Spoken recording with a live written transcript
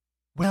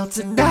Well,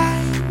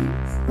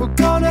 tonight we're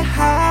gonna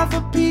have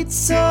a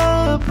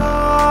pizza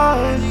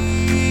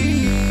party.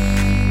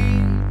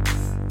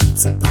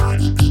 Pizza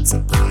party, pizza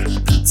party,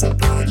 pizza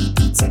party,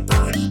 pizza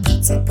party,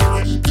 pizza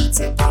party,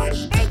 pizza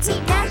party.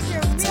 Team Master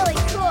are really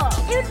cool.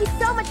 It would be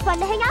so much fun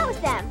to hang out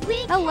with them.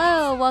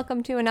 Hello,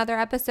 welcome to another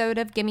episode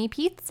of Gimme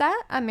Pizza,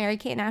 a Mary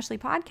Kate and Ashley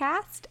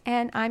podcast,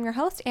 and I'm your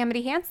host,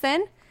 Amity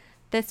Hansen.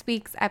 This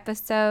week's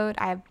episode,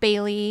 I have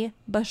Bailey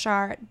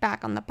Bushart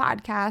back on the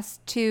podcast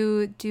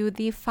to do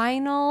the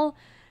final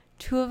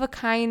Two of a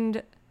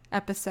Kind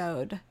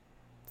episode.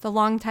 It's a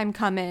long time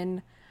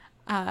coming.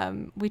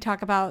 We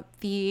talk about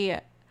the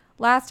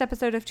last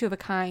episode of Two of a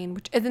Kind,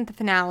 which isn't the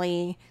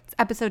finale. It's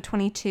episode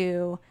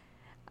 22.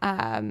 So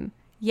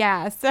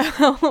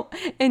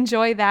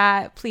enjoy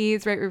that.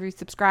 Please rate, review,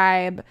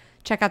 subscribe.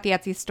 Check out the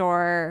Etsy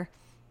store.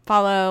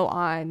 Follow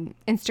on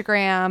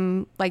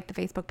Instagram, like the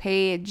Facebook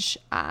page.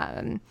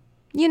 And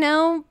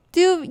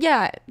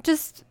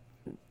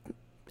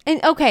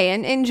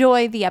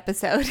enjoy the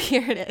episode.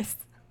 Here it is.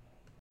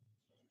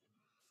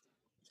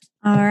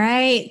 All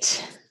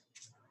right.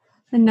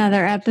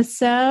 Another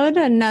episode,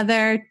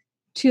 another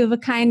Two of a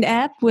Kind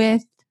ep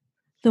with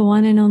the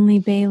one and only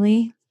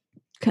Bailey,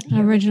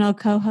 original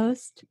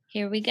co-host.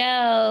 Here we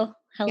go.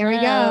 Hello. Here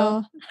we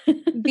go.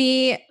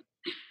 The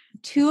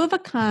Two of a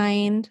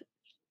Kind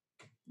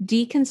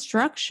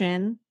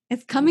deconstruction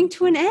is coming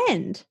to an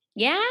end.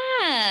 Yeah.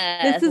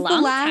 This is long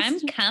the last time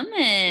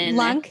coming.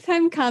 Long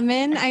time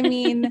coming. I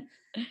mean,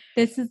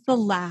 this is the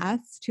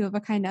last Two of a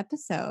Kind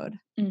episode.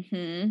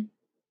 Mm-hmm.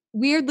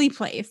 Weirdly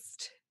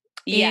placed.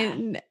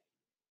 In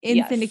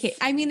syndicate.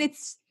 I mean,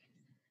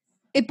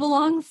 it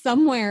belongs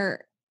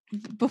somewhere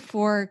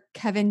before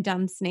Kevin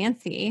dumps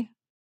Nancy.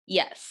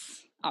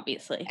 Yes,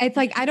 obviously. It's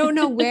like, I don't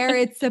know where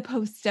it's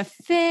supposed to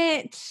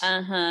fit.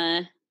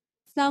 Uh-huh.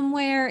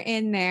 Somewhere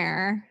in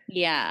there.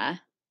 Yeah.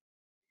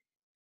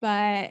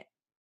 But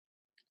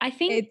I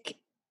think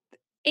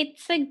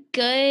it's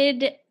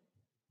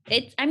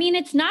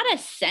not a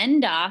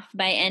send-off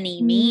by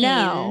any means.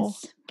 No.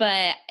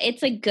 But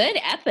it's a good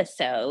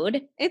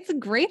episode. It's a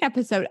great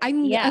episode.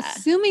 I'm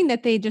assuming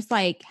that they just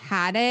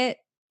had it.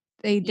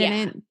 They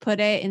didn't put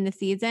it in the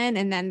season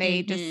and then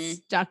they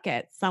just stuck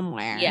it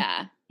somewhere.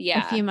 Yeah.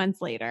 A few months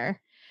later.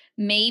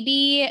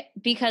 Maybe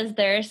because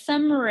there's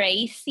some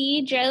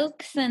racy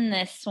jokes in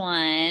this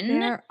one.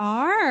 There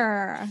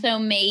are. So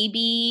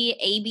maybe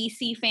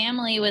ABC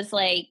Family was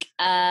like,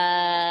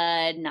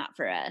 not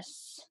for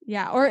us.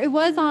 Yeah. Or it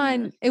was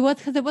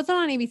because it wasn't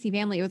on ABC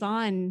Family. It was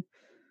on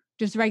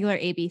just regular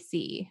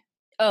ABC.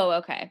 Oh,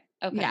 okay.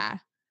 Okay. Yeah.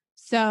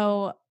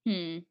 So,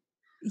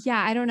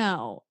 yeah, I don't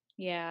know.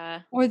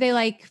 Yeah. Or they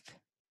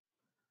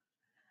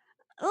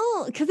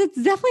because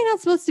it's definitely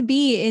not supposed to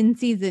be in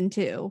season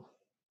 2.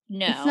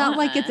 No. It's not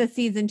like it's a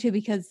season 2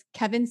 because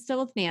Kevin's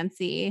still with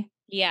Nancy.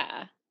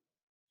 Yeah.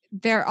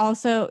 They're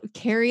also,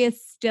 Carrie is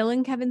still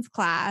in Kevin's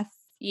class.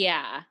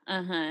 Yeah.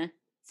 Uh-huh.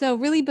 So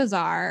really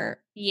bizarre.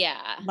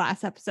 Yeah.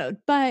 Last episode,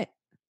 but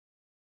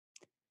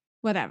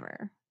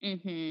whatever.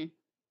 Mm-hmm.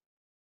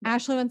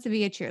 Ashley wants to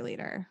be a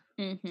cheerleader.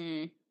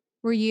 Mm-hmm.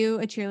 Were you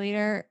a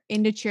cheerleader,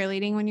 into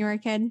cheerleading when you were a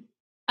kid?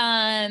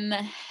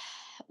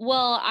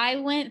 Well, I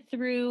went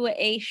through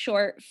a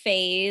short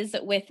phase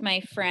with my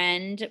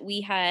friend.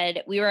 We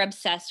were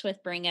obsessed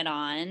with Bring It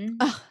On.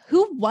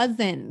 Who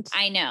wasn't?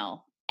 I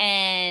know.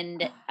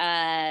 And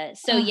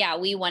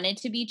we wanted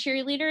to be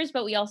cheerleaders,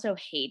 but we also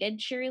hated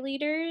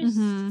cheerleaders.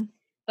 Mm-hmm.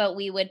 But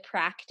we would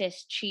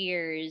practice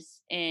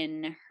cheers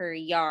in her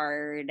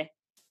yard.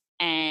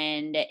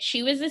 And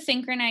she was a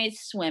synchronized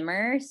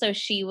swimmer, so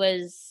she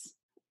was...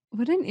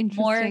 What an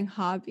interesting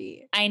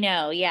hobby. I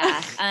know,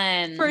 yeah.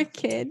 For a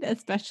kid,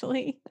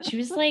 especially. She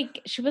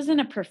wasn't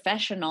a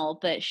professional,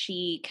 but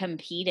she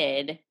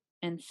competed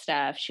and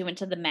stuff. She went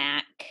to the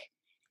MAC.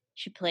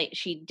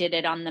 She did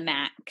it on the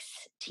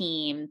MAC's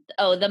team.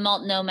 Oh, the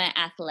Multnomah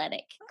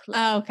Athletic Club.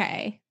 Oh,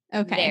 okay.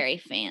 Very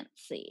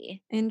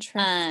fancy.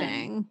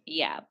 Interesting.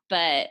 Yeah,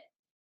 but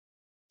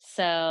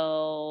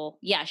so,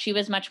 yeah, she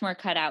was much more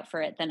cut out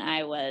for it than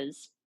I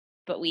was.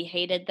 But we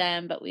hated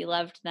them, but we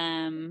loved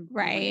them.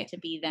 Right. We wanted to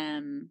be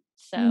them.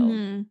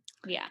 So,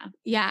 yeah.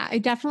 Yeah, I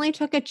definitely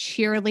took a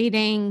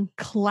cheerleading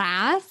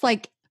class,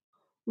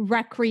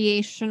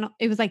 recreational.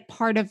 It was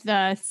part of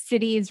the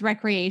city's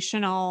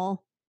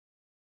recreational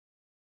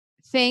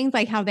things,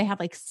 how they had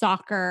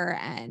soccer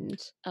and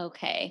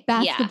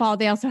basketball. Yeah.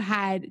 They also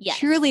had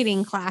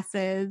cheerleading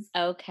classes.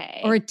 Okay.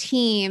 Or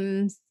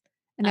teams.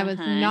 And that was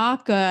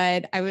not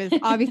good. I was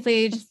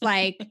obviously just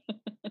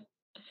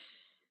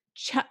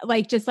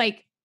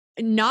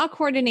not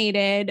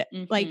coordinated,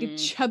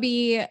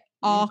 chubby,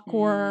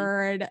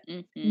 awkward,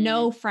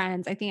 no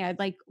friends. I think I had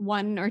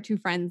 1 or 2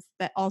 friends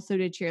that also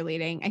did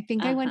cheerleading. I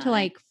think I went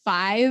to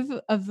 5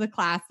 of the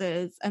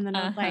classes and then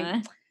I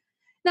was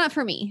not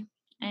for me.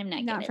 I'm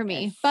not for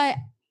me. But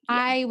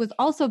I was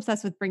also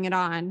obsessed with Bring It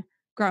On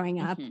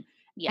growing up.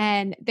 Yeah.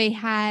 And they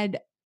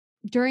had,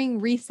 during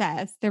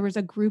recess, there was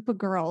a group of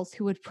girls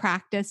who would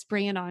practice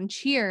Bring It On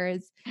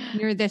cheers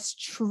near this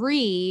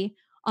tree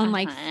on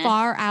like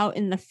far out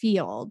in the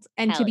field,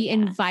 and to be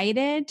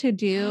invited to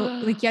do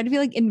like, you had to be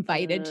like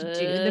invited to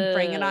do the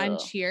Bring It On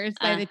Cheers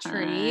by the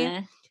tree.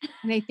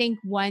 And I think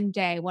one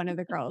day one of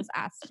the girls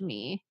asked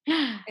me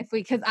if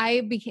because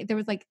there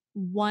was like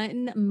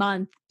 1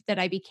 month that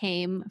I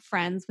became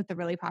friends with the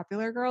really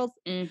popular girls,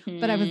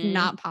 but I was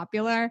not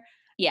popular.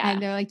 Yeah.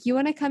 And they're like, you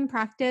want to come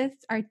practice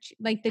our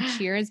like the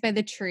cheers by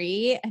the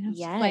tree? And I was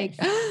just like,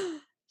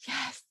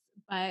 yes,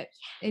 but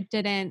it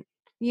didn't,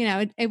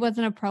 it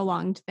wasn't a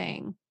prolonged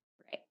thing.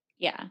 Right.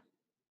 Yeah.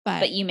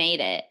 But you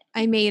made it.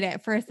 I made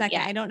it for a second.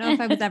 Yeah. I don't know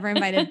if I was ever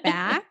invited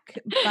back,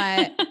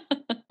 but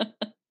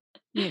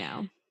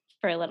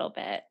for a little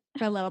bit.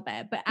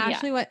 But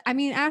Ashley,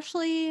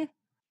 Ashley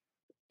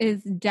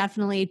is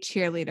definitely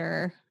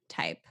cheerleader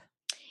type.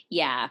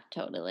 Yeah,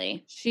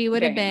 totally. She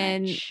would have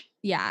been,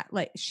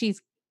 like she's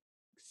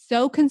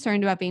so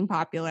concerned about being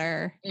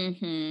popular.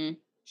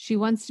 She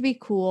wants to be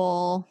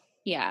cool.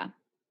 Yeah.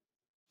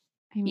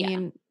 I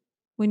mean,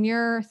 when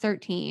you're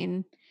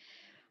 13.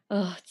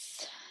 Oh,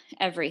 it's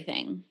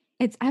everything.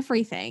 It's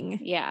everything.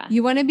 Yeah.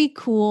 You want to be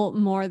cool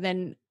more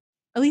than,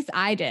 at least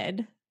I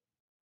did.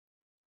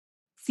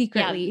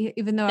 Secretly,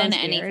 even though I was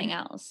anything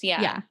else.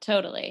 Yeah.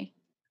 Totally.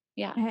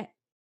 Yeah.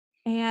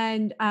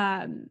 And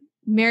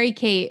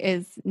Mary-Kate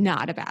is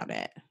not about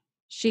it.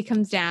 She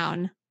comes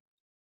down.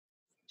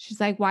 She's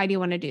like, why do you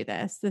want to do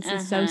this? This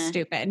is so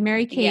stupid.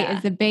 Mary-Kate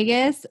is the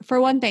biggest, for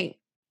one thing,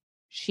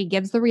 she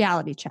gives the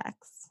reality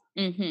checks.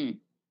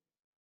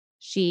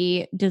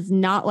 She does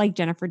not like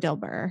Jennifer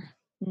Dilber.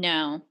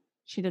 No.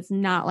 She does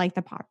not like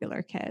the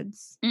popular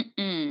kids.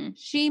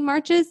 She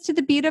marches to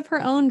the beat of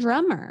her own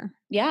drummer.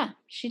 Yeah,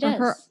 she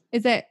does.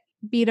 Is it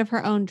beat of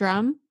her own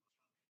drum?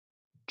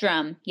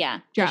 Drum, yeah.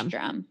 Drum. Just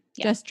drum.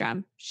 Yeah. Just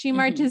drum. She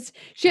marches.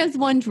 She has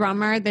one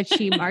drummer that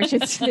she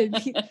marches to the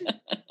beat.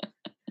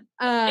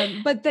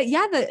 But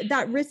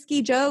that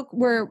risky joke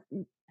where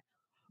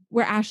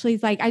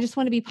Ashley's like, I just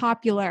want to be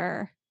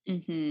popular.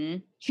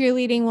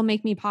 Cheerleading will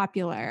make me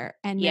popular.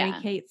 And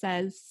Mary-Kate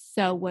says,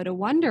 so would a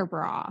Wonder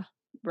Bra.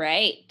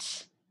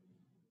 Right.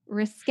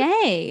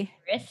 Risque.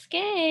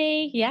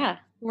 Yeah.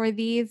 For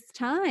these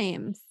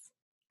times.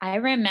 I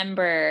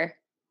remember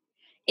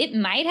it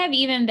might have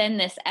even been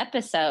this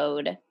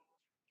episode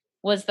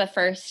was the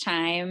first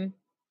time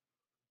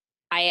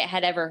I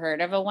had ever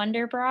heard of a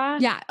Wonder Bra.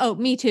 Yeah. Oh,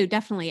 me too.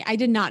 Definitely. I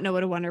did not know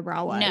what a Wonder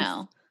Bra was.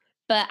 No.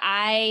 But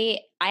I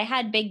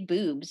had big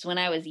boobs when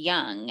I was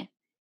young.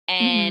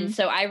 And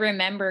so I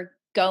remember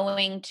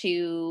going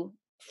to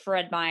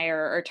Fred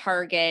Meyer or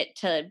Target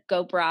to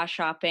go bra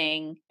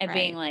shopping and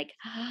being like,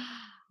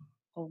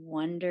 a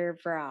Wonder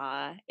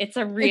Bra. It's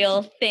a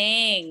real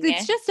thing.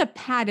 It's just a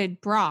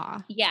padded bra.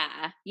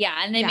 Yeah. Yeah.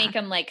 And they make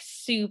them like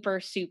super,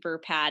 super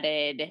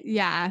padded.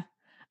 Yeah.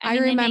 I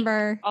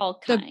remember all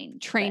kinds the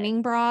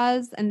training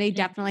bras, and they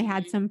definitely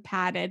had some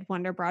padded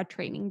Wonder Bra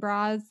training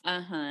bras,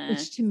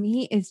 which to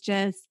me is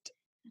just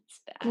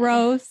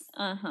gross.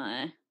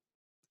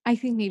 I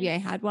think maybe I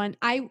had one.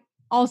 I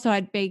also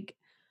had big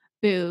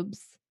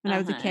boobs when I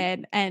was a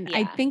kid. And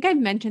I think I've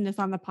mentioned this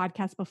on the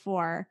podcast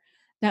before,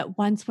 that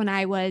once when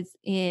I was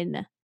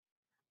I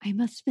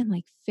must have been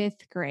like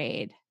 5th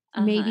grade,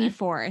 maybe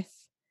 4th.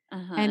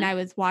 And I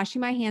was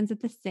washing my hands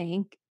at the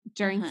sink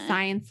during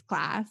science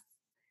class.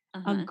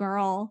 A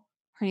girl,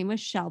 her name was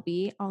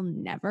Shelby. I'll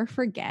never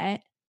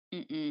forget.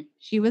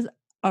 She was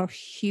a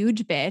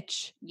huge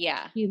bitch.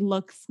 Yeah. She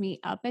looks me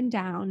up and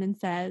down and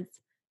says,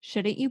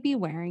 shouldn't you be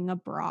wearing a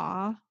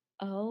bra?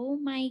 Oh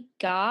my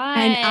God.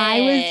 And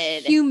I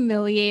was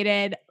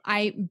humiliated.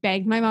 I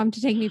begged my mom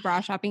to take me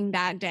bra shopping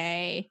that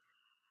day.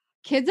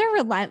 Kids are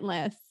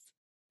relentless.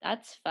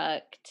 That's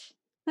fucked.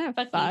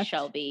 Fuck you,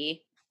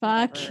 Shelby.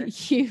 Fuck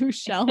you,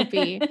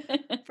 Shelby,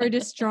 for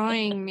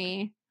destroying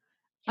me.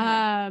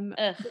 Yeah,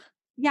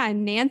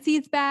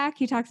 Nancy's back.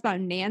 He talks about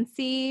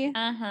Nancy.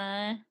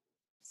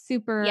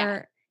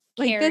 Super.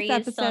 Like Carrie's this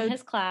episode, still in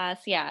his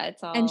class. Yeah,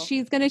 it's all. And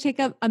she's going to take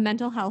a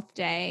mental health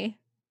day.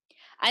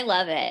 I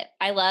love it.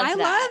 I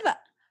love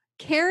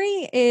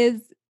Carrie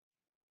is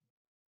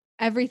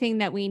everything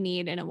that we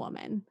need in a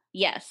woman.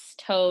 Yes,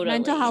 totally.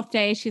 Mental health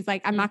day. She's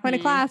like, I'm not going to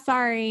class.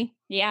 Sorry.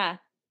 Yeah.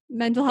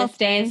 Mental health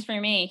day is for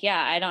me.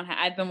 Yeah.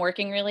 I've been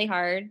working really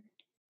hard.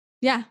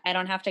 Yeah. I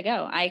don't have to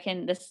go.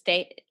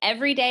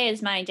 Every day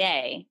is my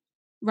day.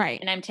 Right.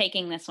 And I'm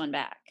taking this one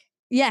back.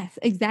 Yes,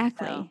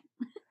 exactly. So.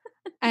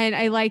 And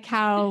I like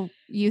how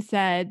you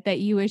said that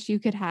you wish you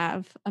could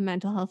have a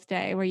mental health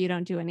day where you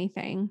don't do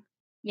anything.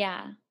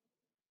 Yeah.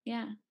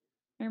 Yeah.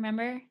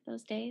 Remember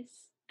those days?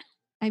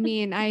 I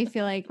mean, I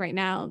feel like right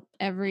now,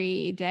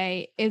 every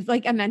day is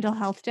like a mental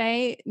health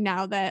day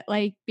now that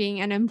like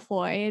being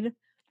unemployed.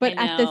 But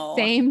at the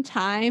same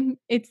time,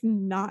 it's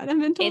not a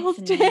mental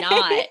health day. It's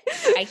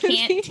not. I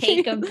can't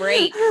take a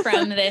break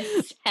from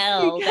this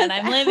hell that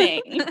I'm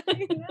living.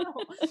 I know.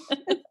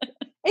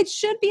 It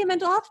should be a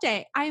mental health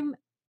day. I'm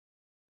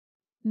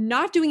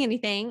not doing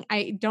anything.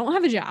 I don't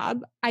have a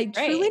job. I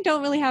truly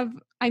don't really have,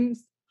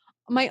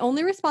 my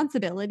only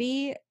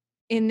responsibility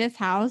in this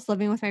house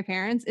living with my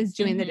parents is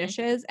doing the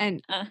dishes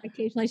and Uh.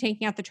 occasionally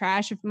taking out the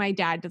trash if my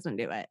dad doesn't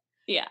do it.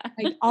 Yeah.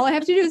 Like all I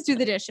have to do is do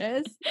the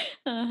dishes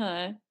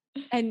Uh-huh.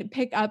 and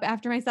pick up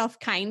after myself,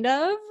 kind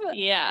of.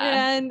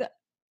 Yeah. And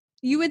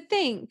you would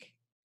think,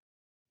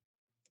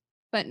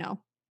 but no,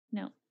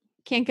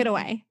 can't get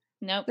away.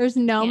 Nope. There's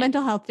no Can't.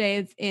 mental health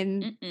days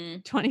in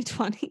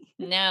 2020.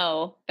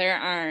 No, there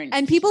aren't.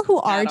 And people who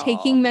are at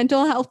taking all.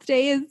 mental health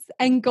days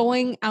and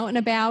going out and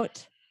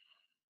about.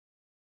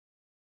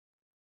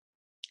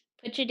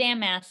 Put your damn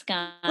mask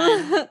on.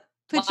 Put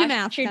your Wash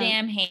mask your on.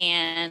 damn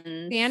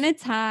hands.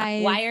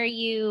 Sanitize. Why are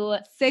you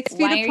 6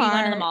 feet why are you apart?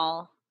 going to the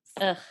mall?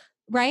 Ugh.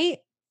 Right?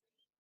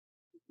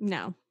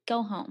 No.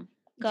 Go home.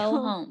 Go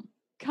home.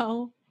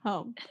 Go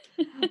home.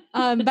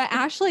 But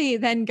Ashley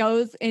then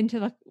goes into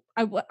the.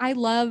 I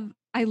love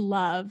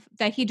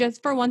that he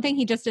just, for one thing,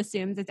 he just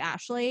assumes it's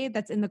Ashley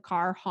that's in the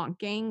car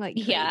honking like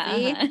crazy.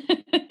 Yeah.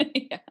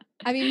 Yeah.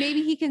 I mean,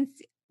 maybe he can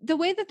see the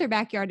way that their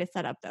backyard is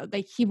set up, though.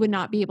 Like he would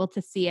not be able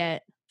to see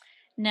it.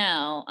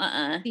 No.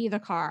 See the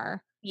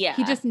car. Yeah.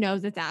 He just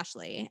knows it's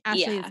Ashley.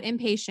 Ashley is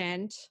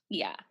impatient.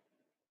 Yeah.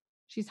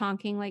 She's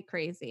honking like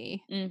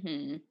crazy.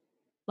 Mm-hmm.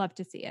 Love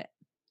to see it.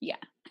 Yeah.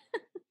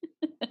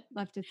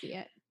 Love to see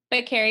it.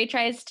 But Carrie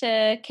tries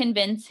to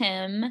convince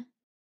him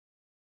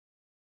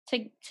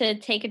to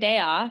take a day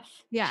off.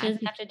 Yeah.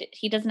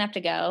 He doesn't have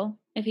to go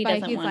if he But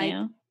doesn't want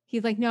to.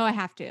 He's like, no, I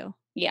have to.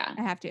 Yeah.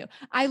 I have to.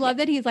 I love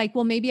that he's like,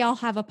 well, maybe I'll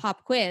have a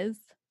pop quiz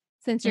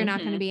since you're not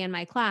going to be in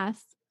my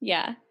class.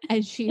 Yeah.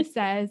 And she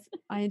says,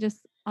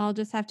 I'll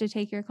just have to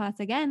take your class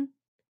again.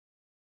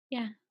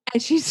 Yeah.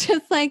 And she's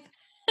just like,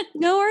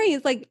 no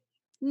worries. Like,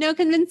 no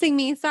convincing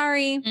me.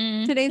 Sorry.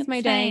 Today's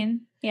my day.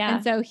 Fine. Yeah.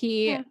 And so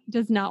he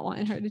does not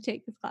want her to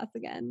take his class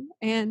again.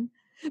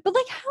 But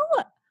like,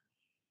 how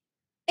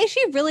is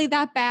she really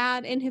that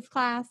bad in his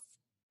class?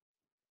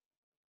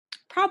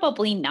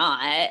 Probably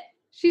not.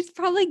 She's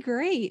probably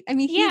great. I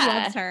mean, he Yeah.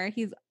 loves her.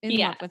 He's in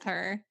love with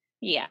her.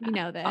 Yeah. You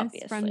know this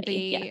from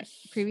obviously. the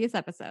previous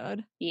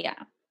episode. Yeah.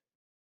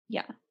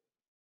 Yeah.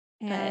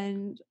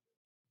 And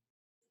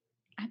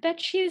I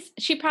bet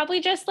she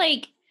probably just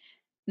like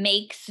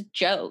makes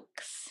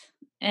jokes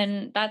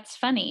and that's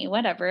funny.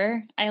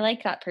 Whatever. I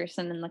like that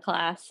person in the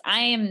class. I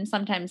am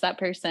sometimes that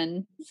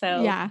person.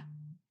 So yeah.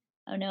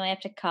 Oh no, I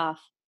have to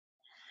cough.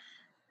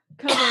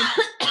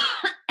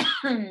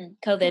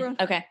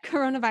 COVID. Okay.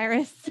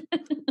 Coronavirus.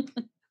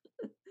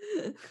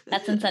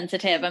 That's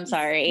insensitive. I'm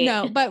sorry.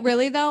 No, but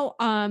really though,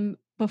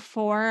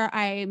 before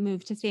I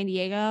moved to San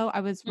Diego,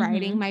 I was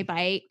riding my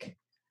bike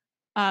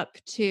up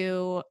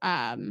to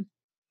up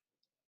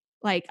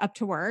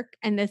to work,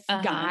 and this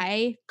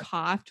guy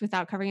coughed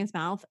without covering his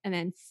mouth and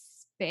then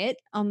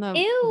spit on the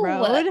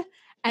road,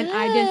 and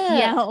I just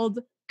yelled,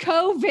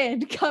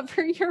 "COVID,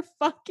 cover your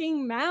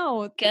fucking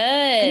mouth." Good.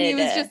 And he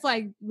was just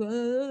like,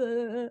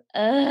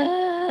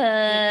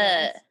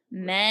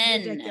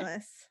 men.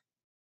 Ridiculous.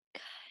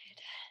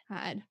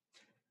 God.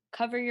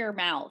 Cover your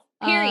mouth.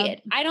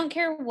 Period. I don't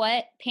care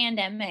what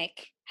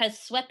pandemic has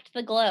swept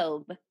the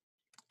globe.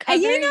 Cover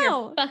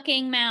your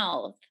fucking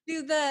mouth.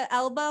 Do the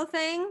elbow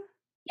thing.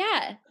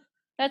 Yeah.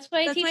 That's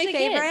what I teach my the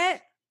favorite.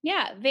 Kids.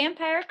 Yeah.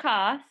 Vampire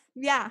cough.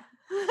 Yeah.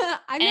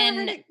 I've never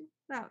heard it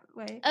that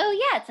way. Oh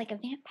yeah, it's like a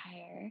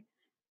vampire.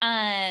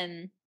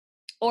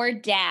 Or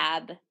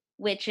dab,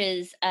 which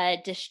is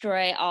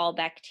destroy all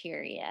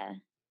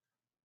bacteria.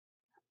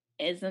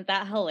 Isn't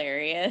that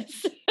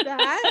hilarious?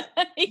 That?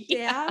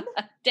 Yeah. Dab?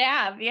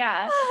 Dab,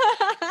 yeah.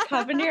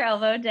 Cup in your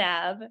elbow,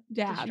 dab.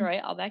 Dab.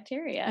 Destroy all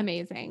bacteria.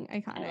 Amazing.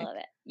 Iconic. I love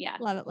it. Yeah.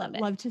 Love it.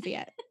 Love to see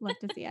it. Love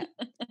to see it.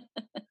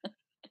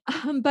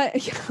 But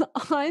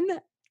on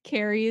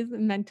Carrie's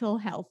mental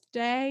health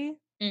day,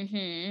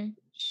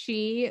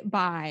 she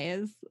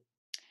buys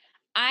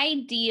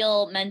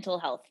ideal mental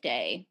health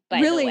day,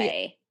 by really the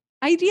way.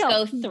 Ideal.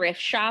 Go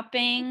thrift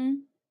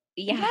shopping.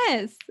 Yeah.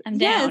 Yes. I'm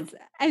down.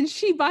 Yes. And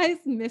she buys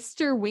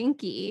Mr.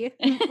 Winky.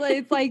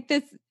 It's like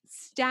this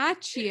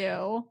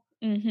statue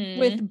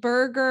with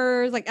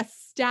burgers, like a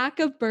stack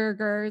of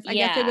burgers. I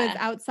guess it was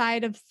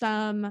outside of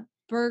some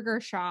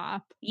burger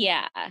shop.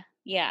 Yeah.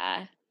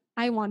 Yeah.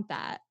 I want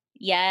that.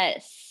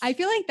 Yes. I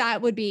feel like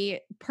that would be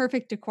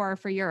perfect decor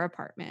for your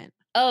apartment.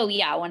 Oh,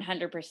 yeah,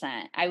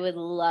 100%. I would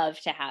love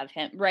to have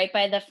him right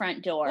by the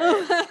front door.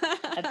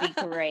 That'd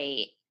be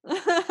great.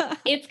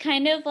 It's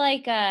kind of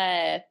like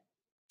a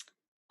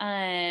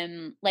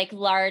like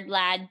Lard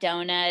Lad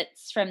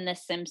donuts from The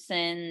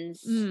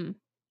Simpsons.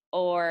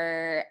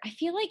 Or I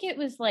feel like it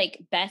was like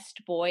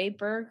Best Boy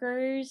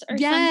Burgers or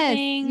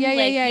something.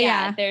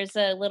 Yeah. There's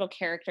a little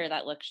character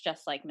that looks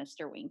just like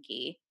Mr.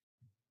 Winky.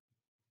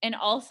 And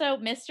also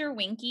Mr.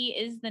 Winky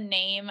is the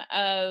name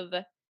of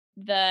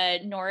the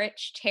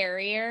Norwich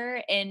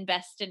Terrier in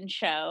Best in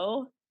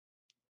Show.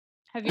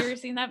 Have you ever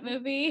seen that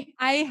movie?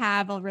 I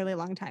have a really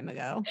long time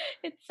ago.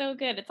 It's so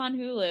good. It's on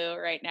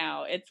Hulu right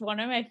now. It's one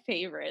of my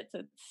favorites.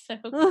 It's so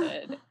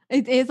good.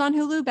 It is on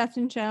Hulu, Best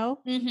in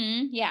Show?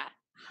 Yeah.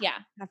 Yeah.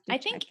 I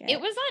think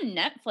it was on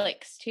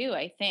Netflix too,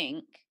 I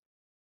think.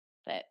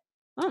 But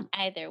Oh.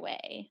 Either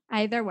way.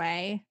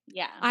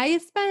 Yeah. I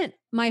spent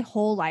my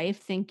whole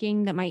life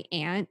thinking that my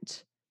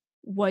aunt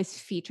was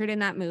featured in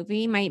that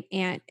movie. My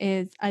aunt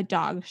is a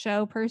dog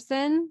show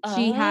person.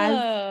 She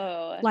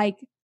has like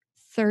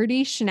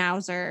 30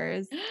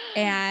 schnauzers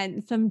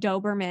and some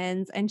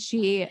Dobermans, and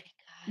she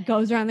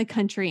goes around the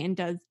country and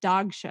does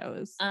dog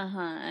shows.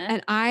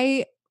 And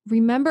I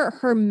remember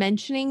her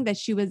mentioning that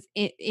she was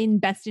in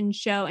Best in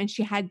Show, and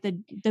she had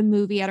the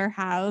movie at her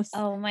house.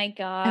 Oh my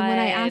God. And when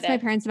I asked my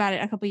parents about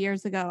it a couple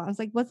years ago, I was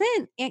like,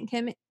 wasn't Aunt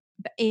Kim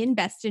in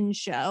Best in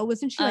Show?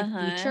 Wasn't she like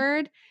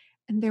featured?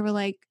 And they were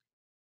like,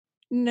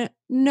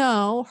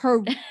 no,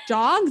 her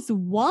dogs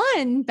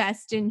won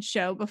Best in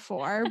Show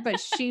before, but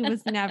she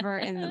was never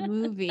in the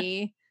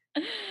movie.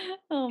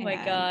 Oh my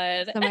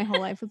God. So my whole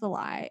life was a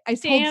lie. I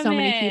told so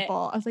many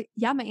people. I was like,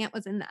 yeah, my aunt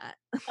was in that.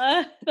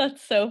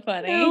 That's so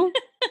funny.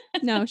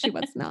 No, she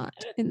was not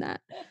in that.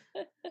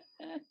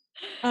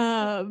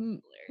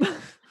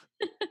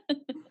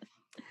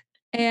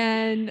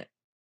 And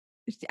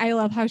I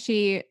love how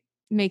she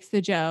makes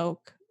the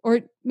joke,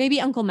 or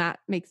maybe Uncle Matt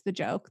makes the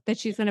joke that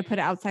she's going to put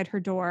it outside her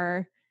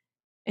door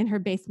in her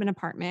basement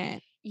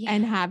apartment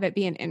and have it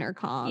be an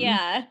intercom.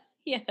 Yeah.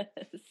 Yes.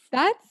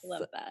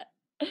 Love that.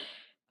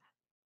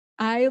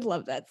 I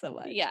love that so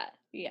much. Yeah.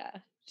 Yeah.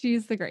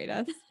 She's the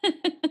greatest.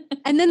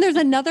 And then there's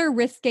another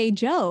risque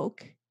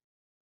joke.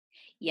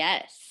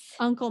 Yes.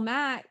 Uncle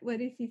Matt, what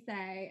does he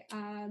say?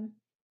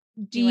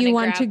 Do you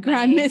want to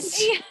grab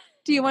Mr.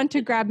 Do you want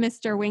to grab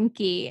Mr.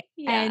 Winky?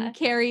 Yeah. And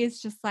Carrie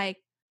is just like,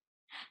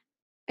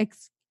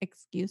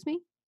 excuse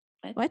me?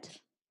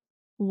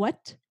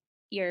 What?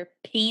 Your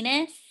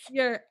penis?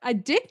 You're a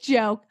dick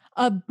joke,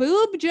 a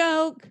boob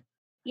joke,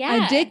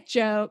 a dick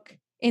joke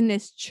in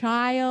this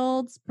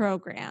child's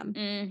program.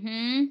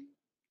 Mm-hmm.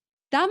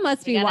 That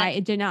must be why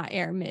it did not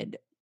air mid.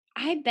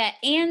 I bet.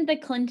 And the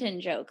Clinton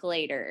joke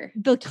later.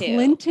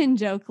 Clinton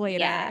joke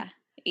later. Yeah.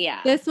 Yeah.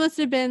 This must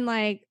have been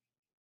like,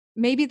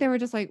 maybe they were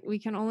just like, we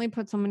can only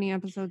put so many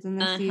episodes in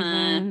this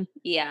season.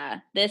 Yeah.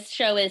 This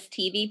show is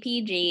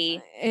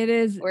TVPG. It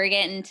is. We're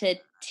getting to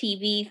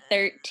TV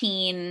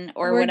 13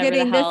 or whatever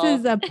the hell.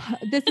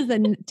 This is a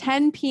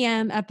 10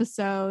 p.m.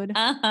 episode.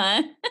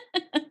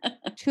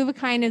 Two of a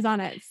Kind is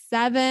on at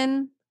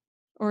 7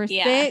 or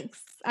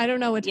 6. I don't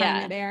know what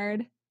time it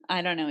aired.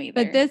 I don't know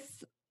either. But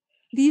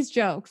these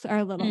jokes are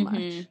a little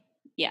much.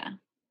 Yeah.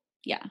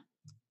 Yeah.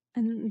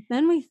 And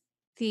then we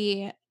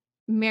see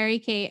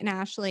Mary-Kate and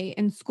Ashley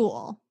in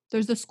school.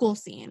 There's a school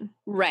scene.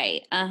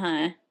 Right.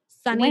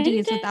 Sunny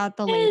D's without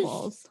the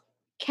labels.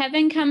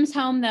 Kevin comes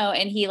home though,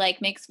 and he like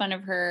makes fun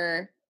of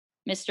her,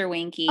 Mr.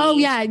 Winky. Oh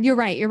yeah, you're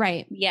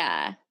right.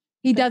 Yeah.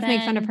 He does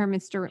make fun of her,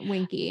 Mr.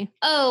 Winky.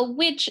 Oh,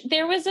 which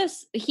there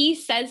was he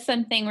says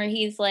something where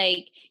he's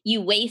like,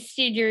 you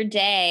wasted your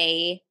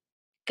day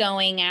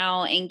going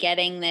out and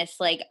getting this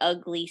like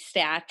ugly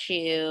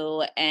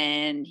statue,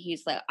 and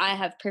he's like, I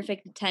have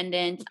perfect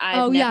attendance.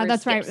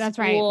 That's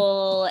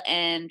right.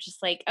 And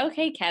just like,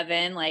 okay,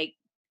 Kevin, like,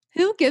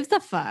 who gives a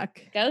fuck?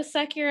 Go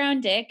suck your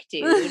own dick,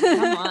 dude.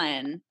 Come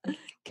on.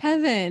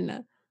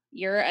 Kevin.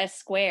 You're a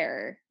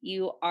square.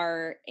 You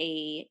are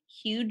a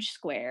huge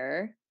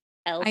square.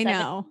 L7E, I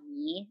know.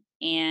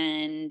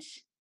 And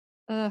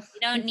we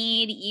don't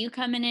need you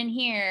coming in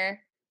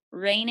here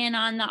raining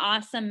on the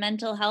awesome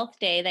mental health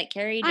day that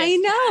Carrie just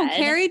had.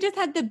 Carrie just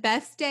had the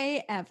best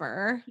day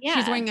ever. Yeah.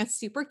 She's wearing a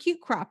super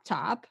cute crop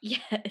top. Yes.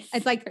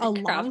 It's like a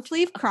long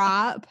sleeve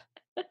crop.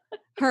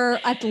 Her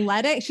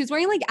she's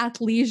wearing like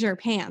athleisure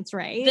pants,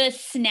 right? The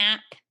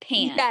snap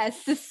pants.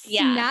 Yes, the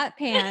snap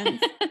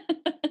pants.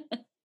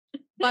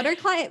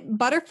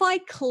 Butterfly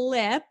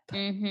clip.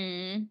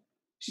 Mm-hmm.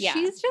 Yeah.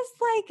 She's just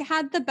like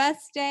had the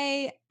best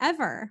day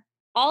ever.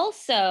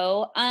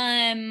 Also,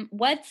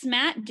 what's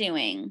Matt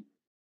doing?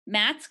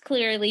 Matt's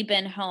clearly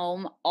been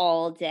home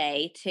all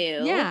day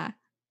too. Yeah.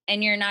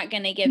 And you're not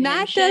going to give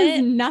Matt him shit?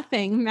 does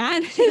nothing.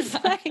 Matt is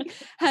like,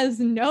 has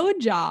no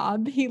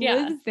job. He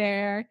lives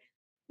there.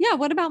 Yeah.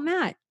 What about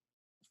Matt?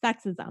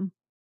 Sexism.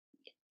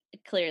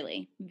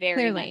 Clearly.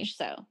 Very much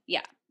so.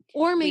 Yeah.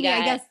 Or maybe,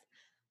 I guess,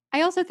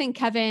 I also think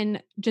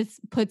Kevin just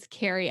puts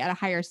Carrie at a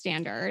higher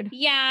standard.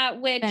 Yeah.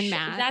 Which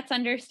Matt. That's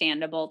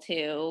understandable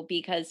too,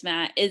 because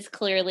Matt is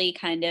clearly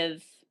kind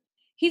of,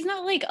 he's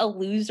not like a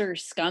loser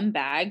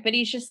scumbag, but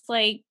he's just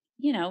like,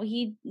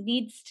 he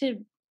needs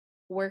to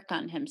work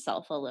on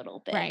himself a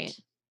little bit. Right.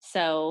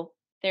 So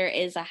there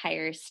is a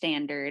higher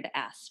standard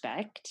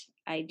aspect.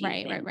 I do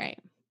think. Right.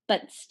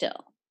 But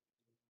still,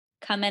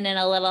 coming in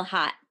a little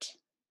hot,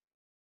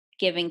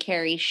 giving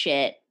Carrie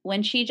shit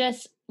when she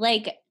just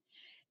like,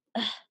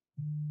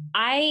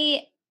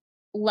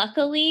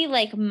 luckily,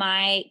 like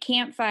my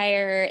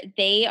campfire,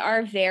 they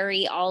are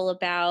very all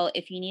about,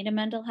 if you need a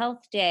mental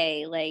health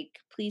day, like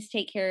please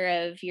take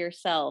care of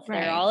yourself.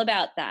 Right. They're all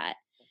about that.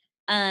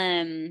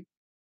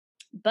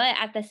 But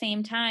at the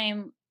same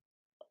time,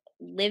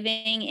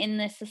 living in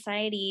this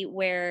society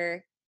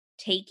where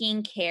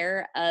taking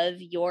care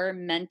of your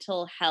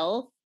mental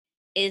health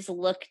is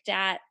looked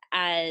at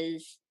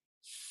as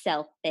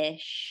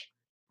selfish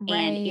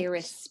and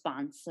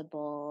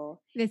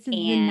irresponsible. This is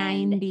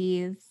and the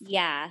 90s.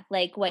 Yeah,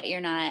 like what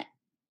you're not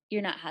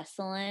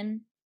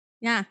hustling,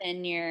 Yeah.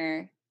 then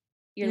you're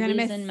gonna losing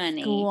miss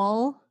money.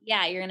 School.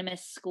 Yeah, you're gonna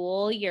miss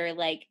school. You're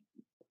like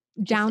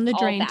down the all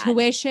drain. bad.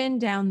 Tuition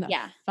down the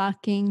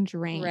fucking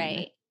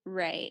drain.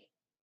 Right.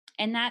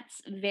 And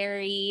that's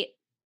very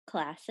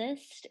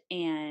classist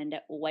and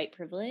white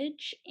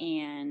privilege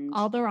and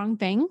all the wrong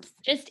things.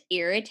 Just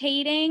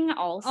irritating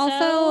also.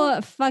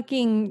 Also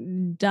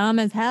fucking dumb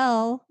as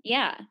hell.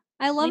 Yeah.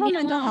 I love a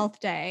mental health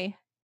day.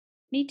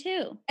 Me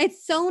too.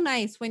 It's so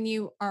nice when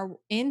you are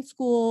in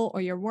school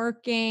or you're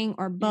working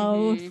or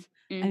both.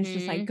 And it's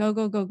just like, go,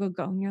 go, go, go,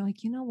 go. And you're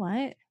like, you know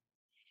what?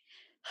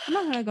 I'm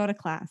not going to go to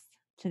class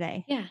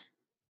today. Yeah.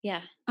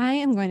 Yeah. I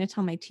am going to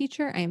tell my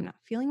teacher I am not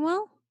feeling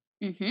well.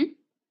 Mm-hmm.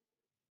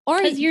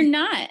 Or because you're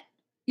not.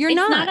 You're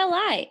not. It's not a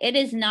lie. It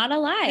is not a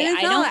lie.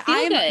 I don't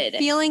feel good. I'm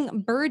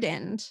feeling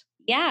burdened.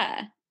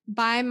 Yeah.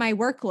 By my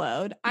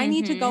workload. I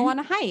need to go on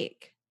a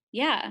hike.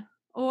 Yeah.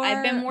 Or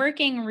I've been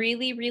working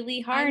really,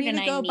 really hard. I need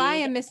to go buy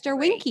a Mr.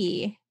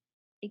 Winky.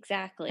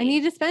 Exactly. I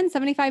need to spend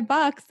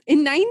 $75.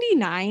 In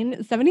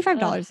 99,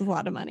 $75 is a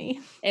lot of money.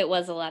 It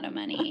was a lot of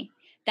money.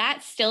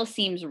 That still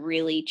seems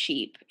really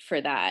cheap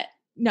for that.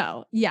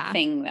 No, yeah.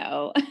 Thing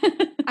though.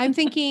 I'm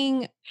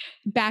thinking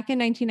back in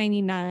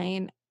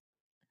 1999.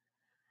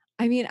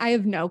 I mean, I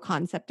have no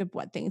concept of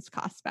what things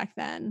cost back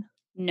then.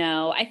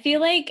 No, I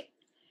feel like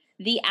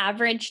the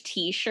average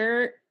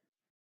t-shirt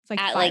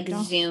at like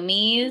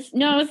Zoomies.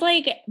 No, it was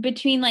like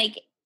between like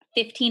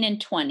 15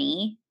 and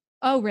 20.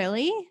 Oh,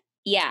 really?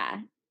 Yeah.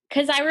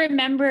 Cause I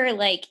remember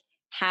like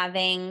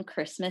having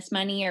Christmas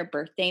money or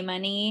birthday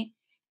money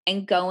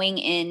and going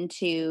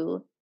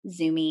into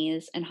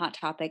Zoomies and Hot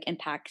Topic and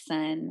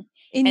PacSun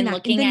and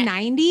looking in the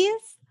at 90s.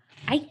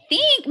 I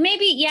think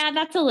maybe, yeah,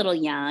 that's a little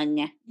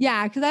young.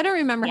 Yeah, because I don't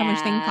remember how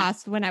much things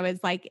cost when I was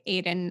like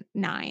 8 and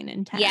 9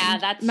 and 10. Yeah,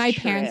 that's my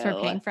true. parents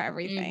were paying for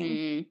everything.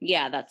 Mm-hmm.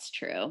 Yeah, that's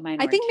true. Mine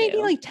I think too. maybe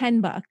like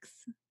 $10.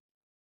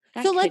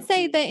 So let's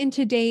say that in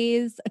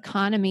today's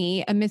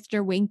economy, a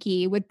Mr.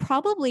 Winky would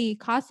probably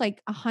cost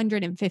like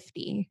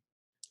 $150.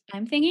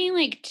 I'm thinking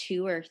like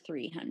 $200 or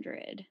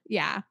 $300.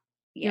 Yeah,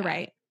 you're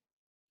right.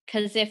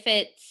 Because if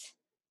it's,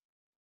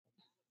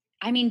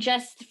 I mean,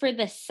 just for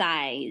the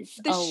size,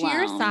 the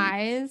sheer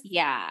size,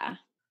 yeah,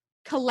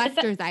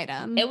 collector's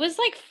item. It was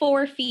like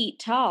 4 feet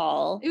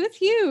tall. It was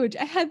huge.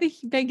 I had the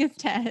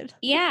biggest head.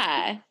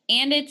 Yeah,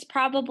 and it's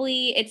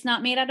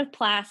not made out of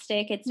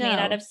plastic. It's made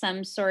out of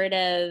some sort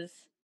of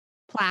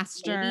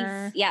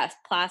plaster.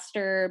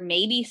 Plaster,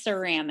 maybe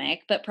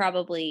ceramic, but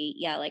probably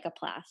like a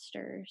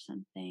plaster or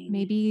something.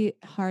 Maybe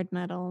hard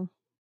metal.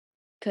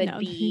 Could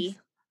be.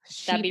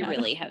 That'd be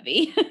really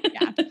heavy.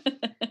 Yeah.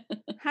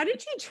 How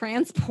did she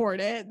transport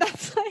it?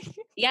 That's like.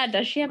 Yeah.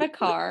 Does she have a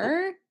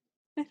car?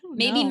 I don't know.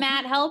 Maybe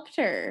Matt helped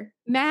her.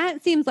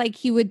 Matt seems like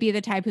he would be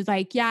the type who's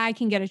like, yeah, I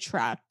can get a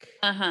truck.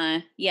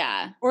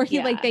 Yeah. Or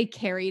they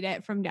carried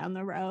it from down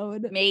the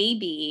road.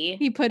 Maybe.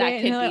 He put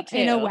it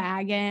in a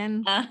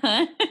wagon.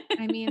 I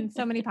mean,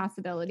 so many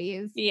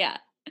possibilities. Yeah.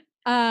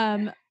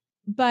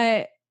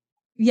 But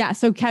yeah,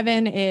 so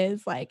Kevin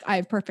is like, I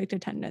have perfect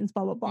attendance,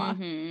 blah, blah, blah.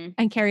 Mm-hmm.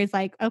 And Carrie's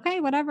like, okay,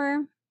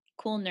 whatever.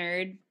 Cool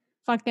nerd.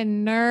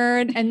 Fucking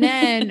nerd. And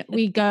then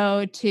we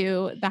go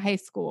to the high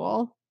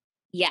school.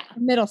 Yeah.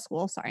 Middle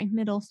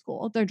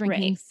school. They're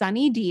drinking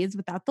Sunny D's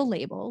without the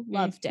label.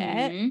 Loved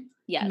it.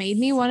 Yes. Made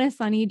me want a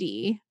Sunny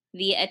D.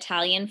 The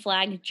Italian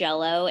flag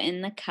Jell-O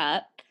in the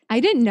cup. I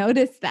didn't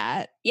notice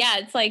that. Yeah,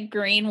 it's like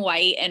green,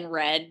 white, and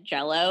red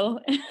Jell-O.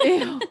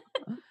 Ew.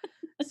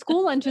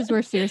 School lunches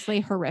were seriously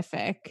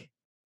horrific.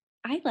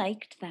 I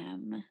liked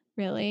them.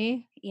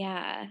 Really?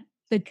 Yeah.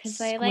 The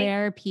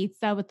square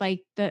pizza with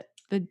like the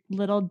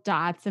little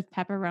dots of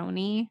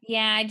pepperoni.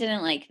 Yeah, I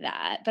didn't like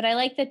that. But I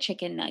like the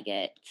chicken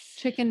nuggets.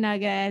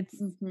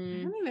 Mm-hmm.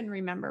 I don't even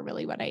remember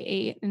really what I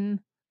ate. And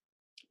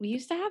we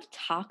used to have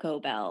Taco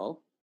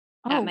Bell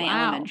at my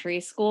elementary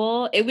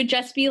school. It would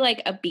just be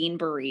like a bean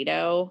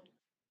burrito.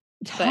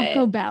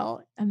 Taco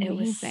Bell. Amazing. It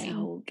was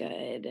so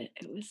good.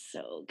 It was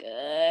so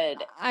good.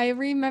 I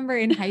remember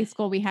in high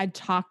school we had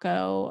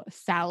taco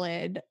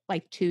salad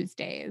like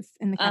Tuesdays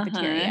in the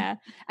cafeteria.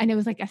 And it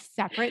was like a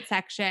separate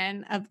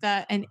section of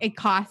and it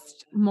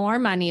cost more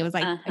money. It was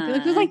like I feel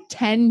like it was like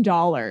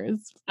 $10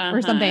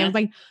 or something. It was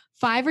like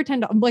 $5 or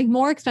 $10, like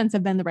more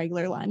expensive than the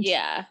regular lunch.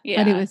 Yeah.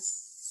 But it was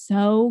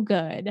so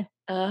good.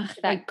 Ugh,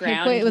 that like,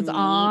 ground it was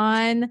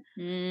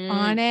meat.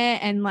 on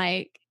it, and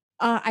like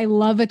I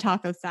love a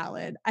taco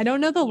salad. I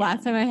don't know the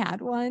last time I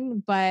had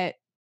one, but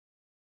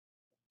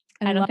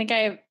I don't think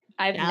I've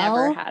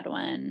never had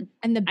one.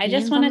 And the beans I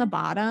just want on the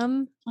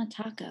bottom. A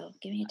taco.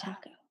 Give me a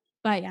taco.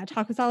 But yeah,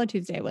 Taco Salad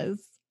Tuesday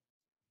was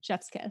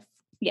chef's kiss.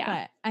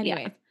 Yeah. But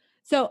anyway,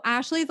 so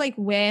Ashley's like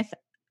with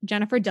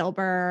Jennifer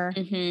Dilber.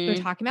 Mm-hmm.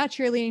 They're talking about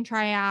cheerleading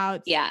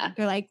tryouts. Yeah.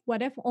 They're like,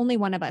 what if only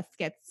one of us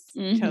gets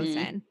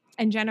chosen?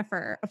 And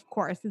Jennifer, of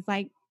course, is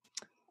like,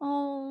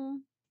 oh,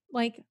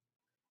 like,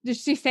 did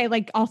she say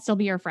like, I'll still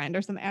be your friend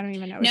or something? I don't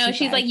even know. No,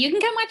 she's like, you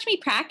can come watch me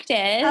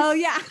practice. Oh,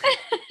 yeah.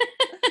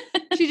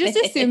 She just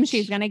assumes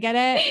she's going to get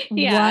it.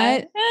 Yeah.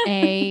 What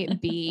a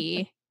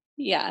B.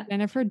 Yeah.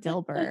 Jennifer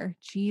Dilber.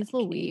 Jeez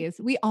Louise.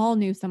 We all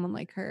knew someone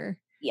like her.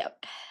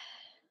 Yep.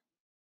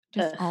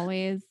 Just Ugh.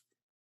 always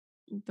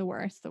the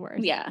worst.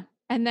 Yeah.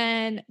 And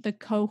then the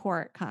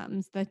cohort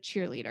comes, the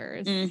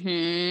cheerleaders.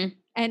 Mm-hmm.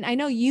 And I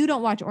know you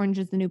don't watch Orange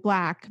is the New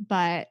Black,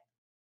 but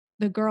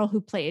the girl who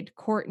played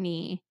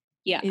Courtney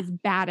is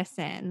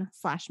Baddison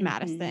 /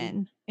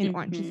 Madison in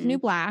Orange is the New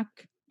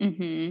Black.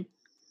 Mm-hmm.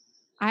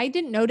 I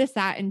didn't notice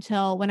that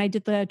until when I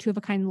did the Two of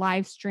a Kind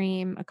live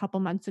stream a couple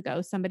months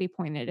ago. Somebody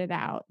pointed it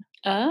out.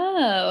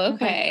 Oh,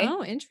 okay. Like,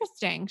 oh,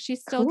 interesting.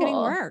 She's still getting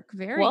work.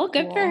 Very well.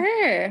 cool. Good for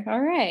her.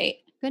 All right.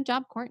 Good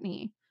job,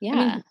 Courtney. Yeah. I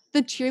mean,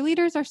 the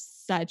cheerleaders are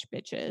such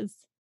bitches.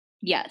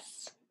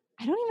 Yes.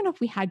 I don't even know if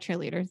we had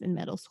cheerleaders in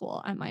middle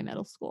school at my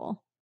middle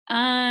school.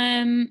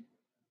 We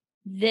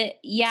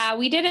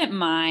didn't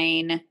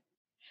mind.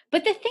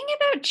 But the thing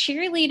about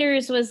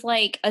cheerleaders was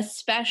like,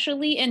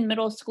 especially in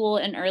middle school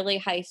and early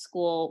high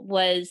school,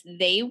 was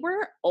they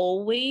were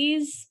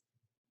always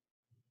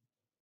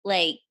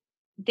like,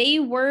 they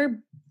were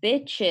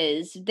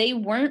bitches. They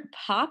weren't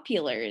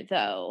popular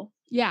though.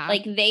 Yeah.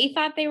 Like they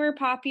thought they were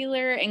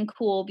popular and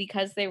cool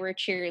because they were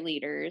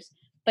cheerleaders,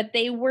 but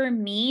they were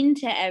mean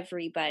to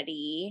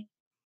everybody,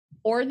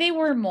 or they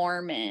were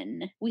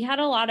Mormon. We had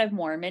a lot of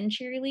Mormon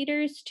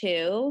cheerleaders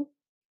too,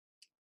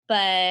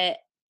 but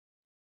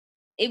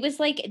it was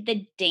like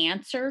the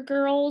dancer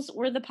girls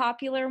were the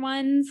popular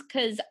ones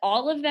because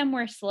all of them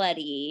were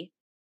slutty,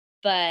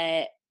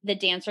 but the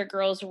dancer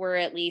girls were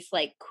at least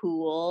like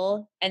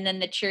cool. And then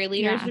the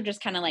cheerleaders were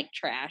just kind of like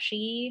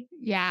trashy.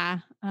 Yeah.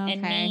 Okay.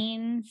 And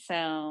mean.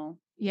 So,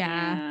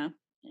 yeah.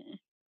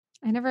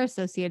 I never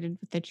associated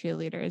with the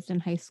cheerleaders in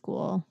high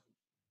school.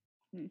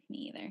 Me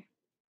either.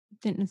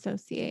 Didn't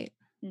associate.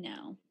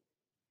 No.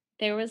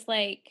 There was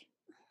like,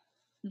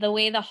 the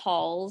way the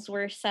halls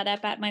were set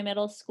up at my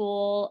middle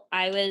school,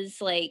 I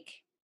was like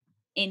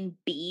in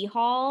B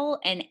hall,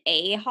 and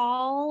A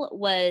hall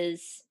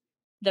was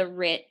the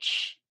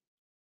rich,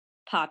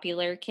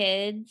 popular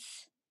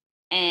kids.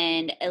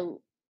 And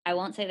I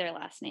won't say their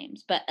last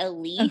names, but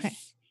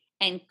Elise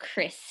and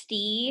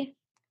Christy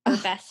were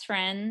best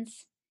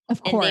friends.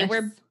 Of course. And they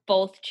were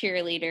both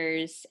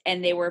cheerleaders,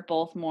 and they were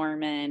both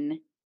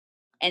Mormon.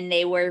 And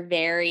they were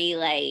very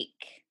like,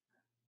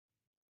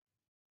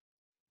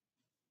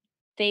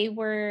 they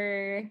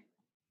were,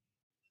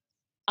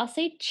 I'll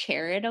say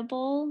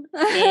charitable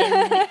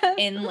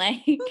in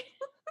like,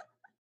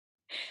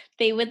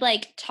 they would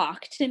like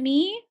talk to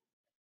me,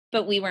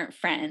 but we weren't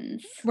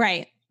friends.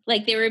 Right.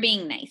 Like they were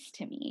being nice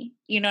to me.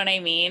 You know what I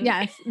mean?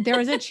 Yes. There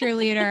was a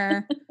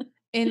cheerleader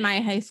in my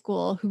high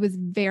school who was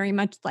very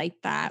much like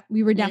that.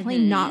 We were definitely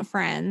not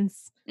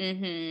friends.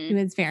 She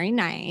was very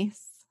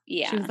nice.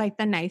 Yeah. She was like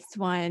the nice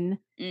one.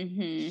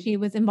 Mm-hmm. She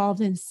was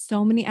involved in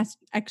so many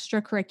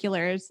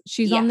extracurriculars.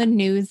 She's on the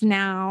news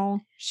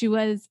now. She's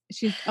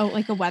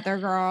like a weather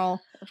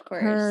girl. Of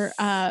course.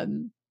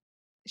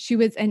 She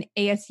was an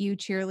ASU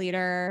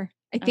cheerleader.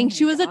 I think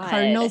she was a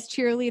Cardinals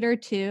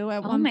cheerleader too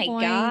at one point. Oh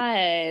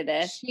my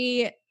God.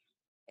 She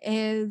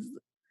is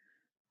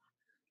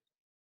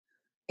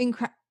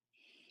incredible.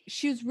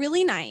 She was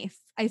really nice.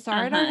 I saw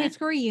her at our high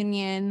school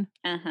reunion.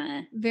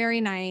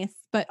 Very nice.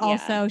 But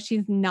also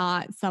she's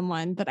not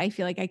someone that I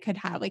feel like I could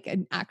have like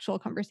an actual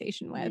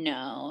conversation with.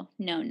 No.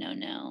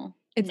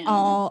 It's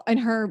all, and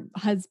her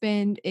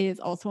husband is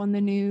also on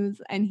the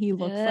news, and he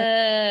looks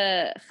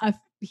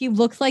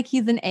like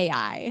he's an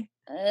AI.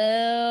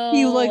 Oh.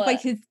 He looks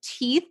like his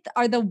teeth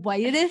are the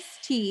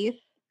whitest teeth.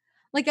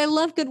 Like I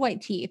love good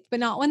white teeth,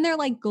 but not when they're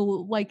like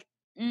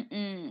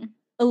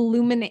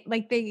illuminate,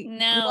 like they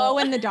glow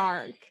in the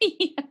dark.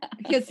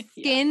 His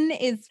skin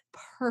is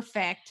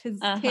perfect.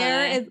 His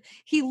hair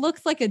he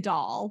looks like a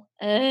doll.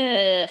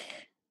 Ugh.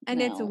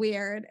 And it's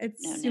weird.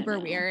 It's super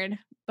weird,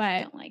 but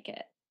I don't like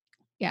it.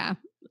 Yeah.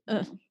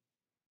 Ugh.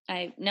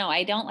 I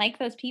don't like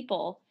those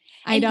people.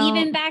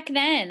 Even back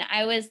then,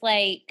 I was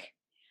like,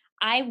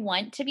 I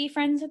want to be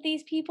friends with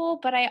these people,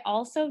 but I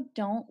also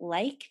don't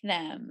like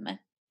them.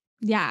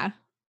 Yeah.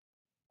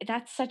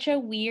 That's such a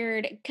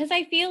weird, because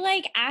I feel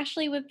like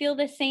Ashley would feel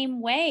the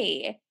same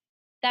way,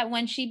 that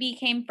when she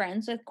became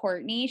friends with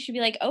Courtney, she'd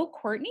be like, oh,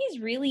 Courtney's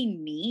really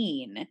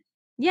mean.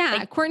 Yeah,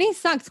 like, Courtney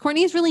sucks.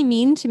 Courtney's really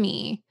mean to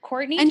me.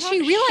 Courtney, and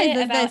she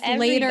realizes this everybody.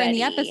 later in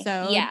the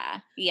episode.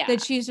 Yeah.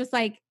 That she's just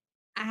like,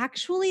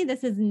 actually,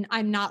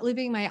 I'm not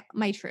living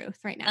my truth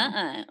right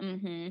now.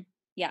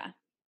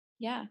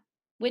 Yeah.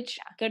 Which,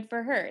 good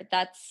for her.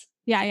 That's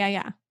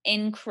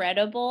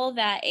incredible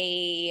that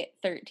a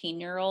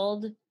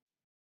 13-year-old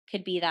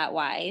could be that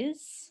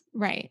wise.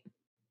 Right.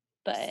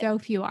 But so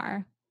few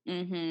are.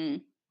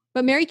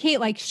 But Mary-Kate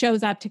like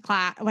shows up to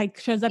class, like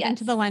shows up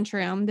into the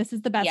lunchroom. This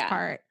is the best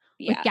part.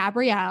 With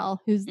Gabrielle,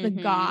 who's the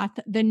goth,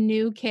 the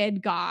new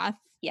kid goth.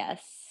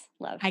 Yes.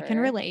 Love her. I can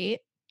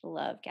relate.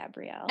 Love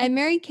Gabrielle. And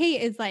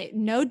Mary-Kate is like,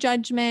 no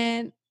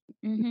judgment.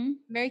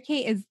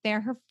 Mary-Kate is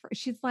there.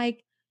 She's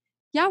like,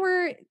 yeah,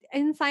 we're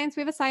in science.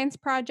 We have a science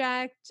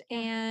project.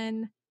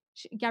 And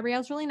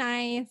Gabrielle's really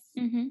nice.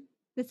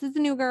 this is the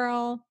new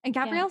girl. And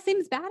Gabrielle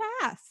seems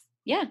badass.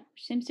 Yeah,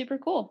 she seems super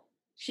cool.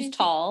 She's She's-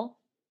 tall.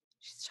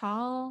 She's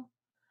tall.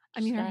 I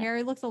mean, her That-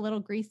 hair looks a little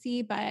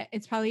greasy, but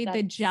it's probably the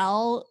That's-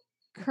 gel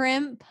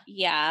crimp.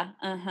 Yeah.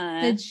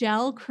 The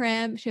gel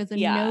crimp. She has a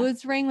Yeah.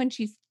 nose ring when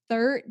she's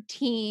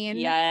 13.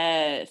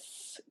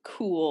 Yes.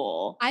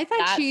 Cool. I thought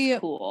That's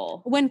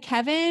cool. when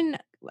Kevin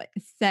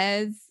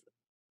says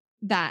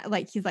that,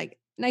 like, he's like,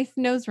 nice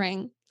nose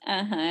ring.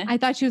 I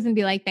thought she was going to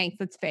be like, thanks,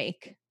 it's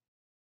fake.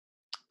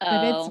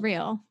 But it's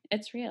real.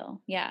 It's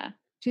real. Yeah.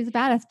 She's a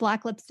badass.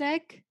 Black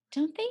lipstick.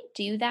 Don't they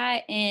do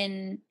that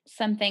in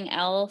something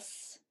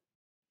else?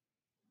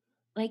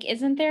 Like,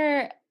 isn't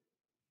there?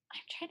 I'm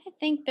trying to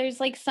think. There's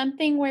like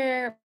something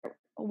where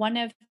one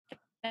of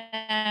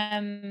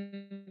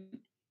them,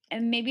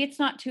 and maybe it's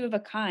not two of a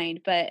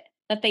kind, but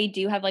that they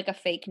do have like a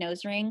fake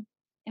nose ring.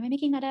 Am I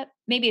making that up?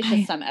 Maybe it's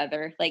just some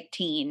other like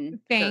teen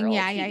thing. girl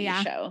Yeah,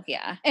 TV show.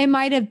 Yeah. It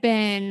might have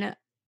been.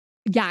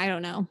 Yeah, I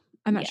don't know.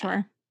 I'm not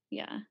sure.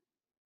 Yeah.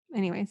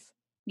 Anyways.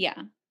 Yeah.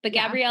 But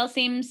Yeah. Gabrielle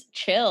seems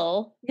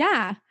chill.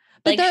 Yeah.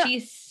 But Like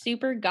she's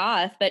super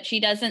goth, but she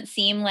doesn't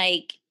seem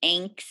like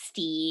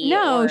angsty.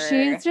 No, or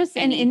she's just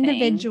anything. an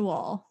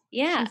individual.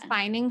 Yeah. She's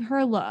finding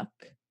her look.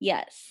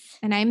 Yes.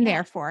 And I'm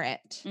there for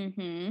it.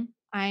 Mm-hmm.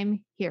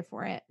 I'm here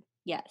for it.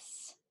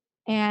 Yes.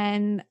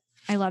 And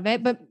I love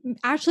it. But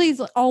Ashley's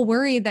all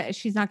worried that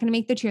she's not going to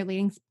make the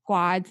cheerleading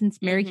squad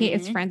since Mary Kate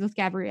is friends with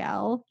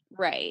Gabrielle.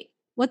 Right.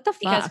 What the fuck?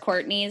 Because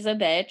Courtney is a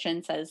bitch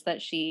and says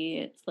that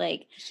she's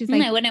like,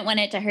 like, I wouldn't want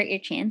it to hurt your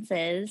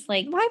chances.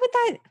 Like, why would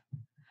that?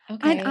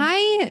 Okay. And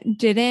I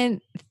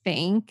didn't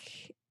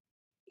think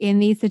in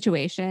these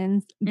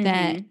situations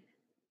that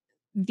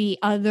the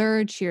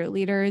other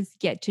cheerleaders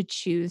get to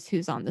choose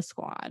who's on the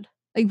squad.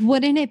 Like,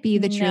 wouldn't it be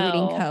the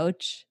cheerleading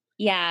coach?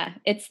 Yeah,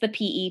 it's the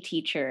PE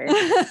teacher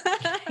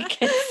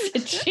gets to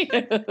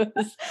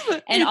choose.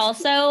 And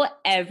also,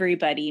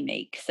 everybody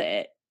makes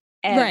it.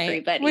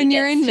 Everybody. Right. When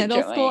you're in gets to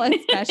middle school, join.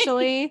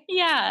 especially.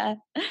 Yeah.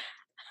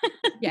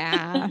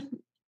 Yeah.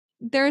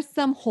 There's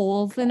some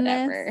holes in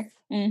Whatever.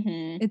 this.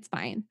 Mm-hmm. It's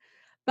fine.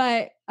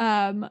 But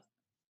then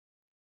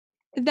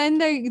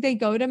they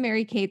go to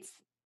Mary Kate's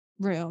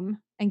room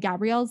and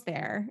Gabrielle's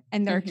there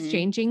and they're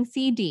exchanging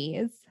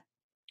CDs.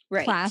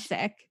 Right.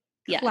 Classic.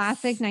 Yes.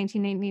 Classic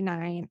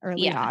 1999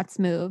 early aughts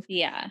move.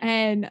 Yeah.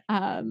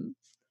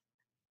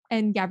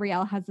 And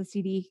Gabrielle has a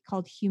CD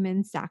called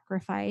Human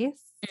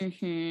Sacrifice.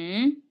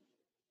 Mm-hmm.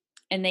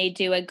 And they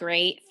do a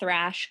great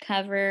thrash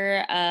cover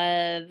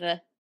of,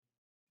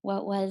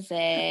 what was it?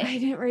 I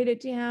didn't write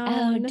it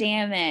down. Oh,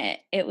 damn it.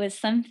 It was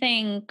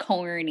something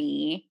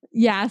corny.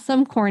 Yeah,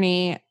 some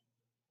corny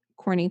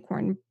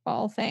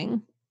cornball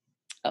thing.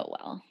 Oh,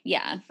 well.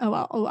 Yeah.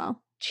 Oh,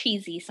 well.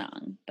 Cheesy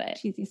song, but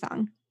Cheesy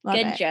song. Love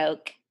good it.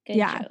 joke. Good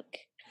joke.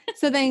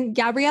 So then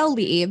Gabrielle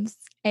leaves.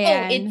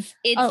 And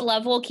it's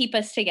Love Will Keep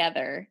Us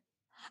Together.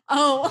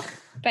 Oh.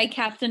 By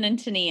Captain and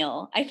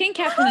Tennille. I think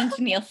Captain and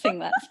Tennille sing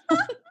that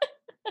song.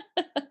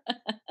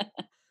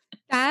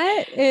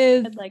 That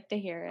is. I'd like to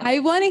hear it. I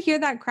want to hear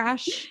that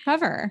Crash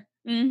cover.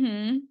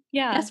 Mm-hmm.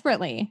 Yeah.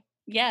 Desperately.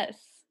 Yes.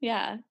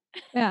 Yeah.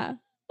 Yeah.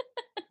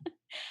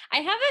 I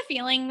have a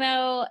feeling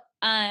though,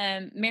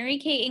 Mary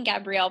Kate and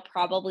Gabrielle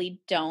probably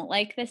don't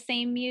like the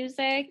same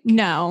music.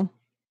 No.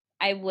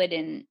 I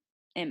wouldn't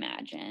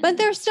imagine. But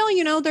they're still,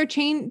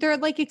 they're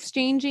like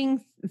exchanging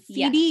CDs.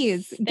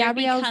 Yes. They're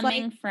Gabrielle's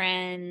becoming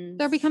friends.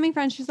 They're becoming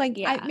friends. She's like,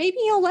 Yeah. maybe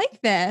you'll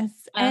like this.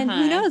 And who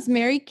Uh-huh. knows,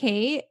 Mary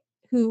Kate,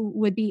 who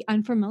would be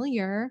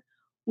unfamiliar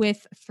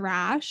with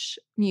thrash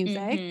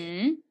music,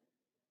 Mhm.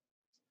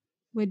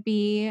 would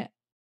be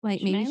like,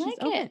 She maybe might she's like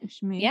open. it.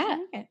 She may Yeah.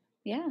 like it.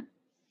 Yeah.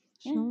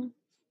 She'll-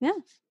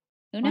 Who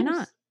Why knows?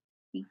 not?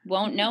 You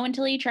won't know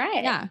until you try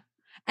it. Yeah.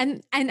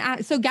 And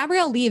so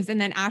Gabrielle leaves and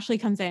then Ashley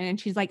comes in and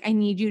she's like, I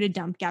need you to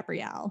dump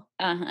Gabrielle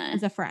Uh-huh.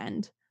 as a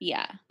friend.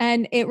 Yeah.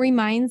 And it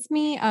reminds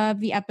me of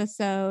the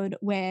episode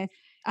with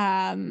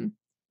Marnie.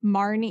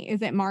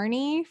 Is it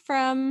Marnie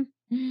from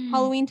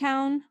Halloween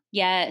Town?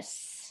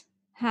 Yes.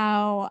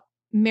 How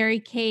Mary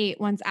Kate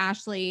wants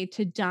Ashley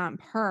to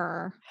dump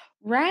her.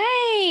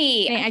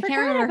 Right. I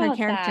can't remember her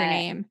character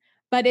name,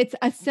 but it's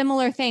a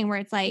similar thing where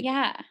it's like,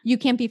 Yeah. you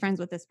can't be friends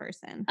with this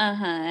person.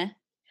 Uh-huh.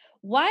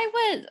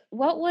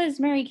 What was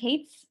Mary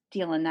Kate's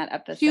deal in that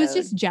episode? She was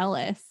just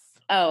jealous.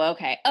 Oh,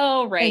 okay.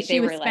 Oh, right. That she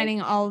was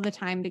spending all the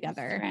time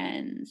together.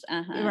 Friends.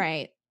 Uh-huh.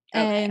 Right.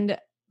 Okay.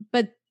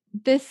 But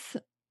this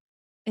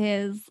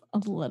is a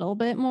little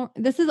bit more,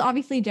 this is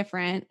obviously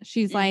different.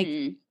 She's like,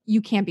 Mhm.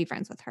 you can't be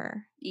friends with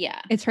her.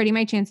 Yeah. It's hurting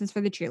my chances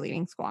for the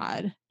cheerleading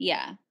squad.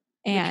 Yeah.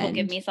 And Which will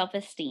give me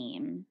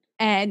self-esteem.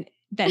 And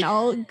then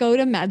I'll go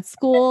to med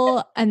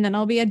school and then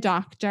I'll be a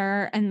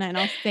doctor and then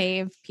I'll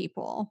save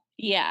people.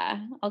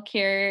 Yeah. I'll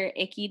cure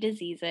icky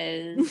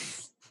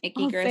diseases.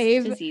 Icky I'll gross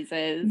save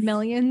diseases.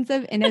 Millions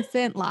of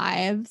innocent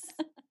lives.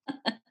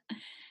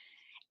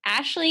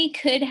 Ashley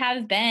could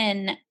have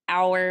been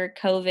our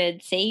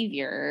COVID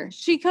savior,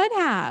 She could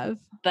have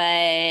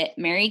but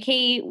Mary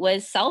Kate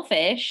was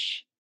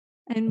selfish.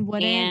 and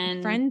wouldn't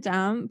And- friend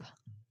dump.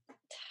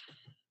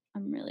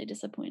 I'm really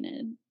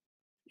disappointed.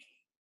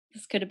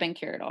 This could have been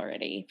cured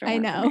already. I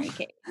know. Mary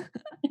Kate.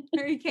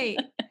 Mary Kate.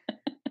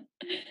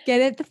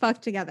 Get it the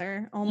fuck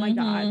together. Oh my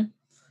God.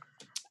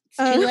 It's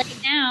too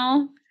late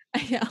now.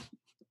 I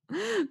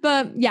know.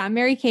 But yeah,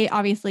 Mary Kate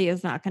obviously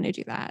is not going to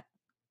do that.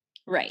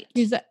 Right.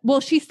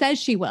 She says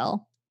she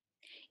will.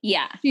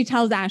 Yeah. She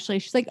tells Ashley,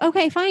 she's like,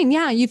 okay, fine.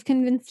 Yeah, you've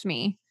convinced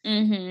me.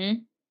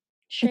 Mm-hmm.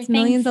 Sure it's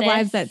millions of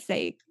lives at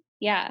stake.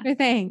 Yeah. Sure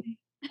thing.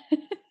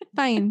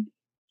 Fine.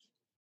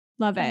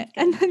 Love it.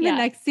 And then the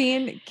next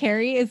scene,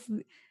 Carrie is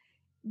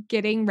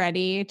getting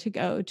ready to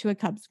go to a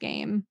Cubs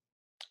game.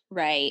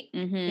 Right.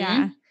 Mm-hmm.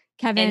 Yeah.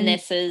 Kevin. And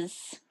this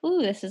is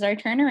our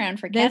turnaround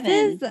for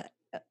Kevin. This is,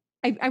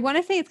 I want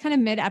to say it's kind of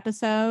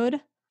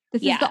mid-episode.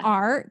 This is the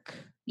arc.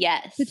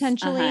 Yes.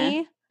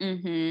 Potentially.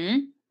 Mm-hmm.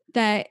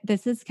 That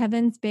this is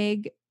Kevin's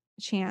big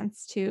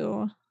chance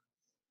to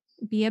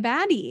be a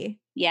baddie.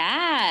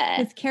 Yeah.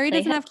 Because Carrie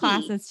doesn't have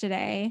classes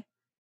today.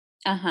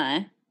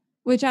 Uh-huh.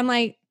 Which I'm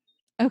like,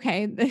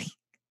 okay,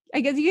 I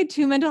guess you get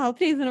 2 mental health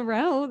days in a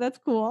row. That's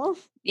cool.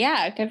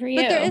 Yeah, good for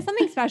you. But there is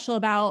something special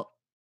about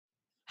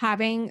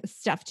having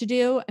stuff to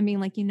do and being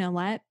like, you know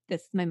what?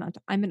 This is my month.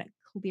 I'm going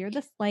to clear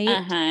the slate.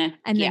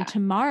 And then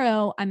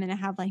tomorrow I'm going to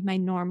have like my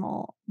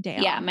normal day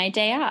off. Yeah, my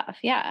day off.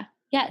 Yeah.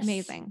 Yes.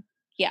 Amazing.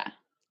 Yeah.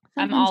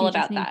 Sometimes I'm all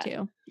about that.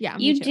 Too. Yeah.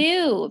 You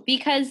do,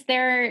 because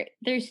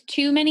there's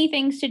too many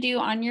things to do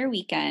on your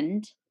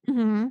weekend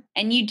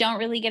and you don't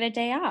really get a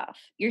day off.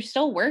 You're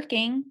still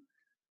working.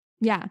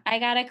 Yeah. I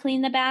got to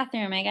clean the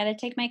bathroom. I got to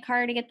take my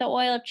car to get the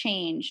oil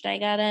changed. I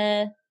got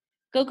to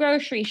go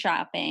grocery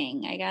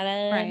shopping. I got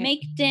to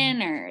make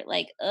dinner.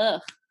 Like,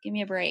 give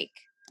me a break.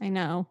 I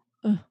know.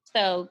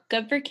 So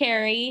good for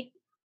Carrie.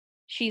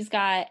 She's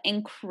got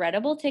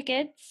incredible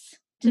tickets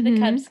to the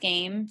Cubs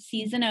game,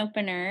 season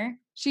opener.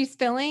 She's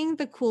filling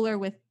the cooler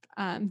with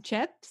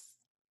chips.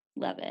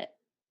 Love it.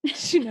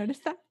 Did you notice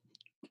that?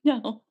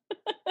 No.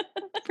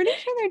 Pretty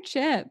sure they're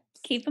chips.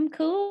 Keep them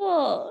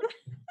cool.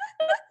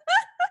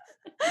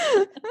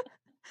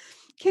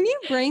 Can you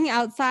bring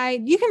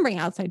outside? You can bring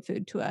outside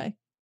food to a.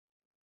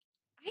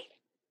 I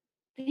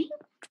think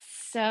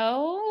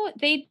so.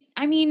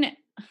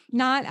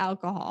 Not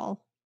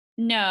alcohol.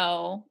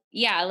 No.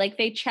 Yeah, like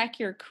they check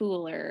your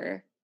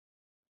cooler.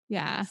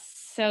 Yeah.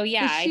 So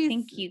yeah, I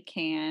think you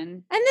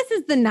can. And this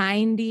is the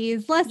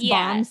 90s. Less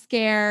bomb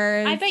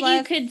scares. I bet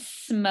you could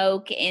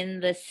smoke in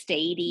the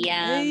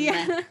stadium.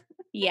 Yeah.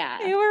 Yeah.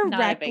 They were not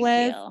reckless. A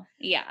big deal.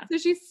 Yeah. So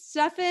she's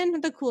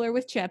stuffing the cooler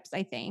with chips,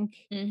 I think.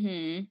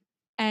 Mm-hmm.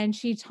 And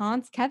she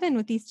taunts Kevin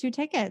with these 2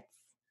 tickets.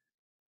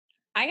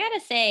 I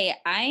gotta say,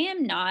 I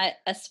am not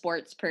a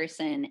sports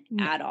person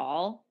at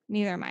all.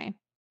 Neither am I.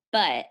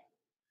 But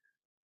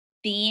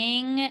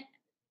being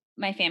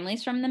my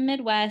family's from the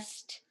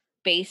Midwest,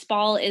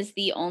 baseball is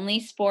the only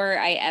sport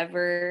I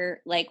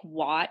ever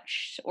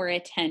watched or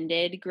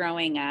attended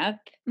growing up.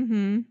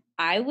 Mm-hmm.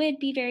 I would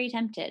be very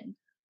tempted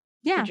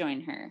to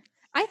join her.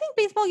 I think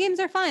baseball games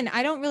are fun.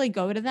 I don't really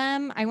go to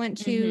them. I went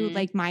to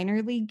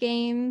minor league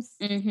games.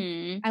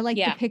 Mm-hmm. I like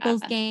the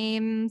pickles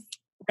games.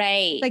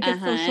 Right. It's like a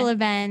social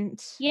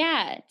event.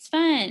 Yeah, it's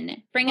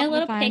fun. Bring a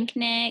little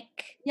picnic.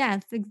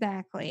 Yes,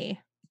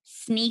 exactly.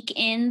 Sneak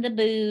in the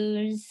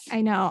booze.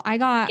 I know.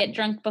 Get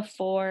drunk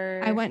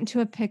before. I went to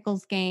a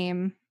pickles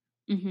game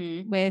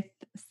with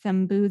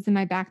some booze in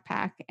my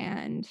backpack,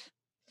 and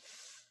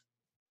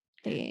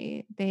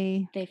they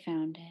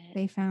found it.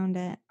 They found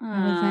it.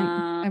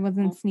 I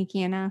wasn't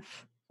sneaky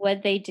enough.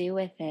 What'd they do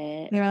with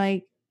it? They were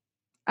like,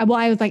 well,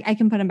 I was like, I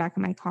can put them back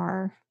in my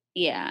car.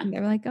 Yeah. And they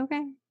were like,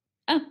 okay.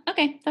 Oh,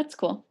 okay. That's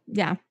cool.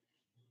 Yeah.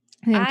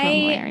 I didn't throw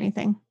them away or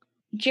anything.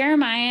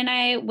 Jeremiah and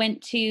I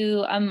went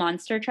to a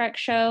Monster Truck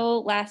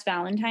show last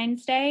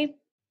Valentine's Day,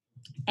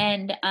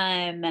 and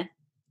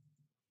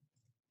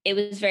it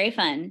was very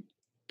fun,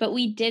 but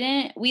we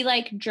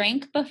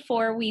drank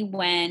before we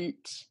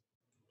went.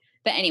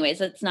 But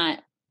anyways, it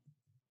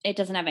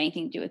doesn't have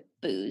anything to do with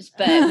booze.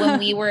 But when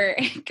we were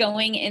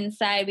going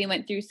inside, we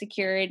went through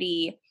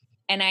security,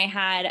 and I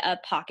had a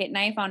pocket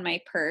knife on my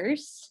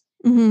purse,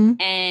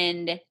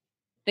 and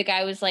the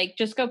guy was like,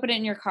 just go put it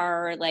in your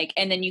car,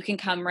 and then you can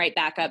come right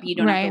back up. You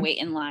don't have to wait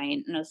in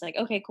line. And I was like,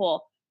 okay,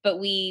 cool. But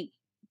we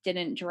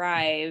didn't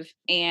drive.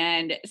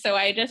 And so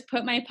I just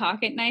put my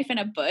pocket knife in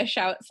a bush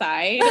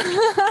outside.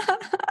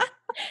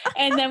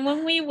 And then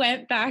when we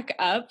went back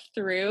up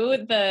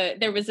through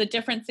there was a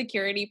different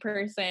security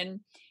person,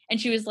 and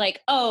she was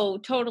like, oh,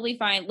 totally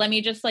fine. Let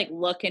me just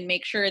look and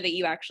make sure that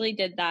you actually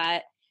did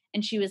that.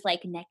 And she was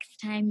like,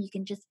 next time you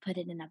can just put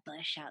it in a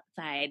bush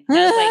outside. And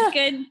I was like,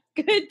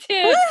 good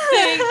tip.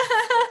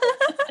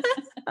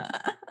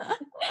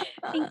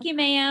 Thank you,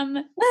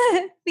 ma'am.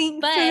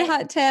 Thanks for the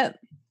hot tip.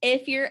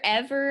 If you're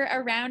ever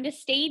around a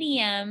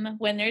stadium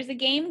when there's a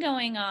game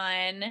going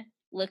on,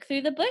 look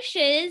through the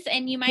bushes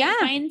and you might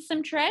find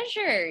some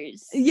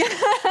treasures. Yeah.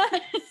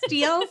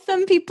 Steal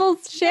some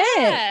people's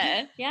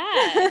shit.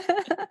 Yeah.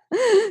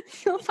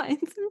 You'll find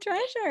some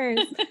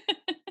treasures.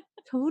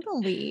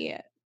 Totally.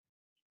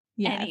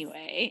 Yes.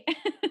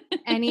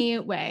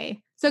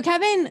 Anyway. So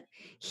Kevin,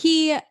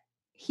 he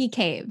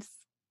caves.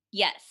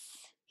 Yes.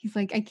 He's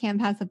like, I can't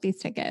pass up these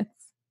tickets.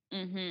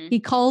 Mm-hmm. He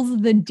calls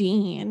the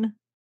dean.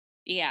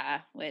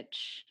 Yeah,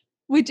 which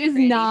is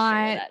pretty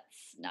not, sure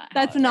that's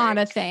that's how it not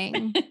a works.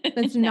 thing.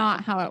 That's No.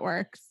 not how it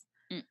works.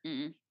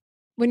 Mm-mm.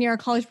 When you're a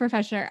college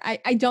professor,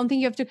 I don't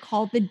think you have to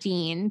call the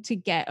dean to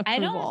get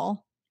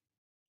approval.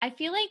 I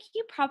feel like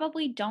you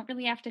probably don't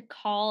really have to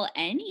call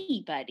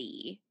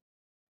anybody.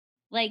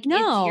 Like, it's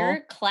No.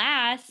 your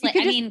class. You Like,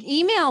 could I just mean,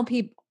 email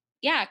people.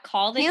 yeah,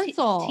 call the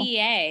Cancel.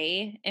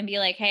 TA and be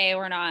like, hey,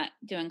 we're not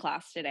doing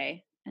class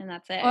today. And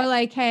that's it. Or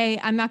like, hey,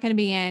 I'm not going to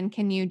be in.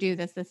 Can you do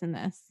this, this, and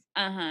this?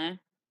 Uh-huh.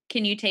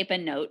 Can you tape a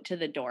note to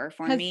the door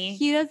for me?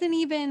 He doesn't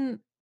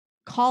even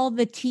call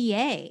the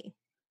TA.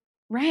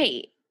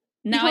 Right.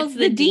 He Now calls it's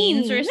the the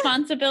dean's dean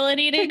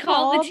responsibility to to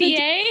call the call the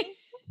TA.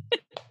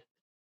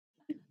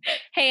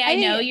 Hey, I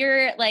know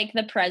you're like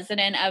the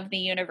president of the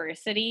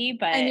university,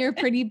 but and you're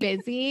pretty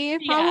busy,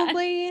 Yeah.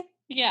 probably.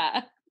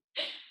 yeah.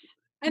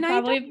 And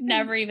Probably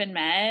never even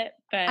met,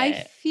 but I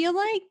feel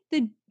like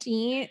the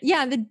dean,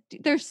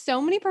 there's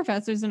so many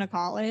professors in a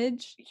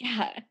college.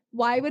 yeah,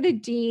 Why would a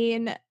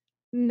dean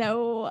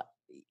know?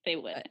 they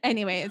would.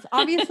 Anyways,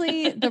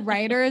 obviously the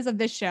writers of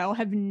the show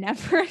have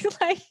never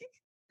like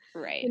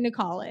Right. been to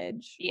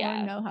college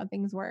Yeah. or know how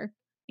things work.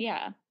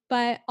 Yeah.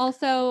 But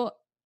also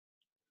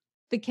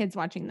the kids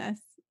watching this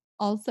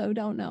also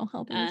don't know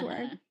how things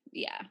work.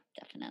 Yeah,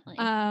 definitely.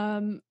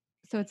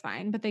 So it's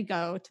fine, but they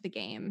go to the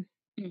game.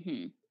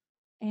 Mm-hmm.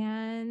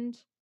 And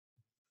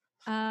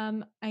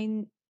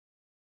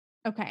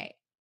okay.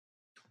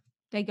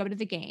 They go to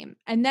the game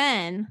and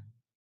then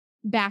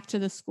back to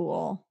the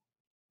school.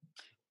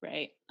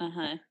 Right.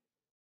 Uh-huh.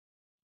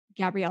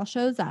 Gabrielle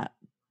shows up.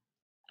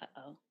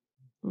 Uh-oh.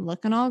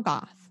 Looking all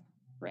goth.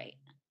 Right.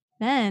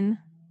 Then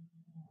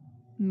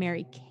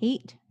Mary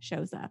Kate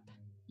shows up.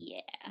 Yeah.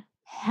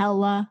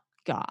 Hella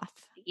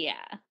goth. Yeah.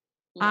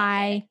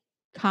 Love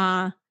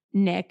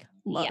Iconic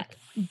look.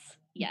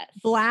 Yes.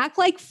 Black,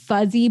 like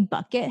fuzzy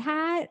bucket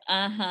hat.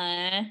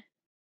 Uh-huh.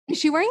 Is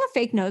she wearing a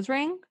fake nose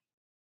ring?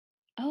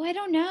 Oh, I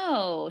don't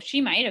know.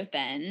 She might have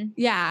been.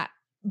 Yeah.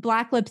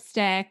 Black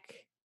lipstick.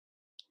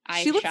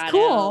 Eyeshadow, She looks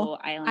cool.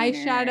 Eyeliner.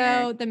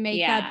 Eyeshadow, the makeup.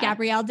 Yeah.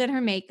 Gabrielle did her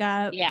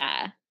makeup.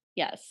 Yeah.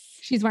 Yes.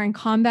 She's wearing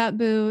combat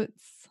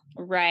boots.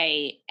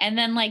 Right. And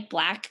then like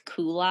black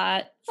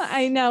culottes.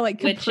 I know,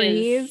 like which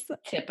capris. is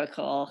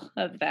typical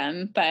of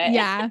them. But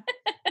Yeah.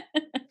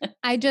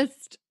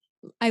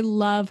 I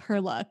love her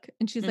look.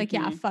 And she's like,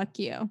 yeah, fuck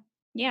you.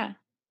 Yeah.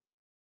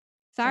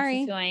 Sorry.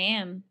 This is who I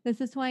am.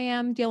 This is who I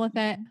am. Deal with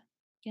it.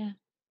 Yeah.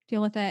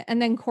 Deal with it.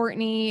 And then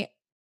Courtney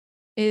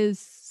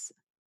is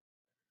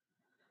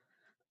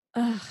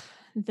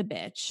the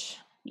bitch.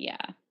 Yeah.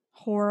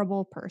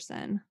 Horrible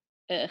person.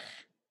 Ugh.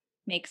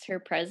 Makes her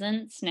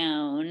presence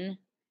known.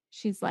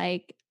 She's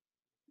like,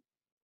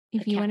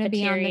 if you want to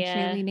be on the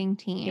cheerleading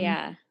team.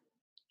 Yeah.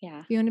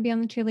 Yeah. If you want to be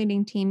on the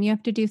cheerleading team, you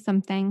have to do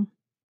something.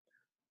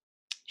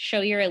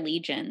 Show your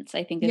allegiance,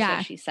 I think is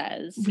what she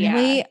says.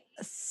 Really? Yeah.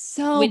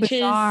 So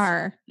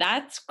bizarre.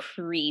 That's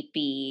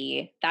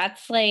creepy.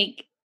 That's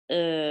like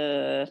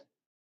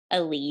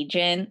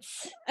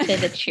allegiance to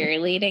the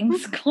cheerleading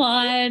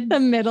squad. The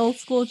middle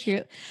school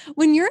cheer.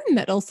 When you're in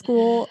middle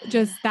school,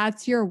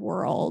 that's your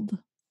world.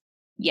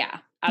 Yeah,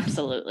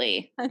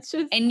 absolutely. That's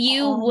just and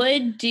you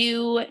would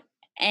do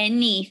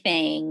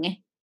anything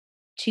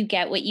to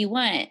get what you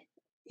want.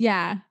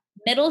 Yeah.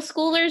 Middle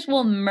schoolers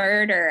will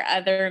murder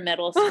other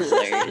middle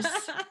schoolers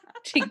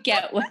to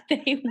get what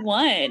they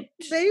want.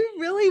 They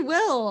really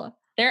will.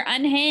 They're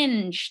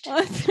unhinged.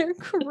 They're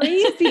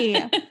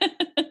crazy.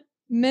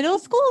 Middle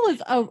school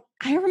was,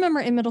 I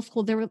remember in middle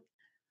school, there were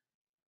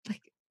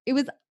like, it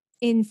was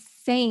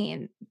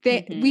insane.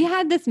 We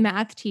had this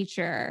math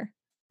teacher,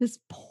 this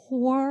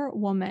poor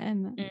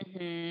woman.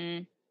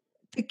 Mm-hmm.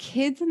 The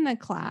kids in the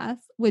class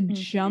would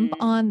jump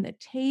on the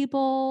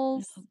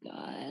tables. Oh,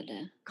 God.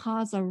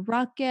 Cause a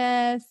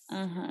ruckus.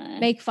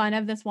 Make fun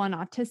of this one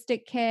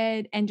autistic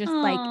kid and just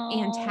like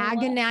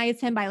antagonize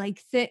him by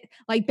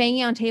like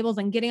banging on tables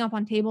and getting up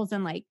on tables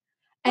and like,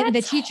 and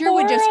the teacher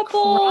would just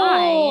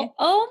cry.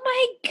 Oh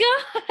my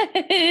God.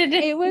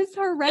 It was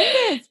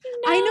horrendous.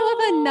 No. I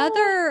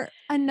know of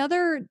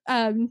another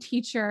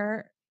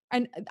teacher,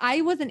 and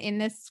I wasn't in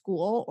this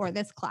school or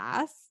this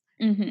class.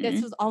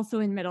 This was also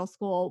in middle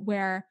school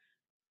where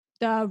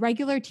the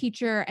regular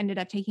teacher ended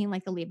up taking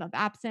like a leave of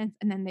absence,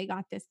 and then they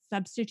got this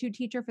substitute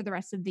teacher for the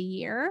rest of the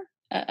year.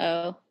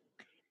 Uh-oh.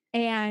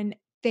 And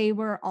they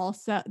would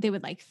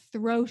like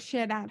throw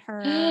shit at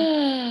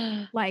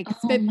her, like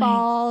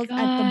spitballs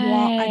at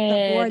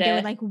the board. They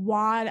would like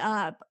wad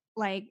up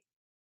like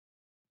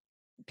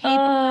paper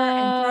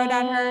and throw it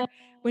at her.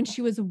 When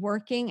she was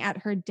working at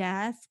her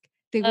desk,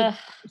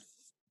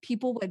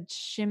 people would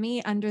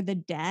shimmy under the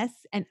desk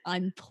and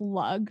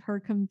unplug her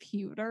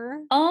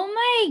computer. Oh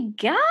my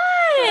God.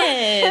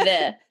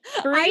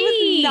 I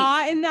was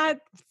not in that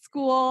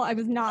school. I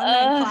was not in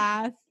that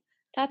class.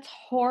 That's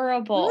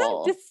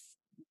horrible.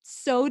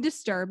 so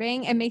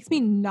disturbing. It makes me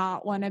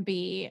not want to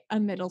be a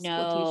middle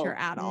school teacher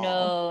at all.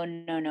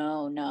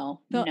 No.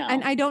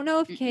 And I don't know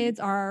if kids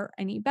are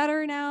any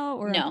better now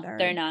or No, if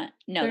they're not.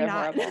 No, they're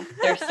horrible.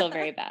 They're still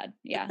very bad.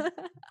 Yeah.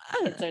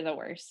 Kids are the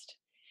worst.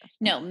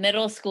 No,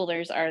 middle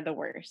schoolers are the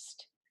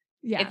worst.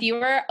 Yeah. If you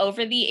are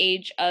over the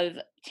age of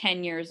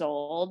 10 years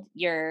old,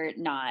 you're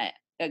not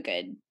a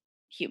good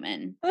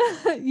human.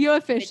 You're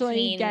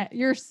officially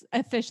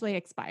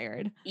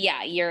expired.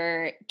 Yeah,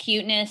 your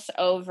cuteness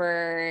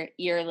over,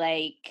 your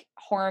like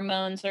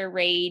hormones are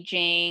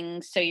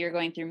raging, so you're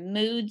going through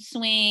mood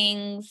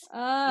swings.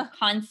 You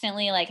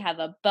constantly like have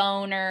a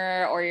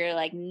boner, or you're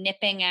like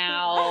nipping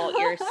out,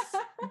 you're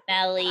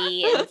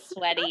smelly and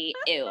sweaty.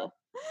 Ew.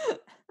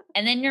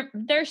 And then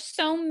they're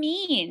so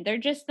mean. They're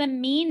just the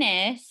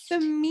meanest. The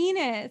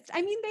meanest.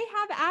 I mean, they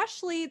have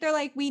Ashley. They're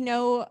like, we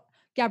know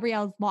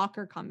Gabrielle's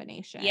locker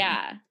combination.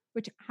 Yeah.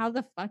 Which, how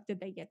the fuck did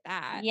they get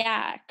that?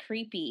 Yeah.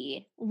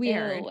 Creepy.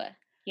 Weird. Ew.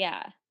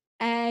 Yeah.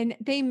 And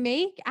they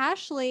make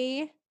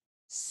Ashley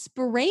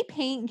spray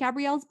paint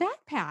Gabrielle's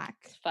backpack.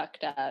 It's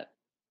fucked up.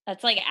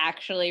 That's like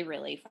actually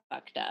really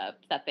fucked up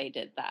that they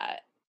did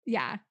that.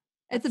 Yeah.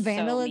 It's That's a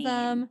vandalism.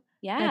 So mean.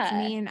 Yeah. That's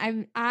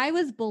mean. I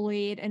was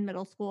bullied in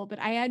middle school, but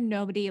I had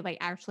nobody like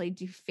actually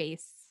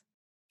deface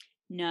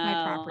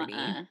my property.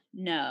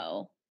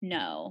 No.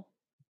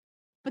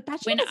 But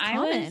that shit was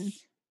common.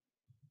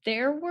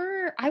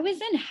 I was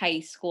in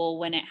high school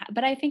when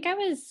but I think I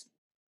was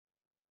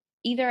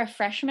either a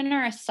freshman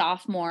or a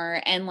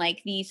sophomore, and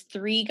like these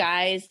 3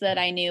 guys that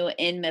I knew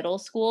in middle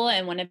school,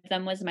 and one of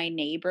them was my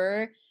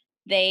neighbor.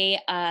 They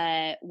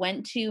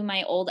went to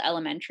my old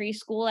elementary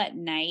school at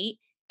night,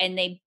 and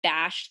they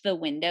bashed the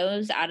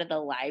windows out of the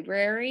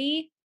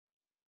library.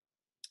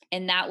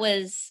 And that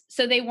was,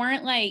 so they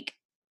weren't like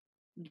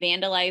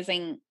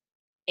vandalizing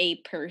a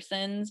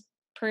person's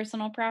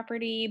personal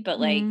property, but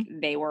like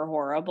they were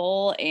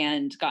horrible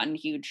and got in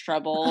huge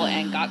trouble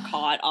and got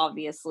caught,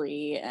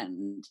 obviously.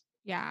 And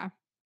yeah.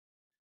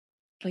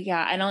 But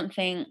yeah, I don't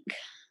think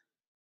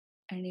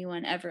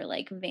anyone ever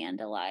like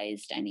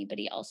vandalized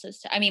anybody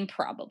else's. I mean,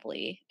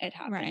 probably it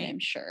happened. Right. I'm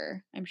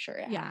sure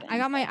it happened. I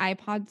got my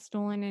iPod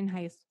stolen in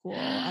high school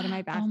out of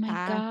my backpack. Oh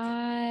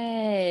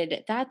my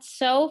God. That's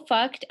so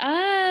fucked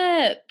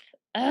up.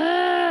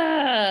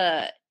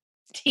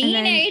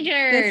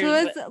 Teenagers. This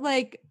was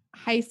like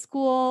high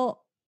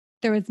school.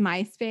 There was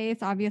MySpace,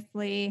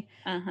 obviously.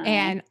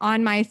 And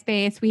on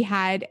MySpace,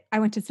 I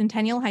went to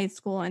Centennial High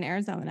School in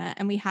Arizona,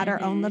 and we had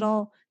our own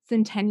little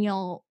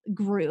Centennial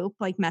group,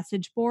 like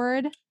message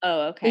board.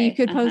 Oh, okay. That you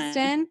could post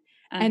in.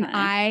 And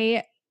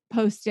I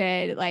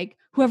posted like,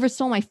 whoever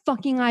stole my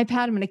fucking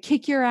iPad, I'm going to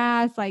kick your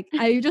ass. Like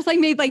I just like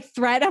made like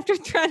thread after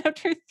thread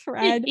after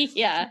thread.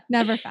 Yeah.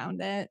 Never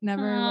found it.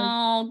 Never.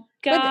 Oh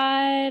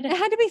God. It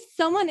had to be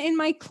someone in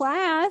my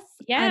class.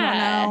 Yeah. I don't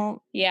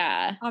know.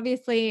 Yeah.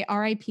 Obviously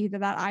RIP to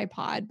that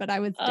iPod, but I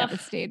was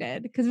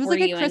devastated because it was like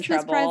a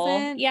Christmas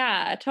present.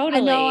 Yeah,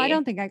 totally. I know. I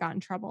don't think I got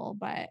in trouble,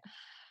 but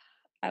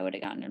I would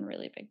have gotten in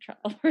really big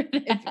trouble for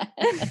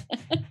that.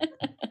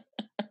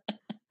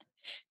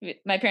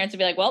 My parents would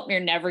be like, well, you're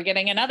never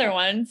getting another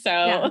one. So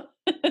yeah.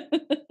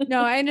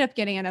 No, I ended up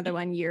getting another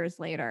one years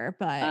later,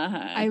 but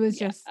I was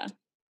just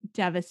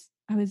I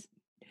was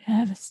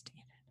devastated.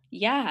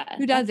 Yeah.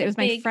 Who does it? It was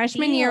my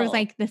freshman year. It was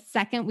like the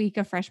second week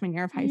of freshman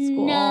year of high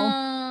school. No.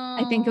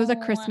 I think it was a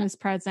Christmas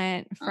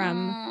present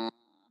from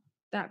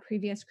that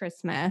previous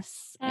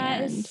Christmas.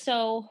 That is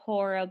so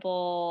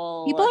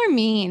horrible. People are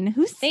mean.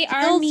 Who they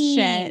are mean.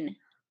 Shit?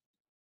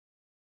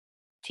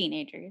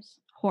 Teenagers.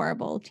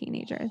 Horrible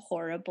teenagers.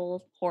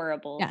 Horrible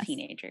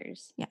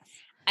teenagers. Yes.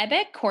 I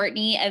bet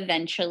Courtney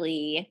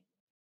eventually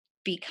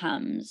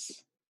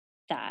becomes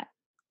that.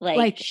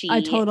 Like she,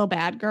 a total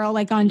bad girl,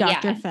 like on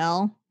Dr.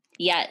 Phil.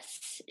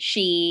 Yes.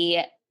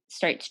 She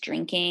starts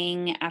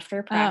drinking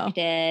after practice.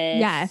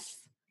 Yes.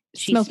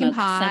 She smoking smokes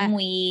pot. Some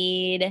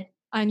weed.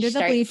 Under the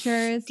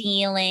bleachers.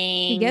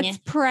 Stealing. She gets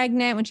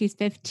pregnant when she's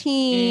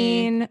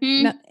 15.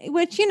 No,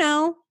 which, it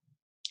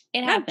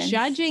happens. Not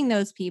judging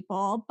those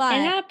people, but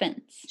it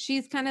happens.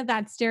 She's kind of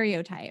that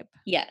stereotype.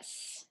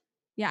 Yes.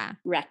 Yeah.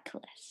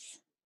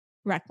 Reckless.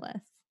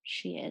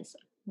 She is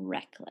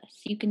reckless.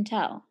 You can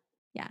tell.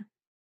 Yeah.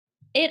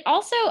 It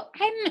also,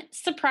 I'm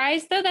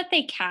surprised though that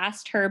they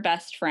cast her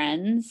best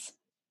friends.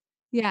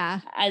 Yeah.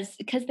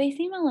 Because they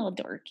seem a little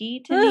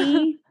dorky to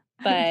me,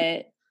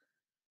 but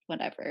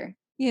whatever.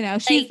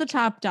 She's the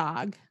top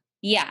dog.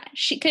 Yeah.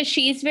 Because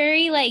she's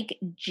very like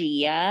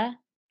Gia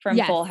from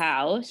Full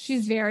House.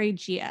 She's very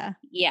Gia.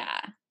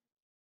 Yeah.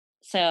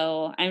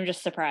 So I'm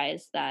just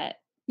surprised that.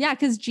 Yeah,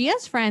 because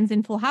Gia's friends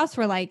in Full House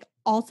were like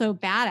also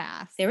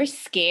badass. They were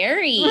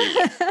scary.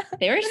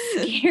 They were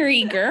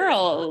scary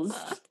girls.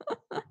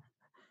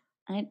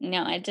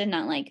 I did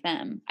not like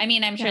them. I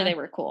mean, I'm sure they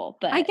were cool,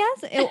 but I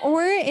guess,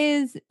 or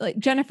is like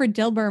Jennifer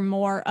Dilber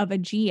more of a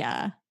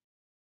Gia?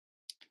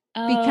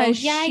 Because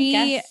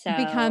she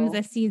becomes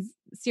a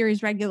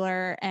series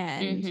regular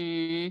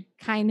and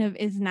kind of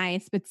is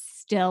nice, but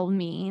still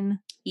mean.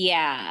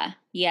 Yeah.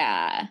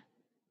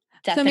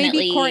 Definitely. So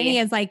maybe Courtney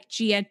is like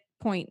Gia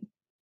 0.5.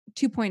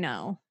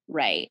 2.0.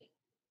 Right.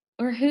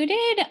 Or who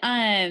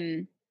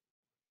did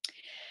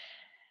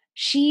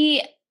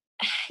she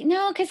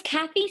no, because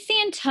Kathy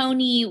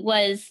Santoni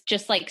was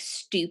just like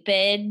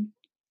stupid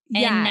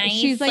and nice.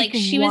 She's like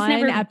she was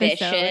never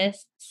episode.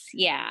 vicious.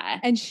 Yeah.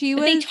 And she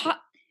but was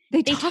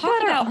they talk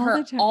about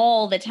her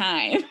all the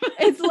time.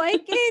 It's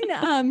like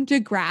in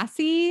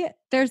Degrassi.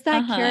 There's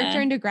that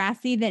character in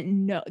Degrassi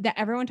that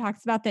everyone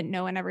talks about that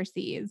no one ever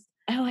sees.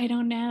 Oh, I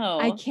don't know.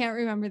 I can't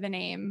remember the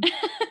name.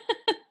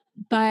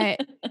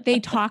 But they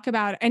talk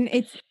about, and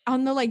it's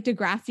on the like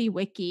Degrassi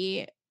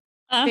wiki.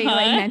 They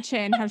like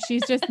mention how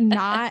she's just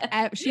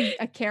not, she's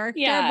a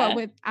character, but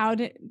without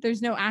it,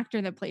 there's no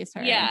actor that plays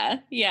her.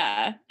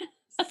 Yeah.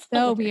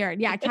 So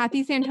weird. Yeah.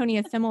 Kathy Santoni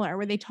is similar,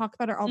 where they talk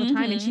about her all the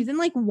time, and she's in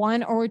like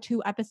 1 or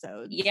 2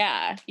 episodes.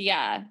 Yeah.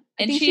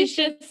 And she's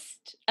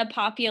just a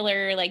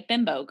popular like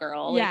bimbo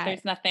girl. Yeah. Like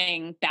there's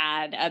nothing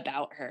bad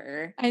about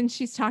her. And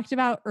she's talked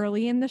about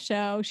early in the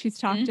show. She's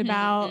talked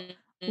about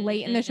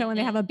late in the show when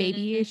they have a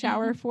baby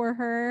shower for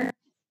her.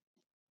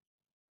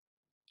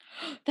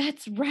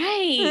 That's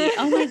right.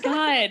 Oh my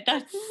God.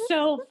 That's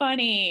so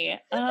funny.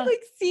 Like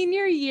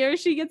senior year,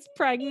 she gets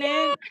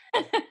pregnant.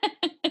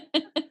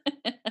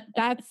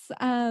 That's,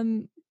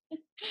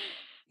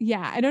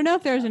 yeah, I don't know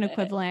if there's an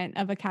equivalent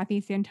of a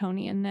Kathy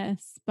Santoni in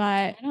this,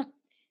 but.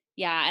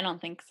 I don't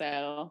think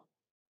so.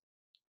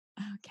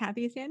 Oh,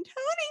 Kathy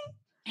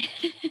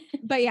Santoni.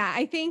 But yeah,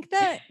 I think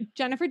that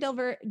Jennifer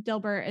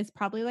Dilbert is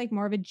probably like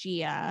more of a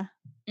Gia.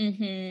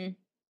 Mm-hmm.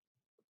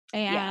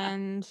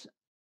 And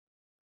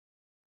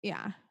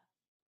yeah.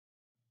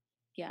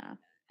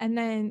 And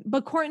then,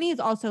 but Courtney is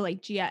also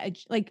like Gia,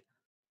 like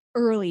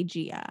early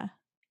Gia.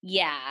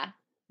 Yeah.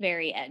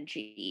 Very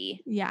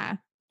edgy. Yeah.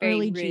 Very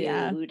early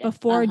rude. Gia.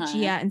 Before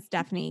Gia and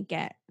Stephanie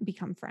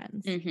become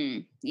friends.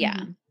 Mm-hmm. Yeah.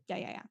 Mm-hmm.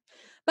 Yeah.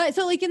 But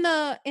so like in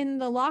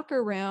the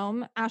locker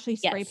room, Ashley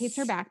spray paints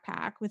her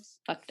backpack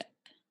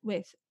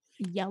with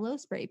yellow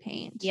spray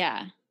paint.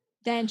 Yeah.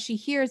 Then she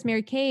hears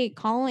Mary-Kate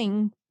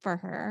calling for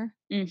her.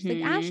 She's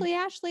like,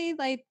 Ashley,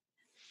 like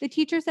the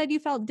teacher said you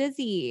felt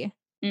dizzy.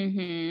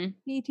 Mm-hmm.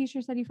 The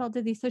teacher said you felt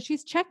dizzy. So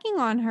she's checking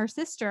on her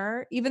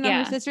sister, even though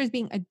her sister is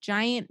being a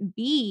giant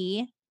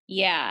bee.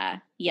 Yeah.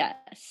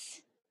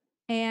 Yes.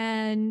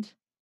 And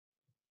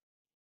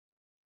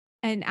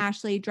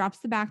Ashley drops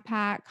the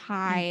backpack,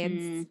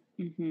 hides,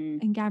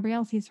 and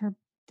Gabrielle sees her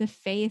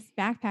defaced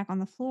backpack on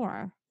the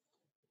floor.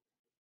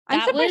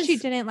 I'm surprised she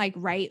didn't like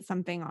write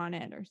something on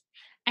it or.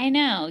 I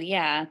know.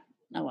 Yeah.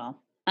 Oh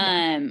well.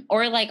 Yeah.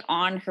 Or like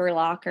on her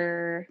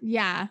locker.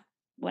 Yeah.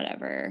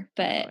 Whatever.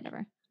 But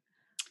whatever.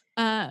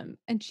 And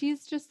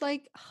she's just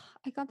like,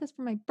 I got this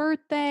for my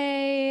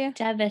birthday.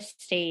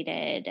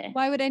 Devastated.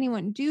 Why would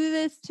anyone do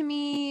this to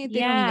me? They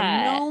don't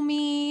even know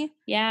me.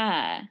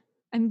 Yeah.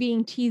 I'm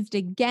being teased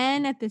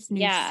again at this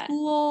new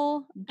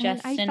school.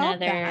 Just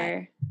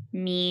another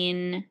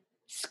mean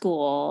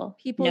school.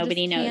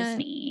 Nobody knows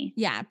me.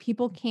 Yeah.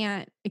 People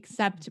can't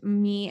accept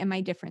me and my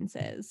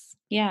differences.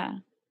 Yeah.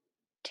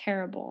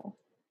 Terrible.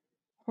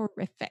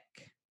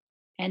 Horrific.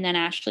 And then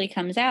Ashley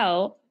comes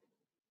out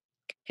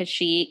because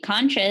she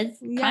conscience,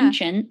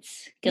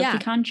 guilty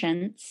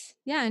conscience.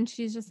 Yeah. And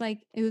she's just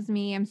like, it was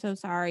me. I'm so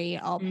sorry.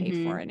 I'll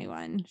pay for a new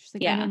one. She's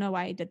like, I don't know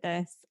why I did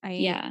this.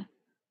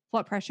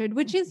 Felt pressured,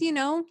 which is,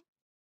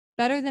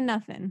 better than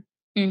nothing.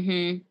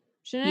 Mm-hmm.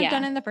 Shouldn't have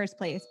done it in the first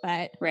place,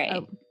 but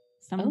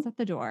someone's at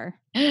the door.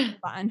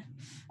 Fun.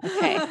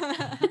 Okay.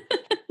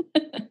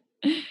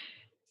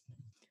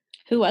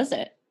 Who was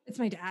it? It's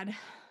my dad.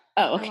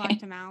 Oh, okay. I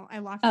locked him out. I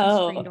locked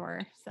the screen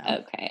door. So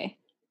okay.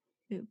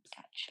 Oops.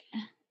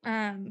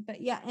 Gotcha. But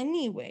yeah,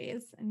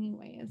 anyways.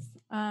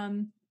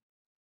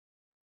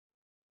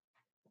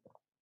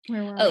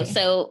 Where were we?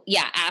 So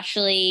yeah,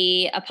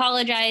 Ashley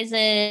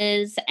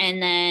apologizes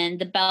and then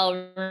the bell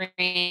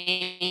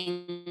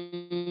rings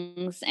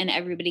and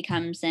everybody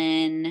comes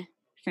in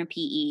from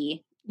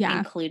PE,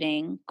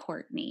 including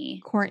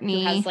Courtney.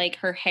 Who has like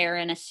her hair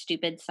in a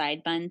stupid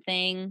side bun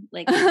thing,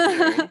 like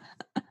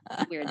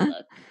weird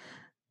look.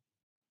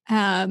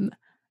 And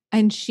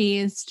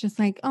she's just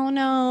like, oh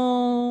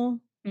no.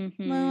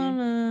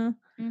 I'm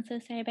so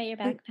sorry about your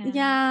backpack.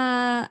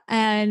 Yeah.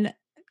 And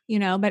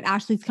but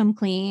Ashley's come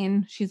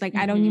clean. She's like,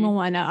 I don't even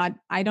want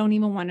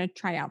to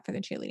try out for the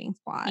cheerleading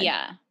squad.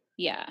 Yeah.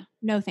 Yeah.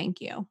 No,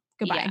 thank you.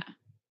 Goodbye.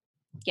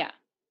 Yeah.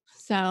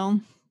 So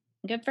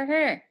good for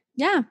her.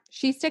 Yeah.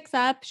 She sticks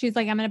up. She's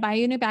like, I'm going to buy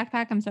you a new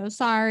backpack. I'm so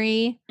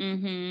sorry.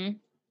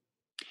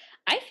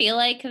 I feel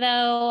like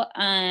though,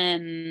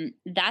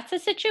 that's a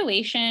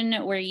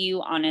situation where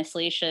you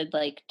honestly should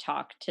like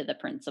talk to the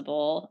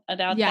principal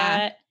about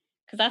that.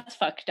 'Cause that's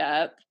fucked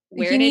up.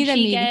 Where did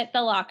she get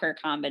the locker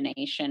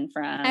combination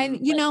from?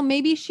 And,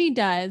 maybe she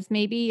does.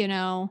 Maybe,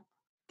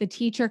 the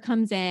teacher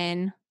comes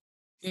in,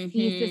 sees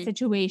the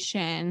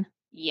situation.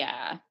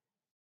 Yeah.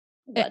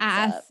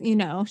 Asks,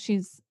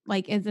 she's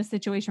like, is the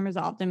situation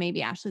resolved? And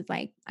maybe Ashley's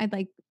like, I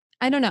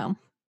don't know.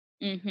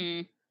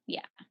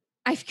 Yeah.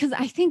 Because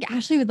I think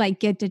Ashley would like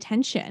get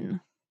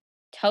detention.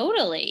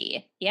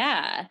 Totally.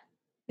 Yeah.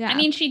 Yeah. I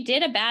mean, she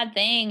did a bad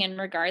thing, and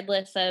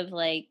regardless of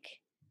like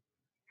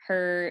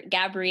her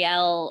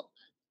Gabrielle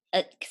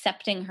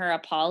accepting her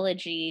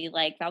apology,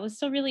 like that was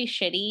still really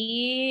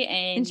shitty,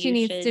 and she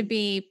needs to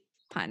be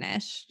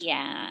punished.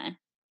 Yeah.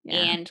 Yeah.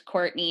 And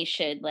Courtney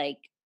should like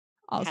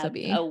Also have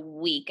be a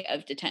week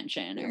of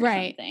detention or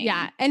right. something.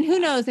 Yeah. And who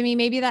knows? I mean,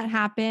 maybe that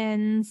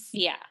happens.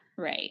 Yeah,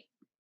 right.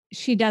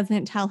 She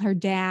doesn't tell her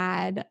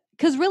dad.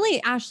 Because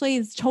really, Ashley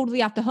is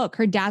totally off the hook.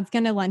 Her dad's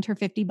going to lend her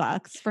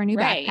 $50 for a new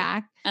Right.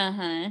 backpack.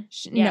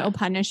 Yeah. No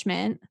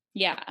punishment.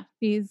 Yeah.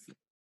 She's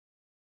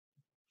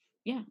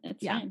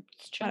it's fine.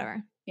 It's chill.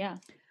 Whatever. Yeah.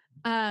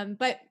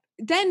 But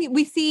then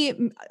we see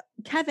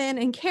Kevin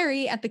and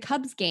Carrie at the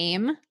Cubs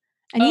game,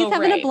 and he's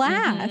having a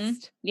blast. Mm-hmm.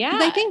 Yeah.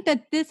 'Cause I think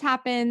that this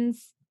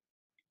happens.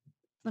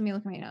 Let me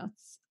look at my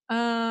notes.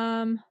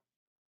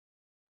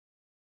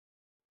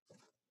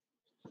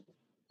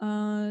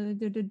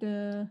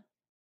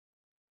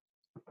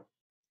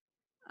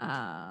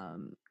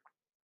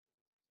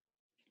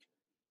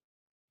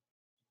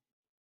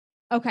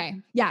 Okay.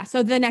 Yeah.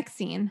 So the next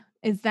scene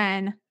is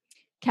then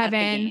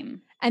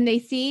Kevin and they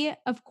see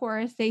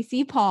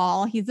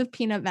Paul. He's a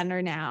peanut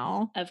vendor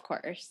now. Of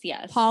course.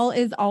 Yes. Paul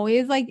is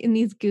always like in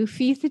these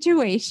goofy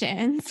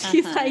situations.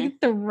 He's like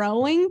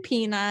throwing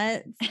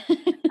peanuts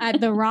at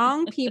the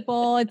wrong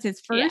people. It's his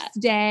first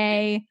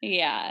day.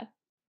 Yeah.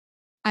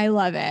 I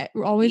love it.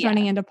 We're always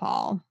running into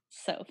Paul.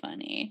 So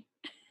funny.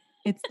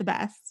 It's the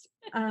best.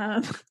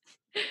 But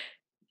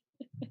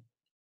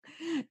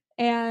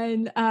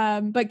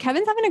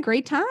Kevin's having a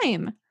great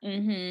time.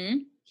 Mm-hmm.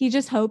 He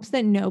just hopes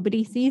that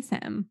nobody sees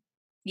him.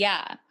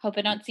 Yeah. Hope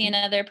I don't see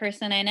another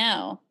person I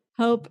know.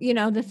 Hope,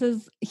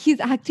 he's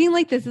acting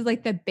like this is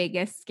like the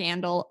biggest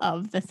scandal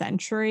of the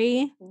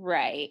century.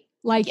 Right.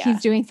 Like he's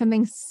doing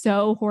something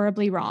so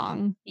horribly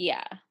wrong.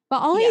 Yeah.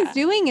 But all he's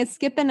doing is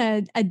skipping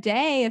a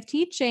day of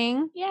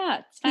teaching.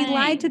 Yeah. It's fine. He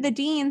lied to the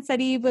dean, said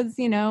he was,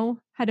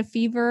 had a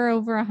fever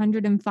over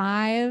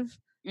 105.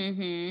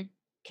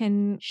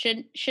 Mm-hmm.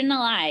 Shouldn't have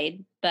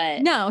lied,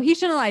 but no, he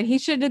shouldn't have lied. He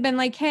should have been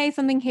like, hey,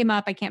 something came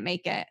up, I can't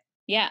make it.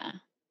 Yeah.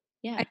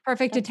 I have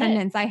perfect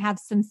attendance. I have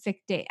some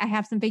sick day. I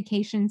have some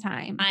vacation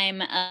time.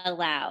 I'm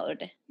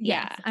allowed.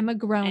 Yes, I'm a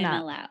grown up.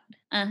 I'm allowed.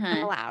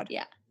 I'm allowed.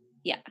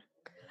 Yeah.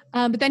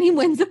 But then he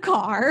wins a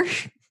car.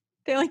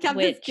 They like have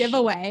this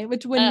giveaway,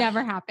 which would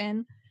never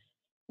happen.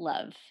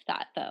 Love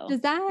that though.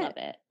 Love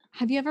it.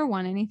 Have you ever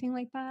won anything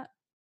like that?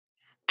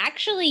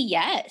 Actually,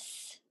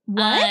 yes.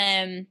 What?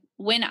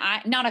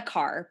 Not a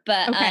car,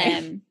 but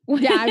okay.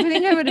 Yeah, I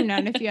think I would have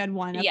known if you had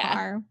won a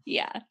car.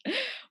 Yeah.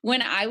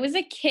 When I was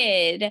a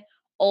kid,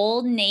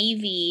 Old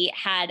Navy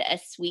had a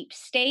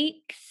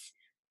sweepstakes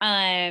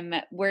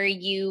where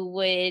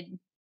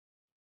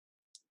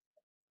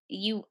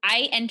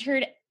I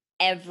entered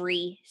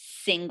every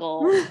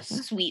single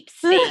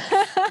sweepstakes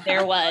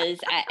there was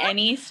at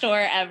any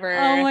store ever.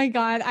 Oh my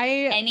God.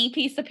 Any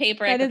piece of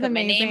paper I could put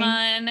my name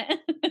on.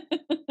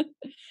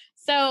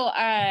 So,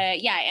 I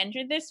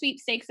entered the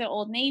sweepstakes at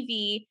Old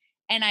Navy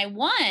and I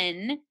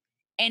won.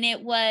 And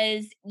it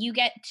was, you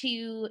get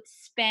to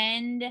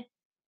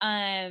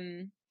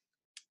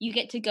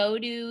go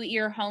to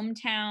your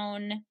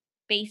hometown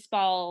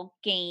baseball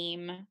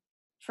game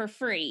for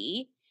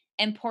free.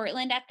 And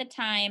Portland at the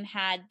time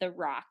had the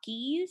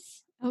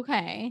Rockies.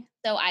 Okay.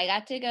 So I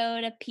got to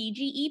go to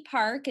PGE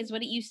Park is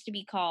what it used to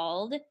be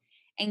called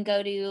and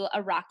go to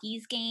a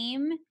Rockies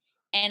game.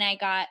 And I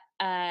got,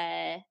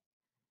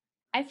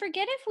 I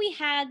forget if we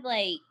had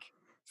like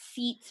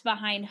seats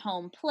behind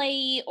home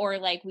plate or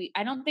like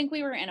I don't think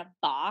we were in a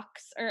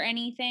box or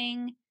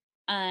anything.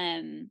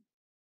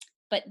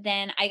 But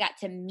then I got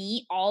to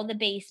meet all the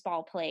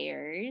baseball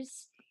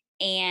players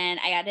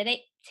and I got to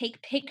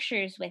take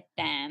pictures with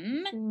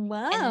them.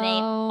 Wow. And they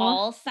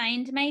all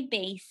signed my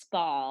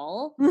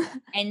baseball.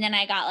 And then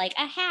I got like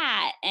a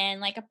hat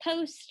and like a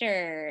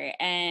poster.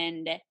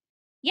 And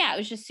yeah, it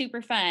was just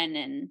super fun.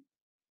 And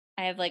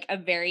I have like a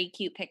very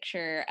cute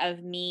picture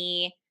of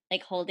me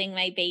like holding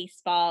my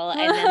baseball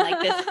and then like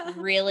this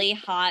really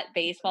hot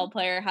baseball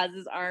player has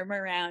his arm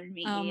around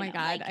me. Oh my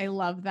God. Like, I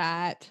love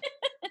that.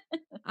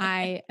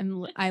 I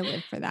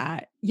live for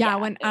that. Yeah.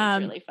 When it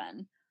was really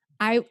fun.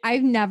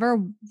 I've never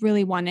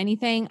really won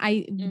anything.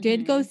 I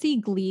did go see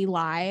Glee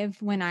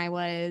live when I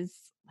was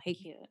like,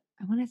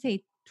 I want to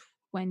say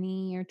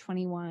 20 or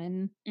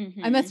 21.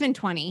 I must have been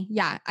 20.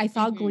 Yeah. I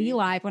saw Glee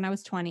live when I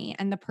was 20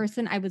 and the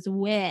person I was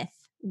with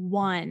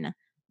won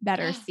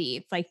better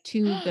seats, like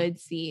 2 good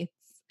seats.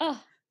 Oh,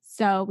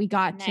 so we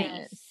got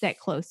to sit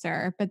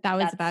closer, but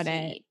that's about sweet.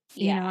 It.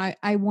 Yeah.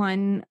 I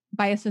won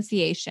by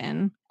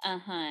association.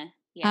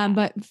 Yeah.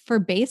 But for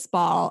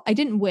baseball, I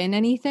didn't win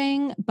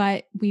anything,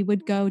 but we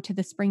would go to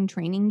the spring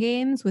training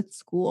games with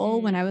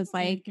school when I was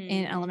like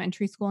in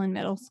elementary school and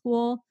middle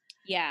school.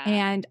 Yeah.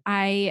 And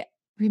I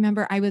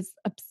remember I was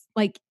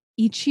like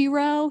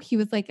Ichiro. He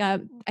was like I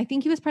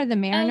think he was part of the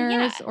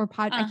Mariners or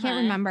I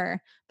can't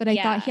remember, but I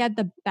thought he had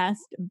the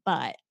best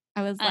butt.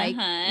 I was like,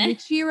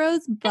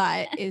 Ichiro's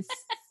butt is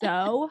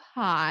so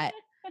hot.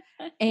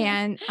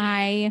 And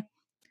I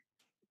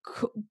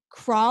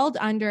crawled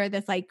under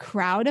this like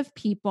crowd of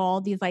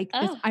people. These like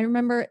this, I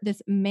remember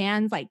this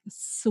man's like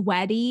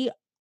sweaty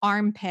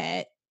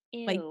armpit,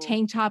 like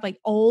tank top, like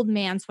old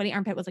man sweaty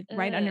armpit was like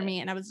right under me,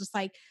 and I was just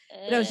like,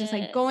 but I was just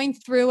like going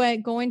through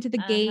it, going to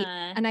the gate,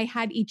 and I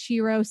had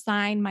Ichiro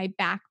sign my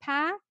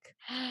backpack,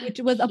 which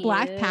was a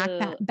black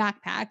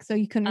backpack, so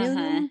you couldn't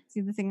really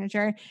see the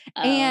signature,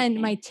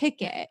 and my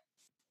ticket.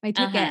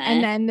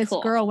 And then this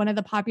girl, one of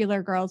the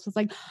popular girls, was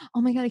like,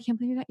 "Oh my God, I can't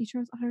believe you got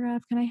Ichiro's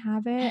autograph. Can I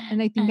have it?"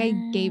 And I think I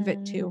gave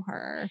it to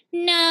her.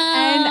 No.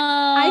 And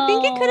I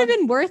think it could have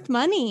been worth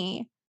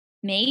money.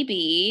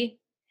 Maybe.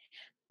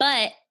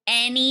 But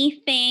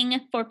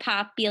anything for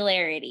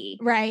popularity.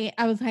 Right.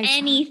 I was like,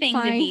 anything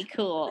to be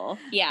cool.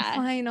 Yeah.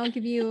 Fine, I'll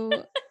give you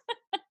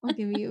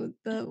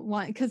the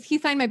one, because he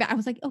signed my back. I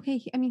was like, okay,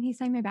 he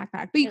signed my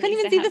backpack. But you couldn't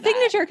even see the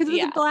signature because it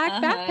was a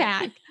black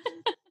backpack.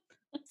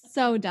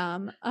 So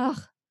dumb. Ugh.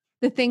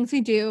 The things we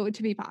do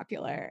to be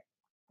popular.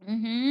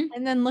 Mm-hmm.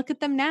 And then look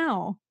at them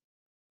now.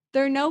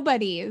 They're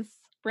nobodies.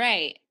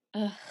 Right.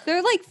 Ugh.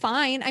 They're like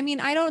fine. I mean,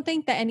 I don't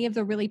think that any of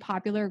the really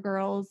popular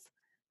girls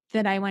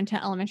that I went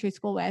to elementary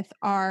school with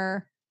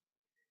are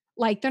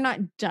like, they're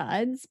not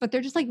duds, but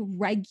they're just like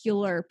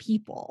regular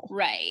people.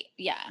 Right.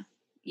 Yeah.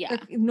 Yeah.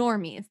 They're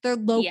normies. They're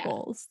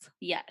locals.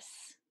 Yeah.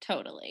 Yes.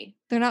 Totally.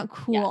 They're not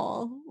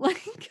cool. Yeah.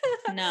 Like,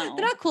 no.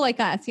 They're not cool like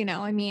us, you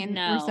know? I mean,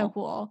 no. we're so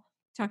cool.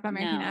 Talk about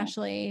Mary Kate and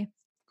Ashley.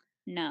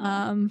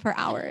 No. For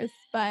hours,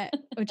 but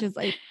which is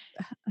like,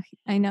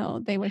 I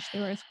know they wish they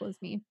were as cool as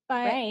me,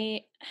 but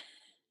right.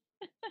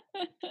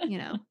 You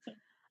know,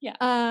 yeah.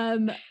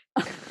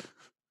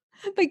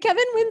 But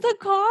Kevin wins a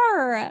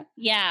car.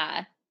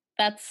 Yeah,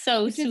 that's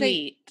so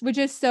sweet. Which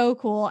is so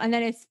cool. And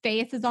then his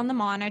face is on the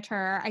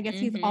monitor. I guess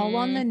he's all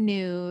on the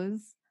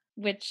news.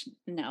 Which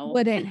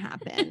wouldn't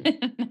happen.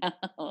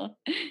 No,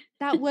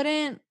 that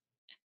wouldn't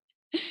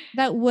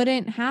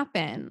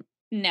happen.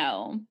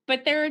 No,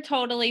 but they're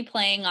totally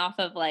playing off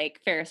of like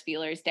Ferris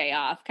Bueller's Day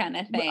Off kind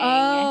of thing.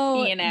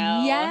 Oh, you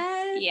know?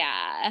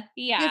 Yes. Yeah.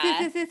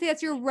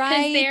 Yes, you're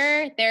right.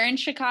 Because they're in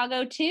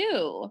Chicago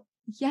too.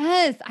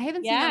 Yes. I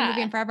haven't seen that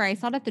movie in forever. I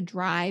saw it at the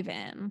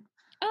drive-in.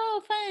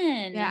 Oh,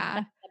 fun. Yeah.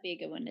 That'd be a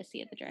good one to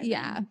see at the drive-in.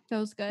 Yeah, that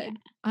was good.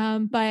 Yeah.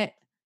 But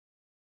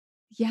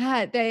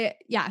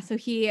yeah, so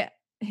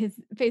his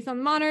face on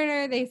the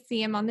monitor, they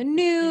see him on the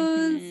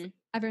news. Mm-hmm.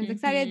 Everyone's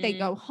excited. They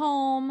go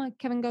home.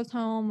 Kevin goes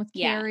home with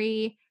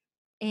Carrie,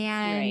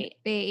 and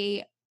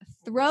they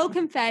throw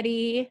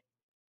confetti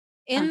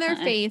in their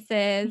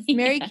faces.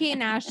 Mary Kate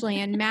and Ashley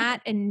and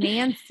Matt and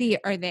Nancy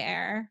are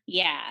there.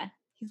 Yeah.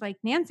 He's like,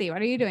 Nancy,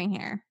 what are you doing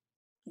here?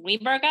 We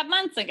broke up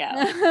months ago.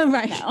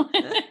 Right. No.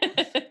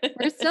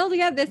 We're still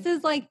together. This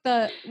is like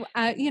the,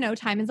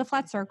 time is a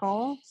flat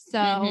circle.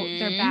 So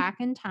they're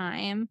back in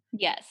time.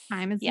 Yes.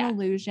 Time is an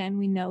illusion.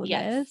 We know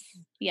this.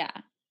 Yeah.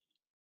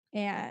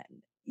 And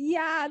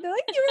yeah, they're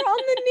like, you were on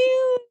the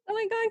news. Oh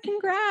my God,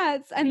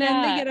 congrats. And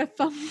then they get a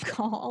phone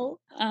call.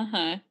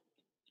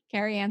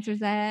 Carrie answers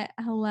it.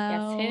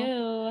 Hello. Guess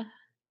who?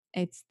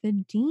 It's the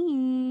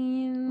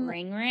dean.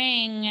 Ring,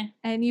 ring.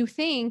 And you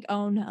think,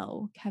 oh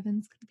no,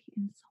 Kevin's going to be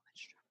in so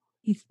much trouble.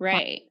 He's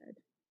right. Fired.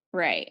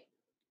 Right.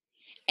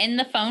 And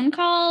the phone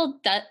call,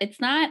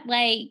 it's not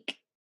like,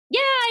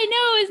 yeah, I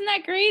know. Isn't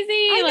that crazy?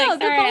 I know.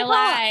 Like, sorry, I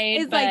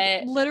lied. It's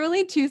like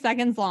literally 2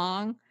 seconds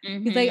long.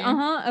 He's like,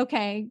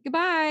 okay,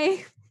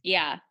 goodbye.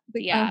 Yeah.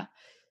 Like, yeah.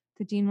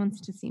 The dean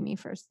wants to see me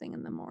first thing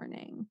in the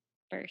morning.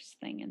 First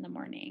thing in the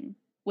morning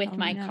with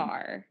my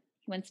car.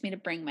 He wants me to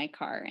bring my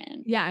car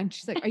in. Yeah. And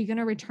she's like, are you going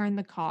to return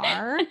the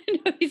car?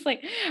 No, he's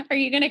like, are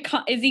you going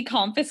to, is he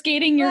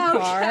confiscating your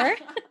car?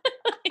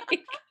 Like,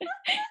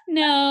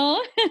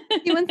 no.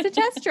 He wants to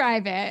test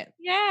drive it.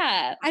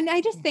 Yeah. And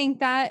I just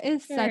think that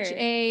is such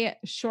a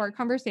short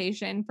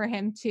conversation for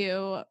him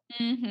to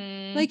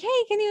like,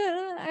 hey, can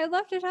you, I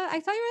love to talk. I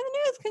saw you on the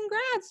news.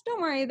 Congrats.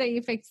 Don't worry that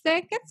you fixed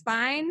it. It's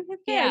fine.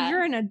 Okay,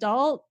 you're an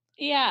adult.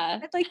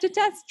 Yeah. I'd like to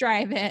test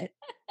drive it.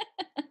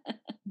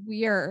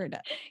 Weird.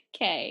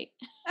 Okay.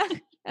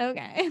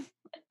 Okay.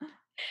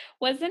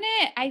 Wasn't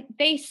it?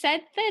 They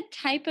said the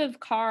type of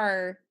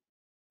car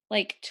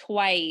like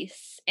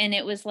twice, and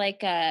it was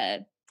like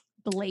a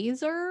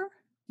Blazer.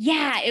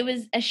 Yeah, it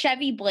was a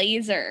Chevy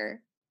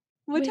Blazer.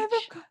 What type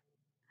of car?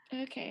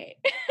 Okay.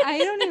 I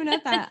don't even know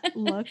what that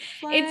looks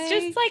like. It's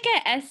just like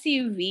a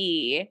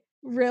SUV.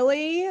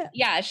 Really?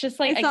 Yeah, it's just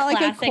like it's a not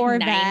classic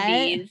like a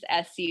 90s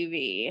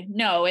SUV.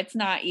 No, it's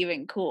not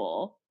even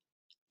cool.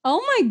 Oh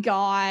my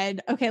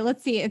God. Okay,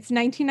 let's see. It's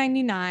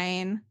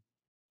 1999.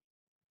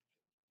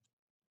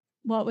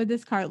 What would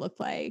this car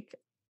look like?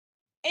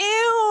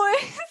 Ew.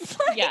 It's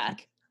like, yeah,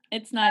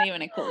 it's not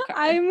even a cool car.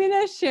 I'm going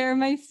to share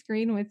my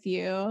screen with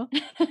you.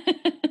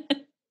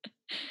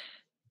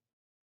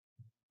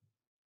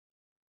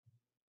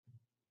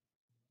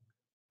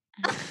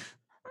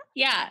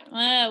 Yeah.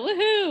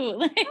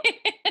 Woohoo.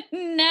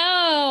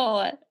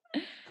 No.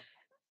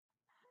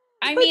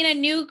 I mean, a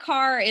new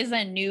car is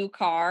a new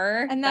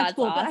car. And that's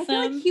cool. Awesome. But I feel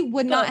like he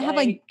would not have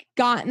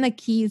gotten the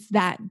keys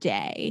that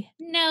day.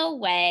 No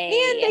way.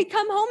 And they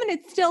come home and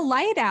it's still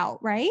light out,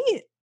 right?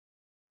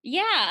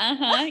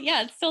 Yeah,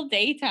 yeah, it's still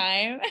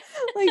daytime.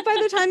 Like by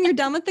the time you're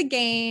done with the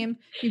game,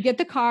 you get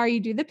the car, you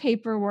do the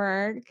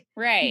paperwork, you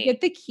Right. get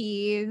the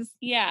keys,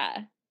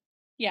 Yeah.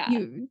 Yeah.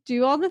 you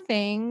do all the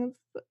things,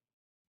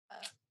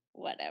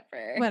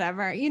 Whatever.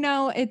 whatever. You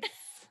know, it's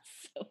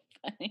So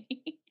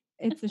funny.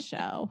 it's a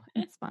show.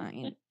 It's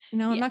fine. You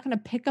know, I'm Yeah. not going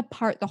to pick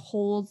apart the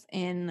holes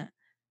in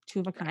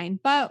Two of a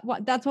Kind, but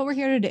that's what we're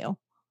here to do.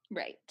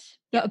 Right.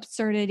 The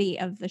absurdity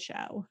of the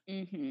show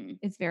Mm-hmm.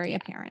 is very Yeah.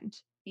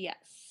 apparent.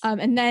 Yes.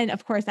 And then,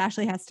 of course,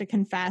 Ashley has to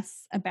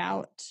confess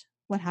about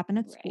what happened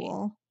at Right.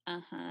 school.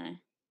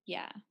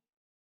 Yeah.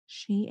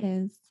 She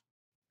is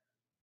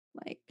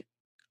like,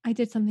 I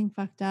did something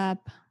fucked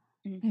up.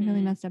 I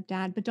really Mhm. messed up,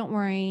 Dad, but don't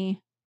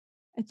worry.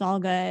 It's all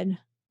good.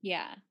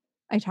 Yeah.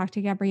 I talked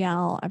to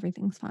Gabrielle.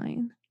 Everything's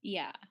fine.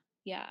 Yeah.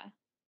 Yeah.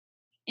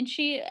 And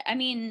I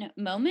mean,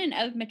 moment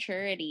of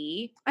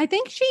maturity. I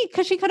think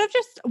because she could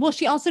have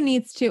she also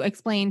needs to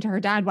explain to her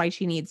dad why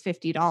she needs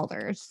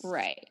 $50.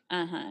 Right.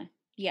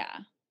 Yeah.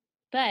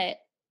 But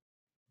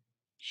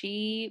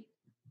she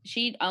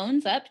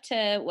owns up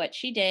to what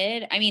she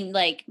did. I mean,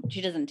 like,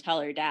 she doesn't tell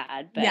her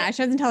dad, but Yeah,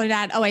 she doesn't tell her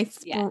dad,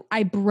 oh,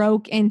 I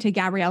broke into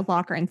Gabrielle's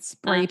locker and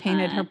spray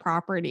painted her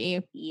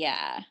property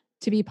yeah.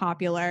 to be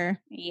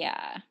popular.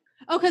 Yeah.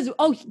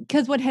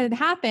 Because what had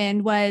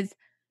happened was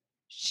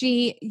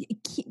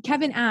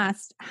Kevin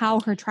asked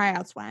how her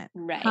tryouts went,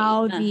 Right.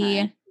 how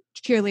the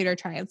cheerleader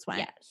tryouts went.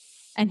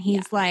 Yes. And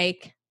she's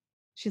like,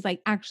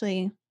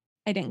 actually,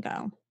 I didn't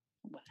go.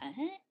 What?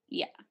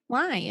 Yeah.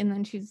 Why? And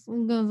then she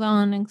goes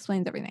on and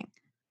explains everything.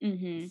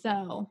 Mm-hmm.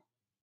 So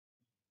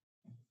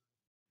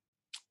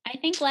I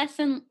think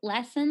lesson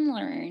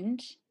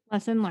learned.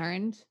 Lesson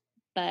learned.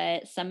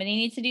 But somebody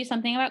needs to do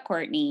something about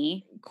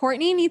Courtney.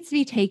 Courtney needs to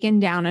be taken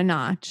down a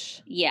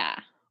notch. Yeah.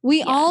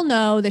 We all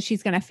know that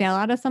she's going to fail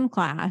out of some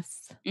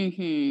class.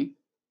 Mm-hmm.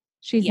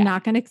 She's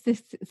not going to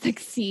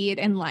succeed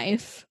in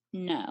life.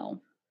 No.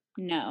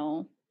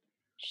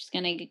 She's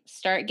going to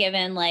start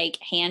giving like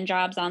hand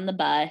jobs on the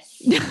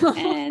bus.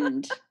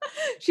 And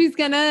she's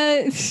going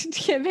to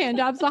give hand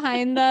jobs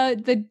behind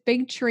the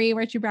big tree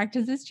where she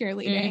practices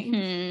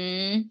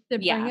cheerleading. To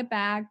bring it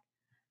back.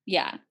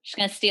 Yeah. She's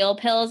going to steal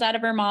pills out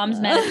of her mom's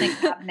medicine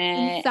cabinet.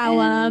 And sell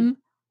them.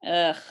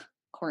 Ugh.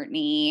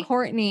 Courtney.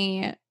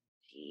 Jeez.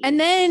 And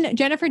then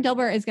Jennifer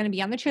Dilbert is going to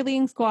be on the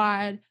cheerleading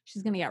squad.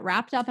 She's going to get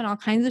wrapped up in all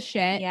kinds of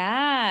shit.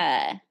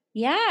 Yeah.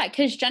 Yeah.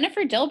 Because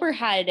Jennifer Dilbert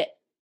had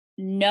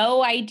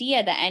no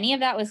idea that any of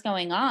that was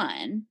going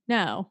on.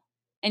 No.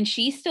 And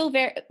she's still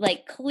very,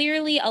 like,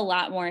 clearly a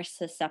lot more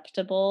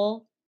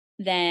susceptible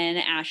than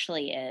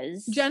Ashley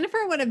is. Jennifer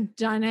would have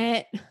done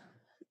it.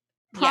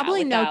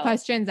 Probably no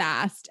questions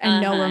asked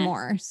and no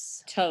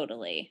remorse.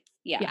 Totally.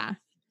 Yeah.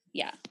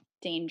 Yeah.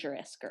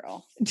 Dangerous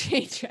girl.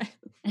 Dangerous.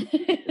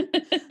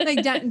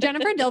 Like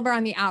Jennifer Dilbert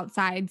on the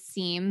outside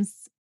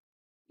seems,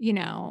 you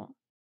know,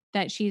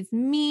 that she's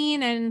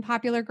mean and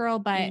popular girl,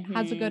 but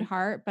has a good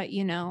heart, but,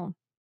 you know,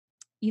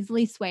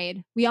 easily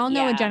swayed. We all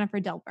know a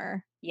Jennifer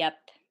Dilbert. Yep.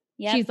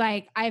 She's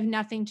like, I have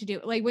nothing to do.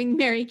 Like when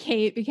Mary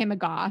Kate became a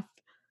goth.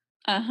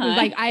 It was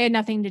like, I had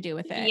nothing to do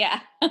with it. Yeah.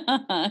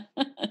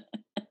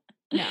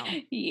 No.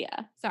 Yeah.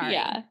 Sorry.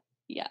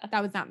 Yeah.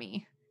 That was not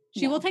me.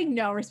 She will take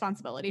no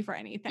responsibility for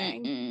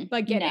anything,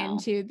 but get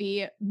into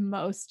the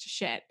most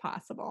shit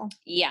possible.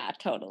 Yeah,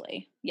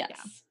 totally.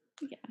 Yes.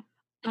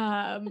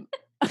 Yeah.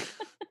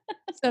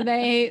 So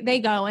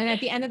they go, and at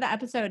the end of the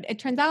episode, it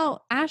turns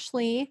out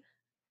Ashley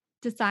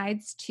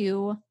decides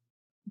to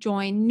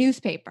join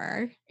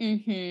newspaper.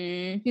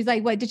 She's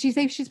like, what did she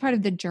say? She's part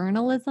of the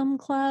journalism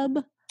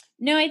club.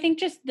 No, I think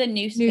just the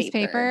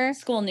newspaper.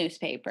 School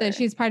newspaper. So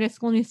she's part of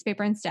school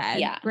newspaper instead.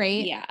 Yeah.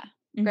 Great. Yeah.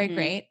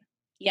 Great.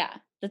 Yeah.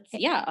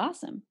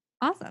 Awesome.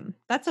 Awesome.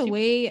 That's a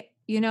way,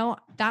 you know,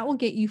 that will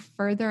get you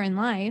further in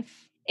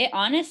life. It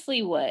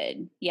honestly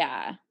would.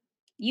 Yeah.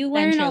 You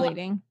learn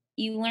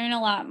a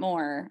lot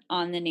more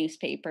on the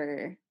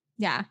newspaper.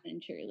 Yeah. Than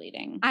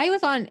cheerleading.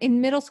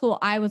 In middle school,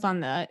 I was on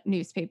the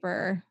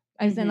newspaper.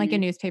 I was in like a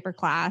newspaper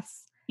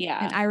class.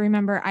 Yeah. And I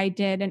remember I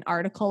did an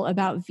article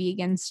about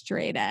vegan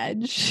straight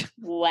edge.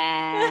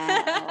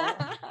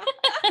 Wow.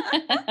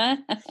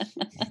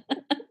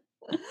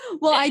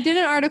 Well, I did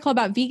an article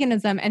about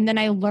veganism, and then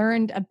I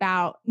learned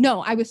about,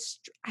 I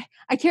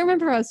can't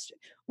remember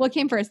what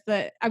came first.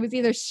 I was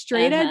either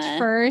straight edge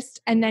first,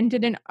 and then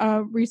did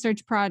a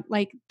research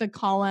like the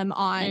column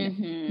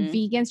on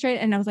vegan straight,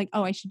 and I was like,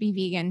 oh, I should be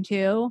vegan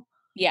too.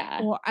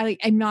 Yeah. Or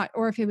I'm not,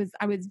 or if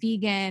I was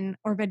vegan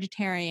or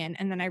vegetarian,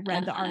 and then I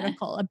read the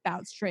article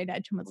about straight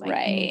edge and was like,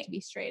 I need to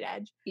be straight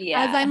edge.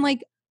 Yeah. As I'm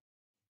like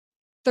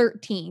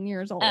 13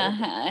 years old.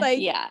 Like,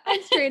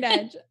 I'm straight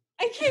edge.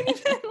 I can't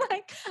even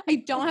I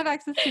don't have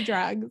access to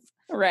drugs.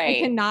 Right. I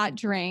cannot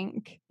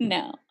drink.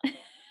 No.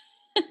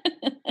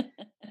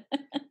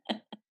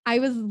 I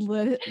was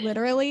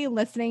literally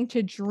listening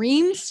to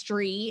Dream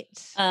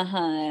Street.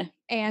 And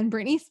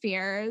Britney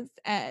Spears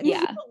and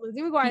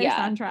Lizzie McGuire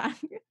soundtrack.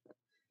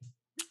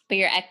 But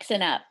you're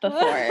Xing up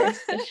before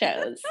the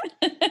shows.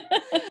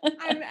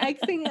 I'm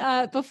Xing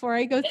up before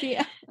I go see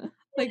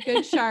like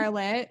good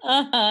Charlotte.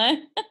 Uh-huh.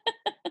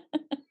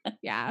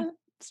 Yeah,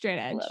 straight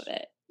edge. Love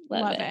it.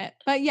 Love it.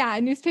 But yeah,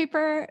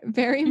 newspaper,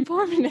 very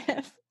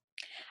informative.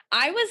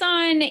 I was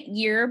on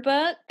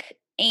yearbook,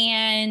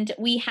 and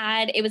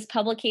it was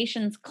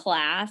publications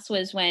class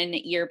was when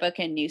yearbook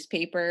and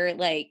newspaper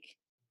like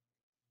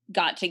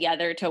got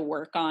together to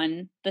work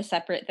on the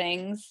separate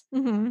things.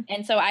 Mm-hmm.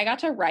 And so I got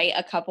to write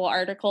a couple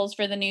articles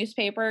for the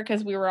newspaper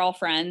because we were all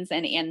friends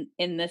and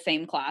in the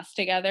same class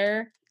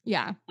together.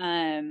 Yeah.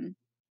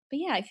 But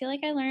yeah, I feel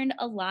like I learned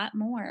a lot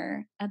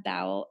more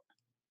about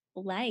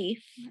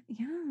life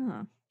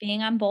Yeah.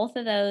 being on both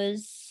of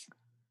those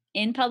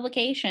in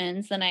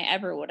publications than I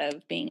ever would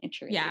have being a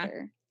cheerleader. Yeah.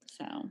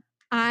 So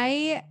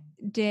I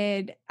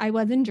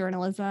was in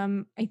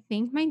journalism, I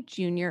think my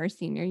junior or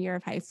senior year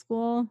of high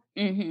school.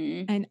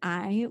 Mm-hmm. And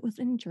I was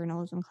in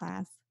journalism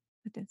class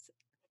with this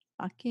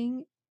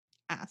fucking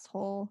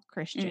asshole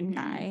Christian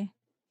guy.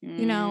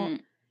 You know,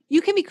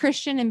 you can be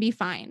Christian and be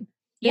fine.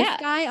 This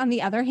guy, on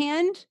the other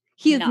hand,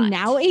 he is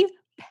now a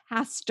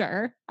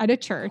pastor at a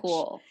church.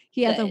 Cool.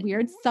 He has a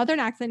weird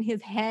Southern accent.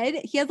 His head,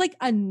 he has like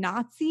a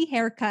Nazi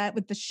haircut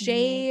with the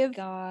shave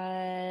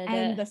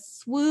and the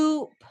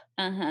swoop.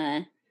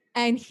 Uh-huh.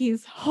 And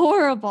he's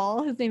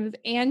horrible. His name is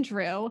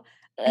Andrew. Ugh.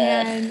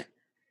 And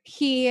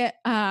he,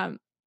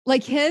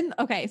 like him.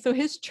 Okay. So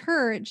his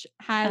church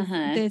has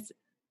this,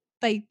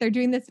 like they're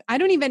doing this.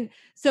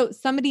 So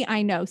somebody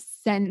I know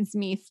sends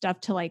me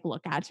stuff to like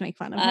look at to make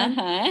fun of him.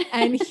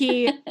 And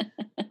he,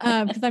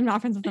 because I'm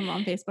not friends with him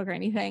on Facebook or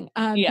anything.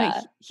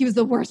 But he was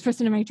the worst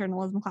person in my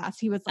journalism class.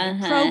 He was like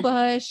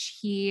pro-Bush.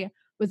 He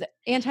was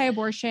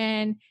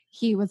anti-abortion.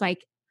 He was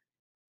like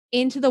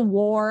into the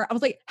war. I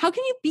was like, how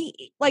can you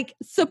be like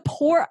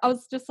support? I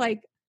was just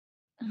like,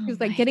 he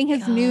was like getting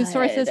his news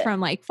sources from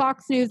like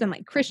Fox News and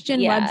like Christian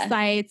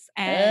websites.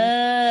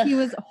 And he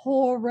was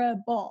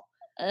horrible.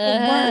 The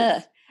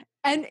worst.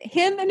 And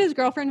him and his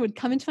girlfriend would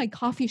come into my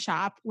coffee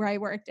shop where I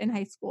worked in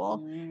high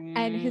school.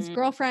 And his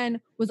girlfriend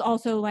was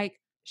also like,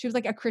 she was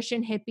like a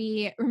Christian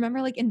hippie.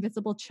 Remember like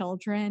Invisible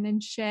Children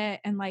and shit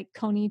and like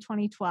Coney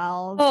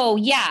 2012. Oh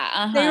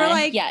yeah. They were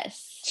like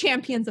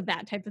champions of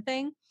that type of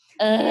thing.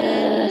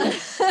 And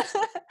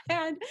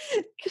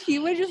he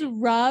would just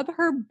rub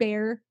her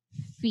bare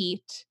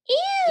feet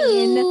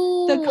in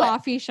the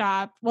coffee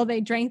shop while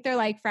they drank their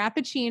like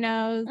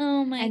frappuccinos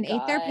and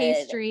ate their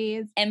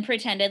pastries and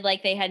pretended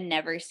like they had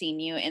never seen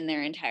you in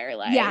their entire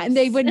lives. Yeah, and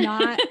they would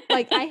not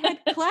like I had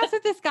class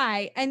with this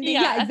guy and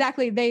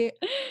exactly. They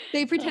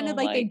pretended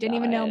like they didn't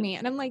even know me.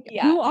 And I'm like,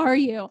 who are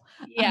you?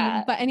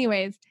 Yeah. But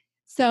anyways,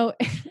 so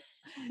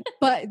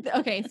but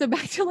okay, so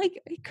back to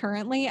like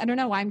currently, I don't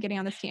know why I'm getting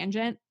on this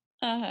tangent.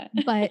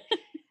 But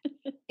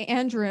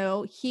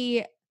Andrew,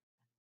 he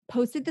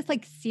posted this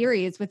like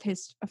series with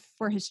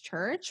for his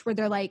church where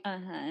they're like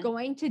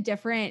going to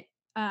different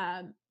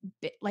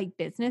like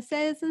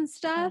businesses and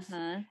stuff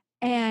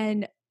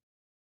and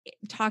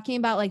talking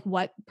about like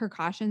what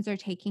precautions they're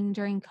taking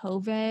during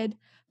COVID.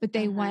 But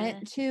they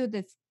went to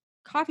this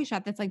coffee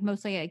shop that's like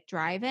mostly like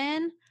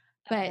drive-in,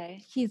 but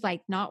he's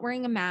like not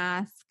wearing a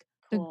mask.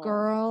 Cool. The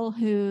girl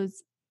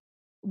who's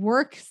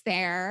works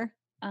there,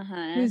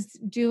 who's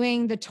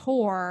doing the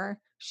tour,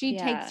 she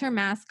takes her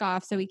mask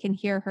off so we can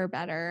hear her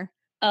better.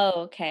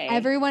 Oh, okay.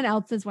 Everyone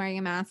else is wearing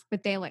a mask,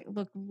 but they like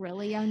look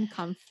really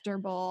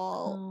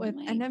uncomfortable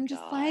and I'm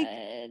just like,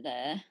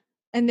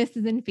 and this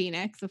is in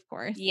Phoenix, of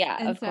course. Yeah,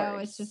 and so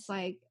course. It's just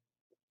like,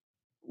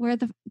 wear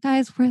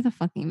the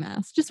fucking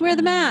mask. Just wear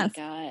the mask.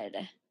 Oh my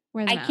God.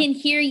 Wear the mask. Can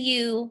hear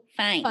you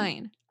fine.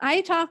 Fine.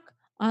 I talk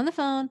on the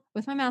phone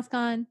with my mask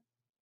on.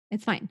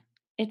 It's fine.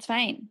 It's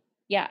fine.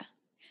 Yeah.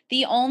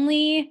 The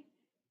only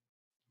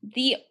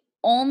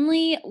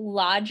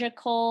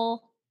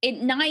logical,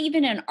 not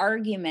even an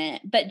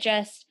argument, but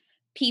just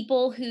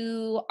people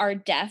who are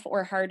deaf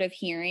or hard of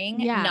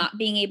hearing not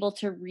being able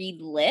to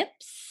read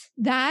lips.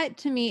 That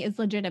to me is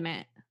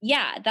legitimate.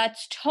 Yeah,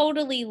 that's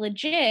totally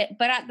legit.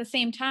 But at the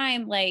same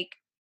time, like,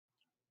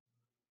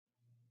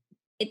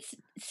 it's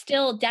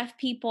still deaf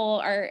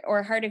people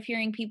or hard of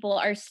hearing people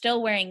are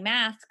still wearing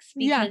masks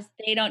because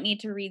they don't need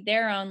to read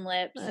their own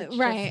lips. It's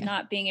just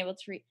not being able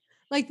to read.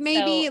 Like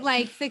maybe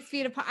like 6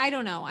 feet apart. I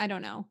don't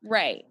know.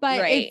 Right.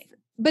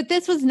 But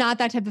this was not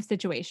that type of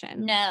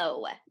situation.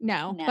 No.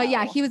 But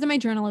yeah, he was in my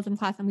journalism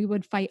class and we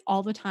would fight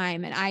all the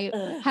time. And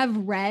I have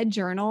read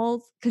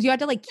journals because you had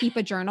to like keep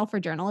a journal for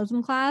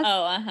journalism class.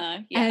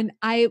 Oh, yeah. And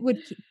I would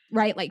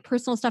write like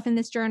personal stuff in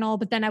this journal,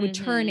 but then I would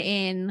turn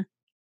in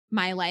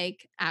my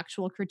like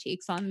actual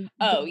critiques on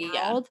the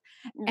world.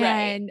 Right.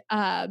 And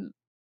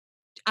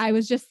I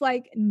was just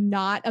like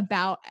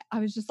I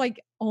was just like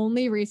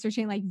only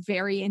researching like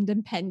very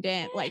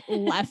independent, like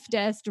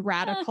leftist,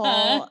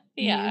 radical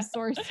news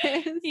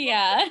sources.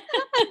 Yeah.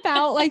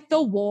 About like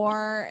the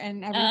war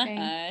and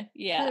everything.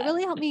 Yeah. So it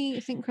really helped me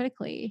think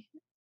critically.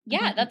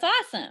 Yeah, that's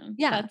awesome.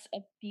 Yeah. That's a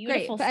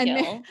beautiful skill.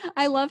 And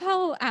I love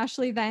how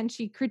Ashley then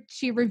she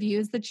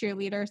reviews the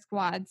cheerleader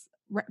squad's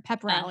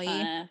pep rally.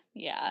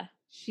 Yeah.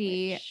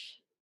 It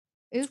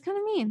was kind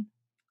of mean.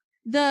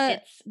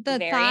 It's the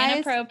very thighs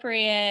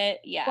inappropriate.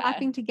 Yeah.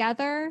 flapping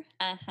together.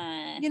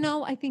 Uh-huh. You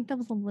know, I think that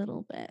was a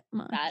little bit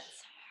much.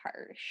 That's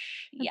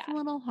harsh. That's Yeah. a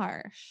little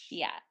harsh.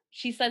 Yeah.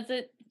 She says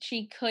that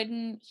she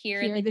couldn't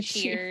hear Hear the the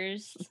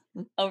cheers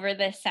over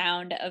the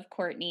sound of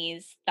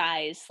Courtney's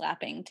thighs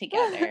slapping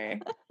together.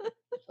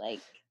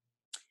 Like,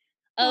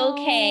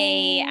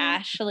 okay, Oh.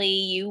 Ashley,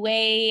 you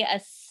weigh a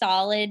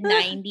solid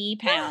 90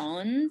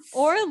 pounds.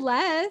 Or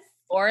less.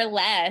 Or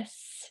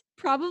less.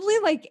 Probably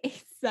like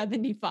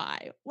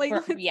 75. Like,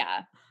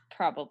 Yeah,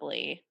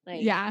 probably.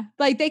 Like, yeah.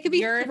 Like they could be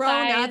your thrown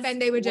up thighs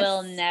and they would just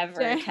will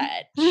never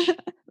touch.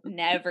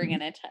 Never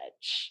gonna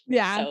touch.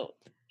 Yeah. So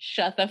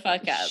shut the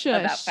fuck up Shush.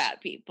 about fat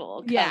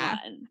people. Come Yeah.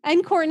 on.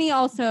 And Courtney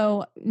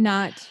also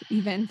not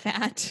even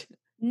fat.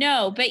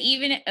 No, but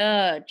even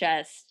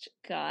just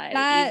God,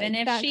 even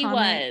if that she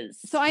comment. was.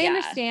 So I yeah.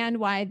 understand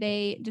why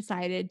they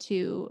decided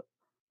to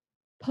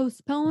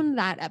postpone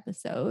that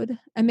episode.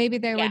 And maybe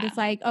they were just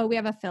like, oh, we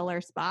have a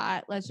filler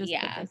spot. Let's just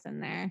put this in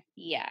there.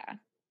 Yeah.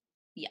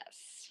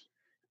 Yes.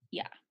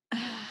 Yeah.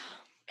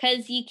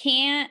 Cause you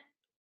can't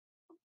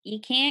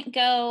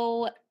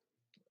go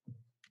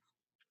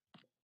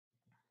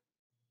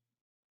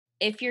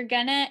if you're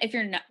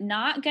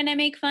not gonna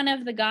make fun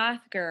of the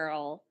goth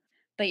girl,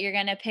 but you're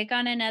gonna pick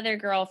on another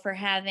girl for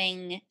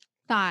having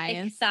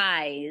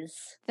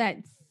thighs that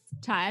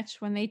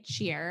touch when they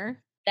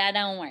cheer. That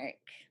don't work.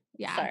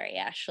 Yeah. Sorry,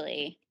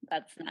 Ashley.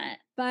 That's not.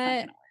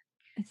 But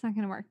it's not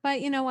gonna work.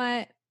 But you know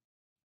what?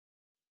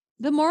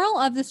 The moral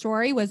of the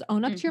story was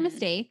own up to your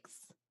mistakes.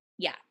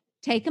 Yeah.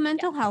 Take a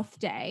mental health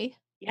day.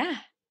 Yeah.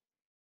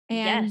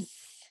 And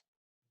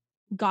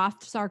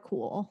goths are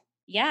cool.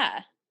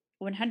 Yeah.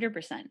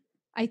 100%.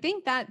 I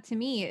think that to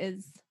me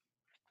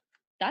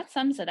that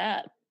sums it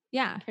up.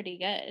 Yeah. Pretty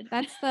good.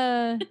 That's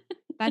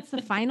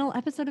the final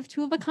episode of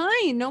Two of a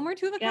Kind. No more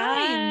Two of a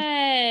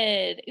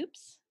Kind.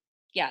 Oops.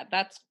 Yeah,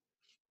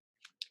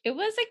 it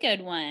was a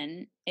good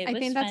one. I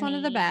think that's one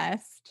of the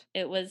best.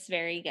 It was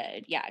very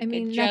good. Yeah. I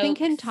mean, nothing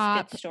can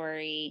top good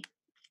story.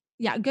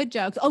 Yeah, good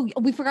jokes. Oh,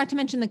 we forgot to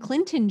mention the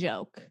Clinton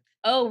joke.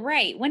 Oh,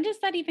 right. When does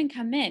that even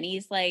come in?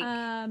 He's like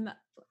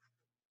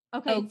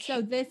okay.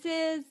 So this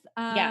is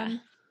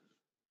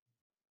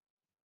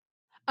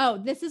Oh,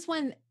 this is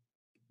when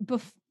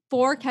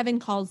before Kevin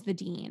calls the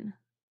dean.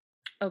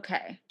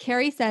 Okay.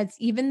 Carrie says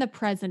even the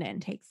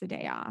president takes a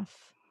day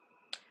off.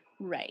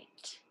 Right.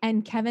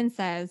 And Kevin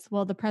says,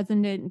 well, the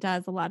president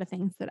does a lot of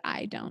things that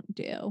I don't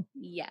do.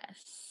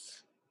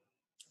 Yes.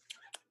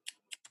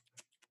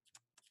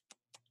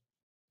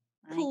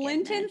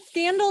 Clinton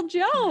scandal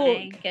joke.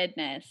 My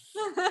goodness.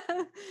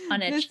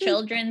 On a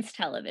children's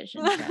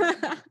television show.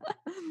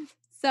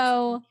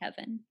 So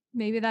Kevin.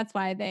 Maybe that's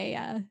why they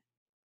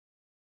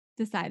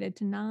decided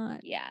to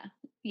not. Yeah.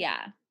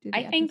 Yeah.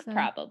 I think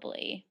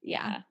probably.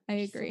 Yeah. I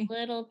agree. A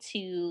little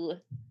too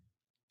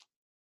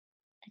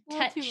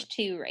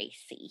too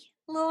racy.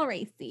 A little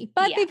racy.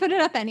 But they put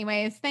it up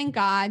anyways. Thank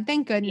God.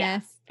 Thank goodness.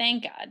 Yeah,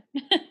 thank God.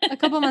 A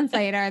couple months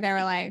later, they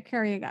were like,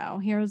 here you go.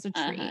 Here's a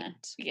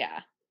treat. Yeah.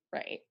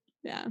 Right.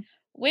 Yeah.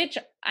 Which,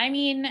 I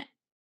mean,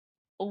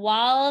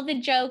 while the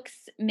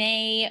jokes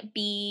may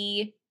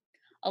be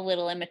a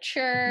little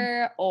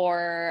immature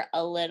or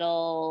a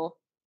little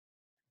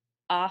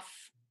off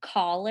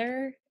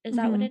collar, is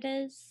that what it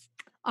is?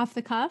 Off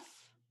the cuff?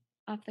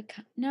 Off the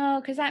cuff.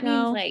 No, because that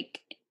means like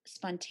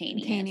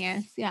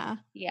spontaneous. Yeah.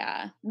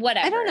 Yeah.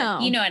 Whatever. I don't know.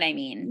 You know what I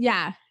mean?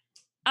 Yeah.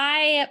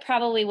 I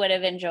probably would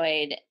have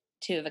enjoyed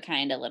Two of a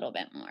Kind a little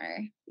bit more.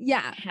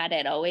 Yeah. Had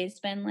it always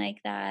been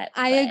like that.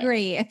 I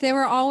agree. If they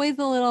were always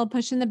a little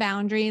pushing the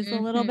boundaries a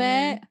little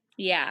bit.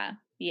 Yeah.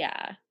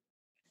 Yeah.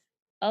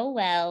 Oh,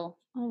 well.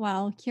 Oh,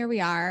 well. Here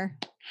we are.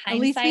 Hindsight At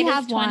least we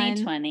have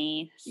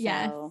 2020. So,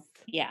 yes.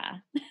 Yeah.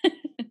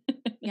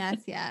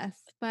 Yes.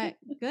 But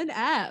good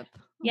up. Oh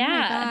yeah.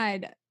 my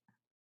God.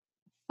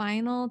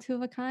 Final Two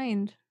of a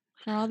Kind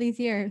for all these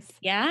years.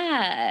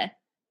 Yeah.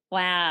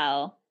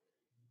 Wow.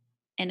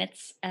 And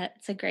it's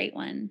a great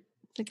one.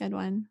 It's a good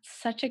one.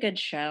 Such a good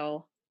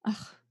show. Ugh.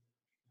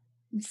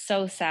 I'm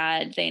so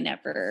sad they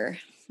never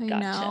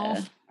got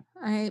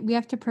to. We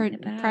have to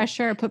put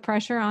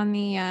pressure on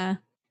the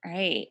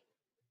right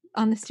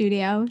on the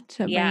studio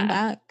to bring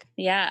back.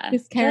 Yeah.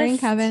 Just Carrie and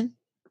Kevin.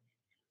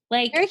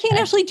 Like Carrie and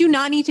Ashley do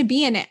not need to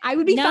be in it. I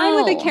would be fine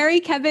with a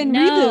Carrie Kevin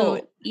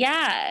reboot.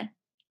 Yeah.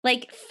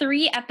 Like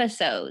 3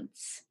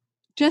 episodes.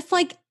 Just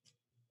like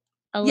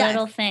a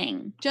little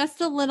thing.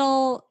 Just a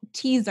little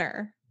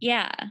teaser.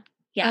 Yeah.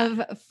 Yeah.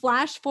 Of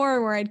flash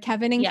forward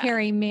Kevin and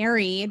Carrie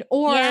married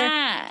or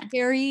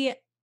Carrie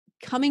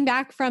coming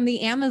back from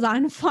the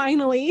Amazon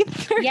finally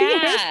 30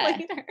 years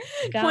later,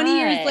 20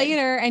 years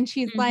later. And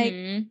she's like,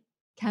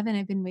 Kevin,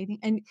 I've been waiting.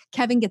 And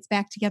Kevin gets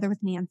back together with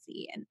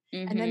Nancy and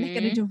then they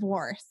get a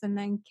divorce. And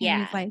then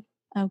Carrie's like,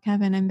 oh,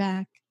 Kevin, I'm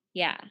back.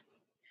 Yeah.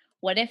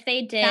 What if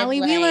they did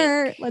Sally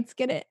Wheeler, let's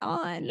get it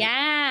on.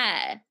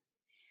 Yeah.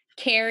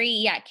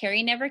 Carrie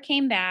never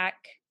came back.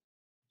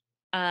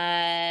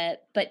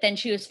 But then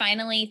she was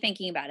finally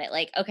thinking about it.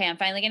 Like, okay, I'm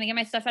finally going to get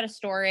my stuff out of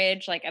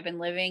storage. Like I've been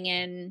living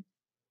in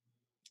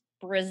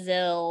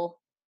Brazil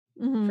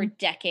for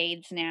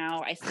decades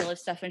now. I still have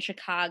stuff in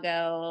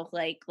Chicago.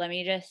 Like, let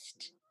me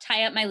just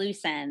tie up my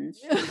loose ends.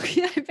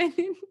 I've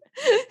been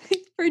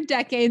for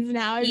decades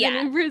now. I've been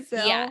in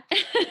Brazil. Yeah.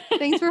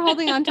 Thanks for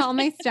holding on to all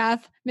my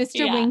stuff.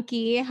 Mr.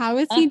 Winky, how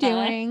is he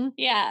doing?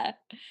 Yeah.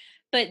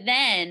 But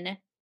then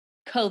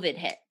COVID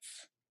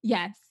hits.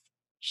 Yes.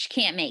 She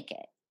can't make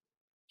it.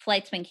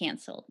 Flight's been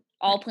canceled.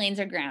 All planes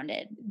are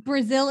grounded.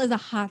 Brazil is a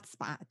hot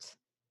spot.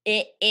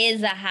 It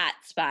is a hot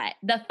spot.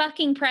 The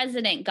fucking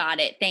president got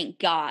it. Thank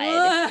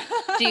God.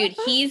 Dude,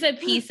 he's a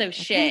piece of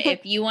shit.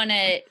 If you want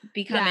to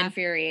become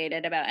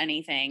infuriated about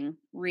anything,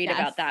 read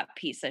about that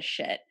piece of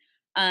shit.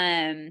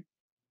 And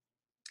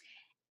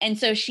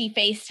so she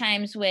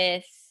FaceTimes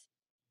with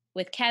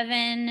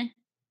Kevin.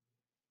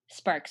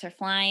 Sparks are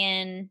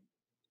flying.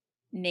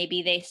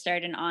 Maybe they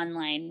start an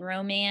online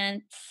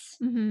romance.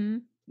 Mm-hmm.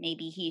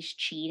 Maybe he's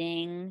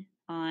cheating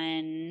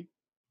on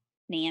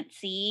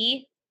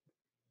Nancy.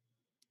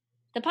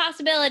 The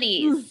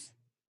possibilities.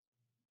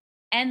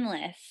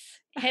 Endless.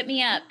 Hit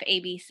me up,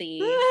 ABC.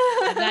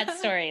 I've got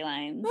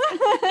storylines.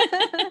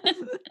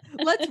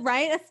 Let's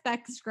write a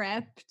spec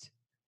script.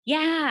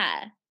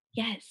 Yeah.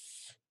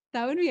 Yes.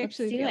 That would be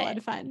actually be a lot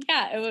of fun.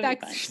 Yeah, it would spec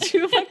be fun.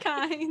 Two of a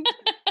kind.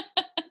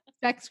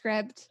 Spec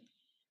script.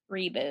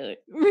 Reboot.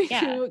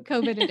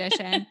 COVID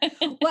edition.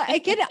 Well,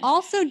 it could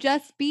also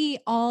just be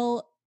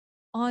all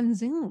on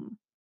Zoom.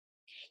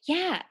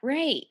 Yeah,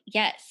 right.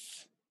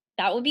 Yes.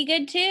 That would be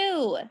good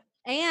too.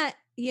 And,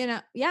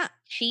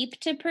 cheap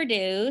to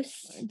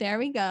produce. There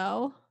we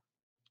go.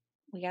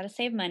 We got to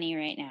save money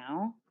right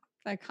now.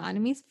 The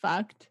economy's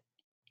fucked.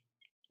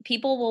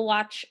 People will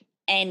watch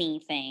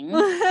anything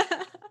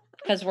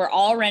because we're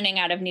all running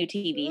out of new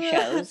TV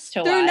shows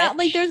to watch. Not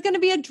like there's going to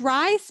be a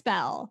dry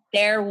spell.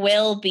 There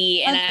will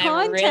be, and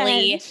I'm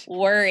really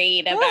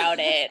worried about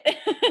it.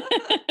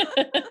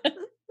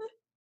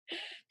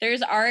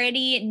 There's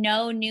already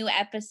no new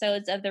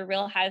episodes of The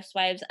Real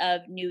Housewives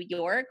of New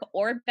York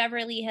or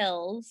Beverly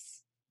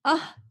Hills.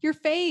 Oh, your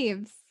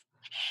faves.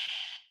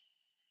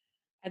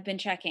 I've been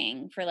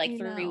checking for like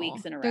 3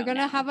 weeks in a row.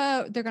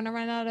 They're gonna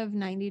run out of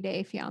 90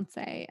 Day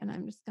Fiance, and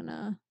I'm just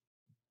gonna.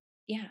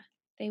 Yeah,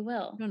 they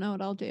will. I don't know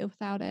what I'll do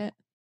without it.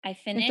 I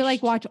finished. I have to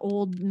like watch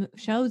old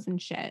shows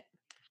and shit.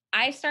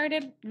 I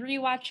started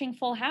rewatching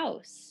Full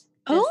House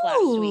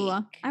last week.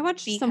 I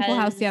watched some Full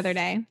House the other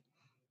day.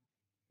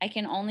 I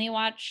can only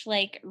watch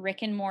like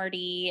Rick and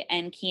Morty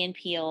and Key and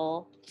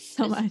Peele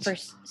for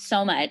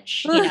so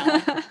much,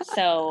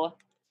 So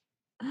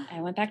I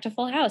went back to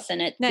Full House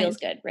and it feels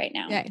good right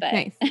now. Yeah,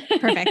 nice.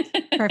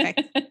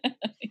 Perfect.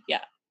 Yeah.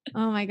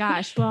 Oh my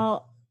gosh.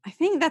 Well, I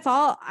think that's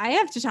all I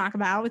have to talk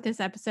about with this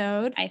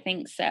episode. I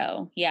think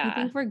so. Yeah. I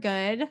think we're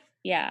good.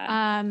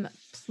 Yeah.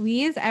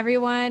 Please,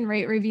 everyone,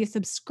 rate, review,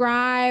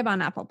 subscribe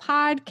on Apple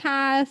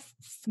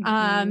Podcasts.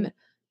 Mm-hmm.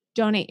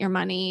 Donate your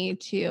money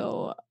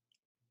to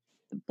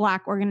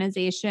Black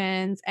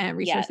organizations and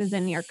resources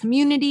in your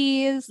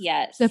communities.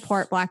 Yes.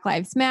 Support Black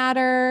Lives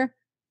Matter.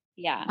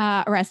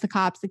 Yeah. Arrest the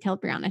cops that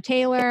killed Breonna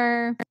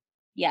Taylor.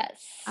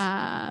 Yes.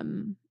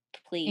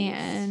 Please.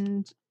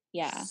 And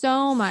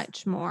so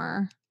much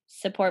more.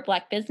 Support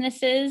Black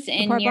businesses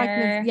in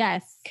your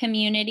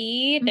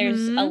community.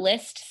 There's a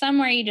list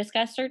somewhere. You just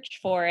got to search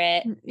for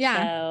it.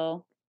 Yeah.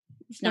 So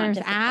it's not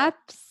difficult.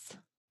 Apps.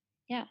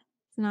 Yeah.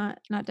 It's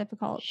not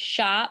difficult.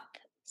 Shop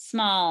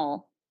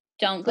small.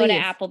 Don't go to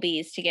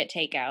Applebee's to get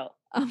takeout.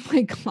 Oh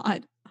my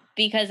God.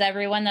 Because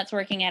everyone that's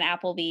working at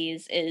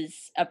Applebee's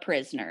is a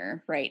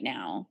prisoner right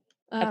now.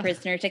 A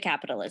prisoner to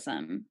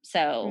capitalism.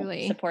 So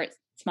support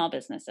small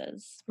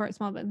businesses. Support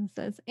small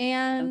businesses.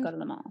 And don't go to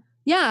the mall.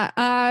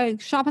 Yeah.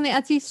 Shop on the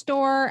Etsy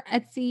store,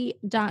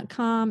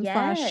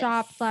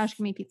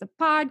 etsy.com/shop/Gimme Pizza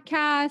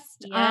Podcast.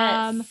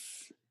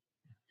 Yes.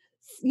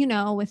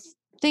 With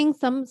things,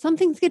 some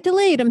things get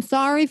delayed. I'm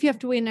sorry if you have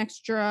to wait an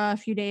extra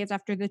few days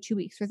after the 2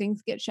 weeks for things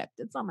to get shipped.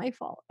 It's not my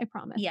fault. I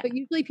promise. Yeah. But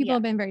usually people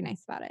have been very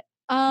nice about it.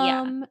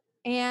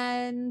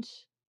 And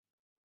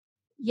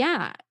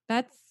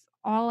that's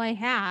all I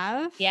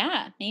have.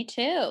 Yeah, me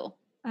too.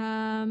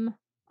 All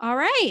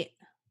right.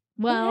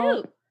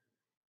 Well,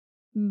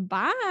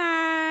 bye.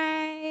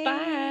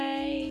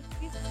 Bye.